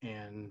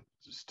 and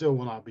still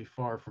will not be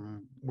far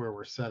from where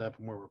we're set up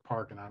and where we're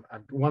parking.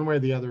 One way or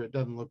the other, it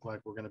doesn't look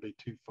like we're going to be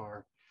too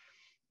far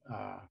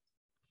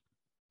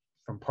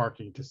from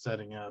parking to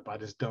setting up. I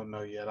just don't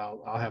know yet.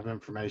 I'll have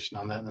information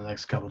on that in the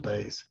next couple of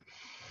days.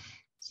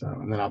 So,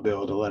 and then I'll be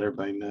able to let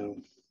everybody know.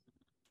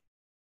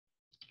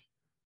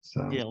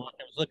 So yeah, I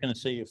was looking to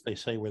see if they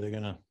say where they're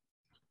gonna,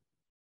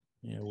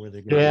 where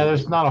they're gonna. Yeah,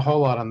 there's not a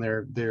whole lot on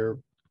their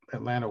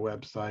Atlanta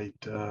website.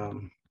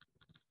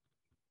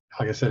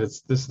 Like I said,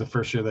 this is the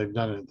first year they've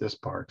done it at this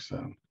park,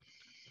 so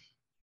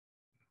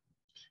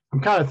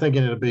I'm kind of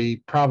thinking it'll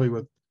be probably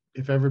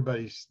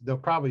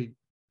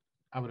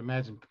I would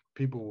imagine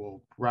people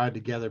will ride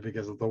together,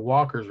 because the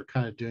walkers are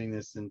kind of doing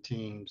this in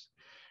teams.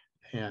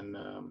 And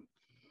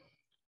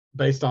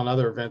based on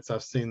other events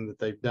I've seen that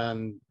they've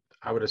done,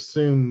 I would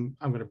assume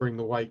I'm going to bring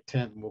the white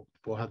tent, and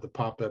we'll have the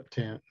pop-up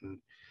tent. And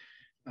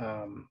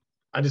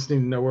I just need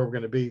to know where we're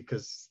going to be,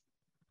 because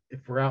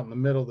if we're out in the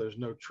middle, there's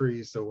no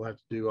trees, so we'll have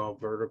to do all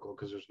vertical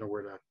because there's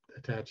nowhere to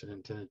attach an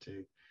antenna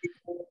to.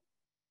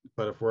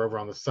 But if we're over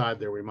on the side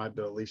there, we might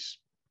be able to at least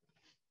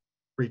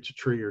reach a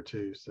tree or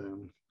two.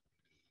 So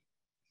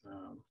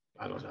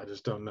I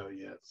just don't know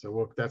yet.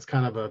 So that's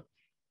kind of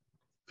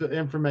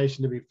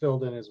information to be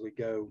filled in as we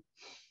go.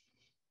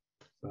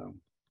 So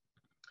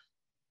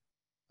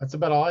that's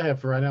about all I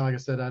have for right now. Like I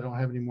said, I don't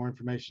have any more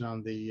information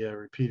on the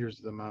repeaters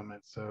at the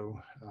moment. So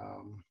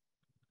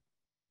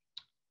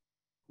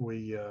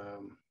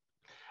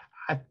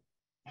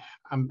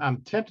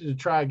I'm tempted to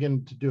try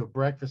again to do a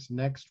breakfast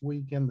next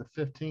weekend,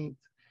 the 15th.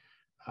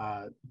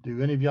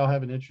 Do any of y'all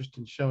have an interest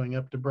in showing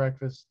up to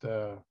breakfast?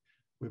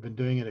 We've been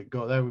doing it at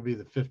that would be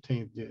the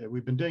 15th.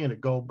 We've been doing it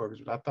at Goldberg's,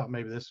 but I thought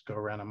maybe this go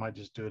around I might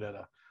just do it at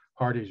a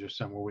Hardee's or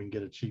somewhere where we can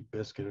get a cheap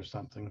biscuit or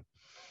something.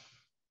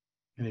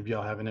 Any of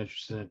y'all have an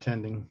interest in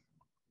attending?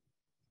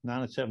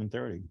 Not at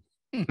 7:30.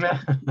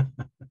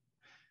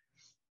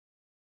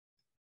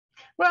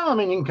 Well, I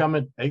mean, you can come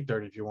at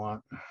 8:30 if you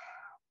want.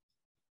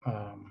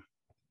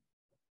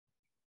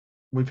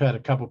 We've had a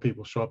couple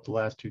people show up the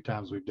last 2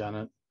 times we've done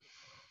it.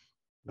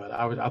 But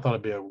I thought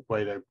it'd be a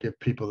way to give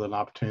people an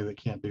opportunity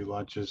that can't do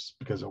lunches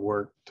because of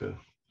work to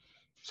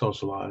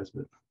socialize.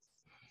 But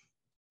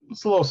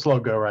it's a little slow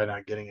go right now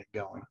getting it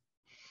going.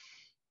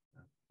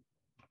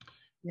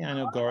 Yeah, I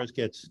know Gars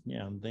gets,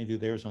 they do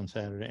theirs on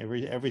Saturday,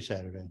 every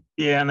Saturday.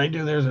 Yeah, and they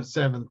do theirs at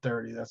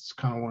 7:30. That's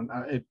kind of when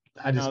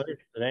I just. No,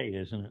 it's today,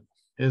 isn't it?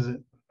 Is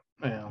it?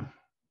 Yeah.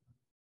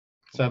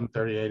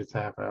 7:38. It's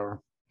half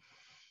hour.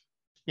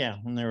 Yeah,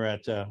 and they're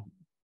at.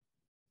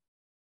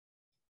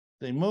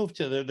 They moved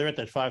to they're at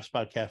that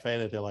 5-spot cafe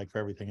that they're like for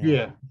everything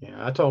else.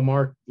 Yeah. I told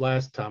Mark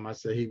last time. I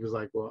said, he was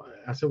like, well,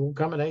 I said, well,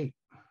 come at 8.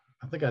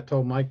 I think I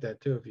told Mike that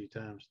too a few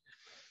times.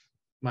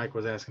 Mike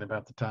was asking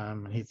about the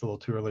time, and he's a little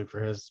too early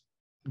for his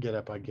get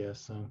up, I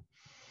guess. So,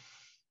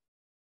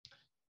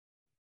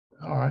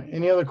 all right.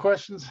 Any other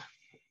questions?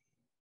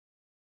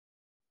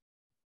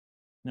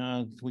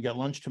 No, we got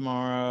lunch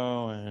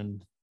tomorrow,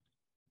 and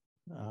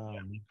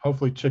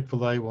hopefully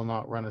Chick-fil-A will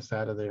not run us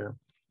out of there.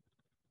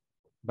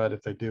 But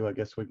if they do, I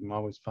guess we can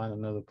always find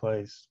another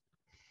place.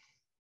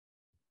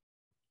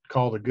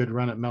 Call it a good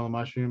run at Mellow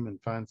Mushroom and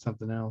find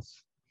something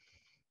else.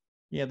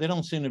 Yeah, they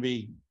don't seem to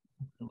be,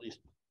 at least,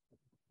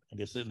 I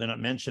guess they're not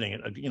mentioning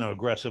it,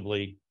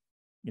 aggressively,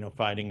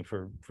 fighting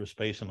for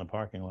space in the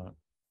parking lot.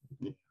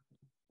 Yeah.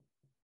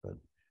 But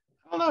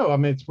I don't know. I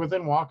mean, it's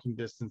within walking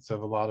distance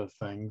of a lot of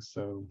things.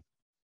 So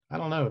I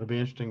don't know. It'll be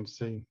interesting to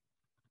see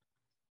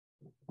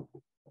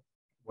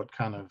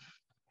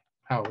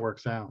how it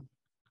works out.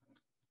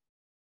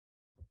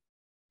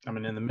 I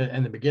mean,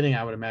 in the beginning,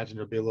 I would imagine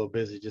it'll be a little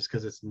busy just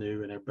because it's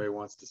new and everybody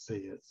wants to see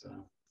it. So,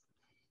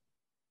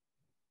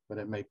 but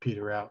it may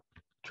peter out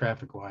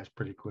traffic-wise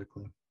pretty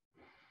quickly.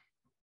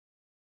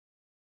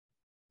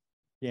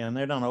 Yeah, and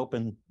they don't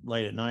open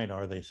late at night,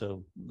 are they?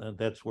 So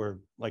that's where,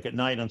 like at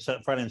night on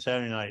Friday and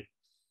Saturday night,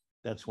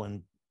 that's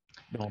when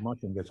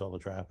Mushroom gets all the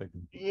traffic.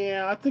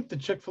 Yeah, I think the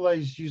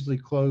Chick-fil-A's usually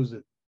close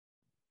at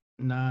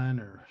 9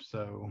 or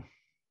so.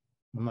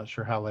 I'm not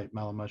sure how late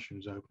Mellow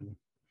Mushroom's open.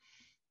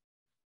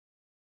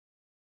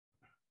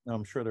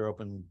 I'm sure they're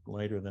open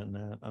later than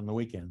that on the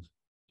weekends.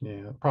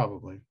 Yeah,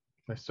 probably.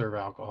 They serve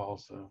alcohol,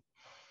 so.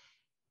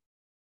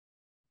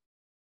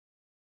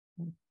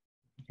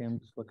 Okay, I'm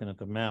just looking at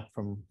the map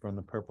from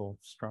the Purple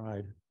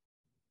Stride.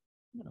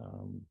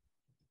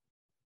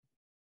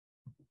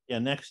 Yeah,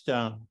 next.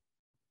 Well,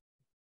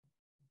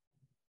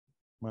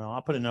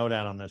 I'll put a note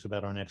out on this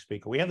about our next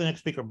speaker. We have the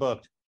next speaker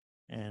booked,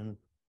 and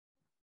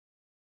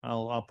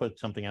I'll put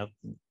something out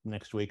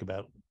next week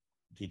about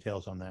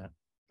details on that.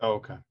 Oh,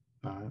 okay.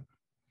 All right.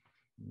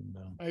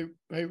 And,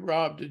 Hey,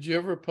 Rob, did you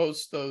ever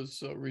post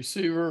those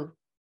receiver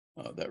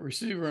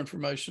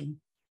information?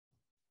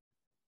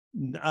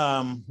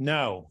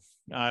 No.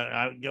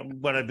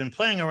 What I've been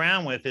playing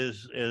around with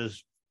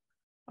is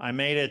I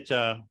made it.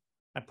 I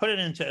put it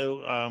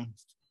into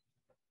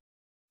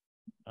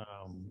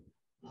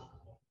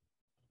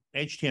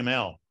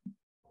HTML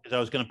because I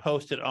was going to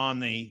post it on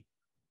the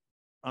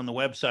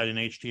website in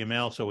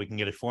HTML so we can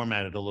get it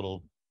formatted a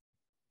little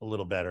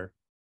better.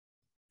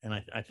 And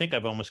I think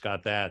I've almost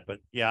got that, but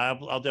yeah,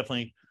 I'll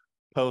definitely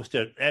post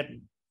it.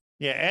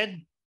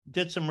 Ed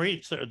did some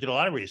research, did a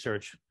lot of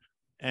research,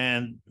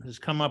 and has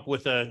come up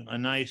with a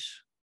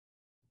nice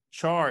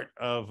chart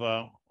of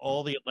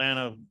all the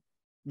Atlanta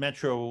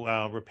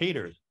Metro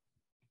repeaters.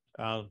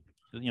 The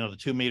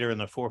 2 meter and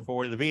the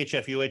 440, the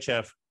VHF,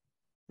 UHF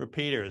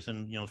repeaters,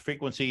 and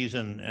frequencies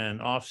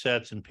and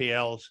offsets and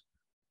PLs,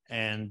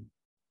 and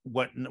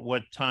what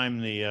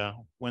time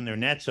when their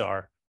nets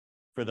are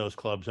for those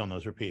clubs on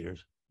those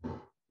repeaters.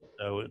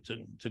 So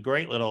it's a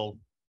great little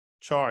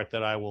chart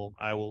that I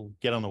will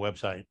get on the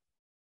website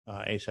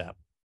ASAP.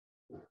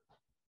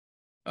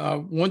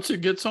 Once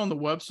it gets on the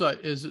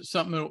website, is it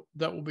something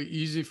that will be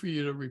easy for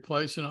you to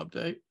replace and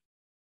update?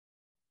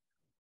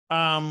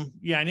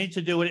 Yeah, I need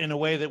to do it in a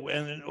way that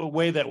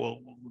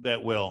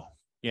will.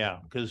 Yeah,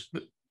 because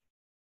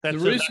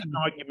that's an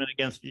argument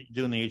against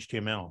doing the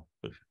HTML.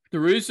 But the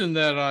reason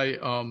that I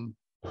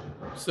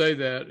say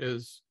that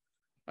is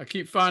I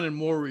keep finding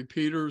more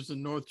repeaters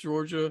in North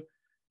Georgia,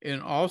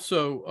 and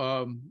also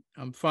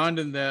I'm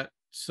finding that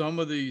some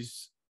of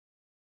these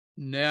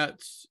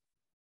nets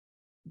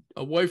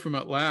away from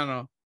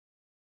Atlanta,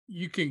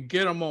 you can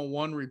get them on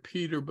one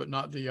repeater but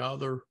not the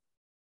other.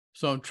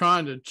 So I'm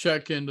trying to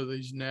check into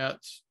these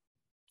nets,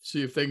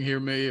 see if they can hear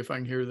me, if I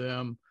can hear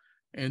them,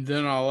 and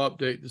then I'll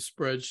update the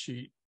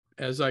spreadsheet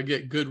as I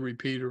get good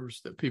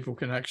repeaters that people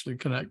can actually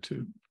connect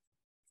to.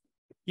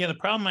 Yeah, the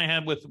problem I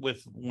had with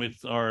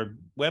our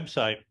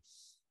website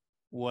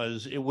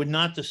was it would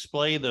not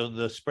display the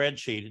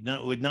spreadsheet.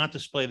 It would not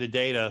display the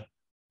data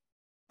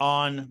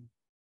on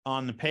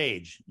the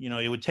page.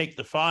 It would take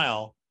the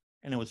file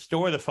and it would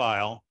store the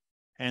file,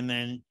 and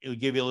then it would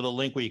give you a little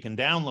link where you can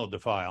download the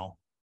file.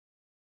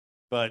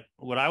 But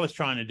what I was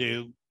trying to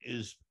do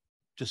is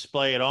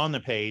display it on the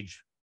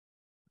page.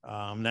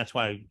 That's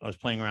why I was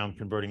playing around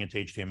converting it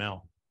to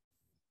HTML.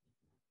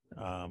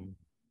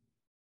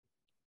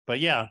 But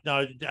yeah,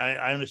 no,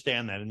 I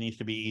understand that it needs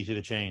to be easy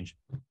to change.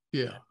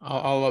 Yeah,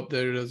 I'll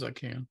update it as I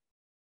can.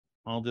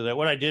 I'll do that.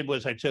 What I did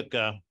was I took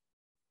the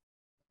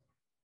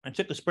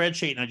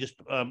spreadsheet and I just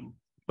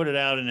put it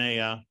out in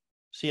a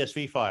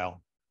CSV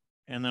file,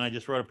 and then I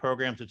just wrote a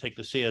program to take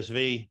the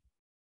CSV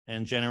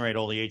and generate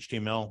all the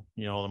HTML,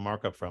 all the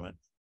markup from it,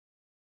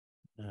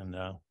 and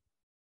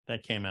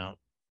that came out.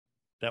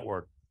 That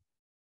worked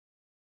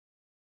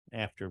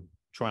after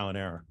trial and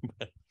error.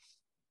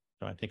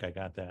 So I think I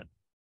got that.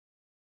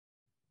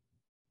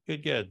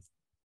 Good.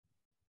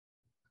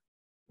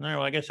 All right,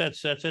 well, I guess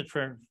that's it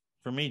for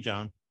me,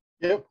 John.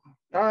 Yep.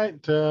 All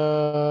right.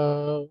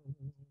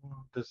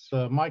 Does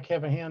Mike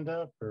have a hand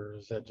up, or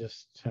is that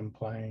just him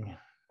playing? Do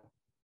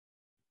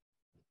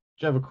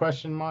you have a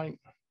question, Mike?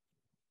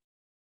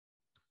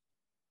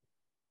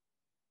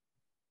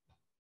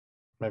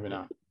 Maybe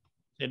not.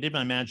 I did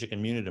my magic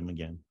and muted him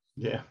again.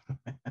 Yeah.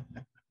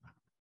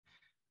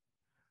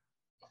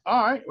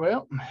 All right.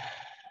 Well,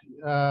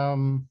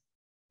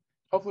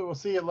 hopefully we'll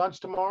see you at lunch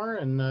tomorrow,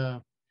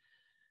 and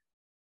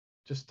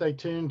just stay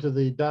tuned to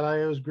the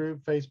 .ios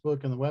group,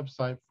 Facebook, and the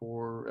website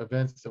for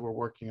events that we're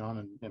working on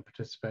and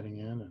participating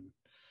in.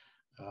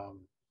 And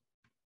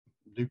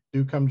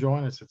do come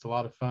join us. It's a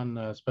lot of fun,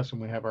 especially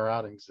when we have our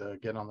outings,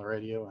 getting on the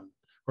radio, and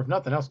or if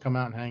nothing else, come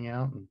out and hang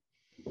out and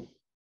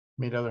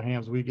meet other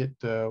hams. We get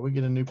a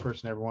new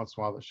person every once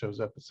in a while that shows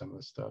up at some of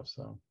this stuff.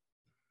 So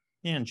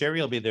yeah, and Jerry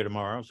will be there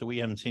tomorrow, so we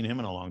haven't seen him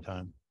in a long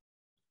time.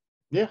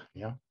 Yeah.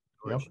 Yep.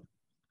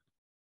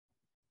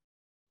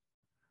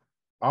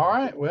 All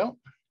right. Well,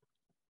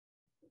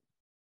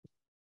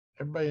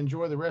 everybody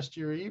enjoy the rest of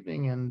your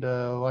evening, and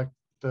like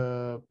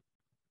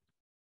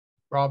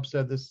Rob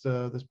said, this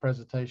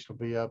presentation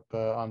will be up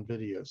on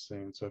video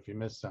soon. So if you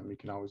missed something, you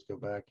can always go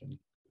back and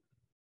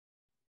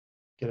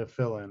get a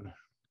fill in.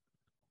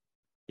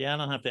 Yeah, I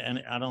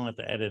don't have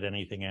to edit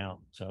anything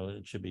out, so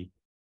it should be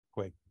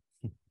quick.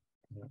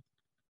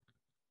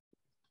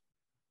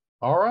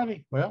 All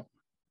righty. Well,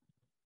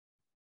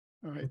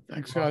 All right.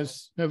 Thanks,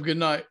 guys. Have a good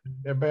night.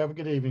 everybody have a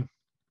good evening.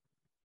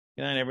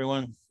 Good night,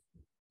 everyone.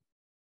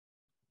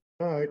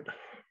 All right.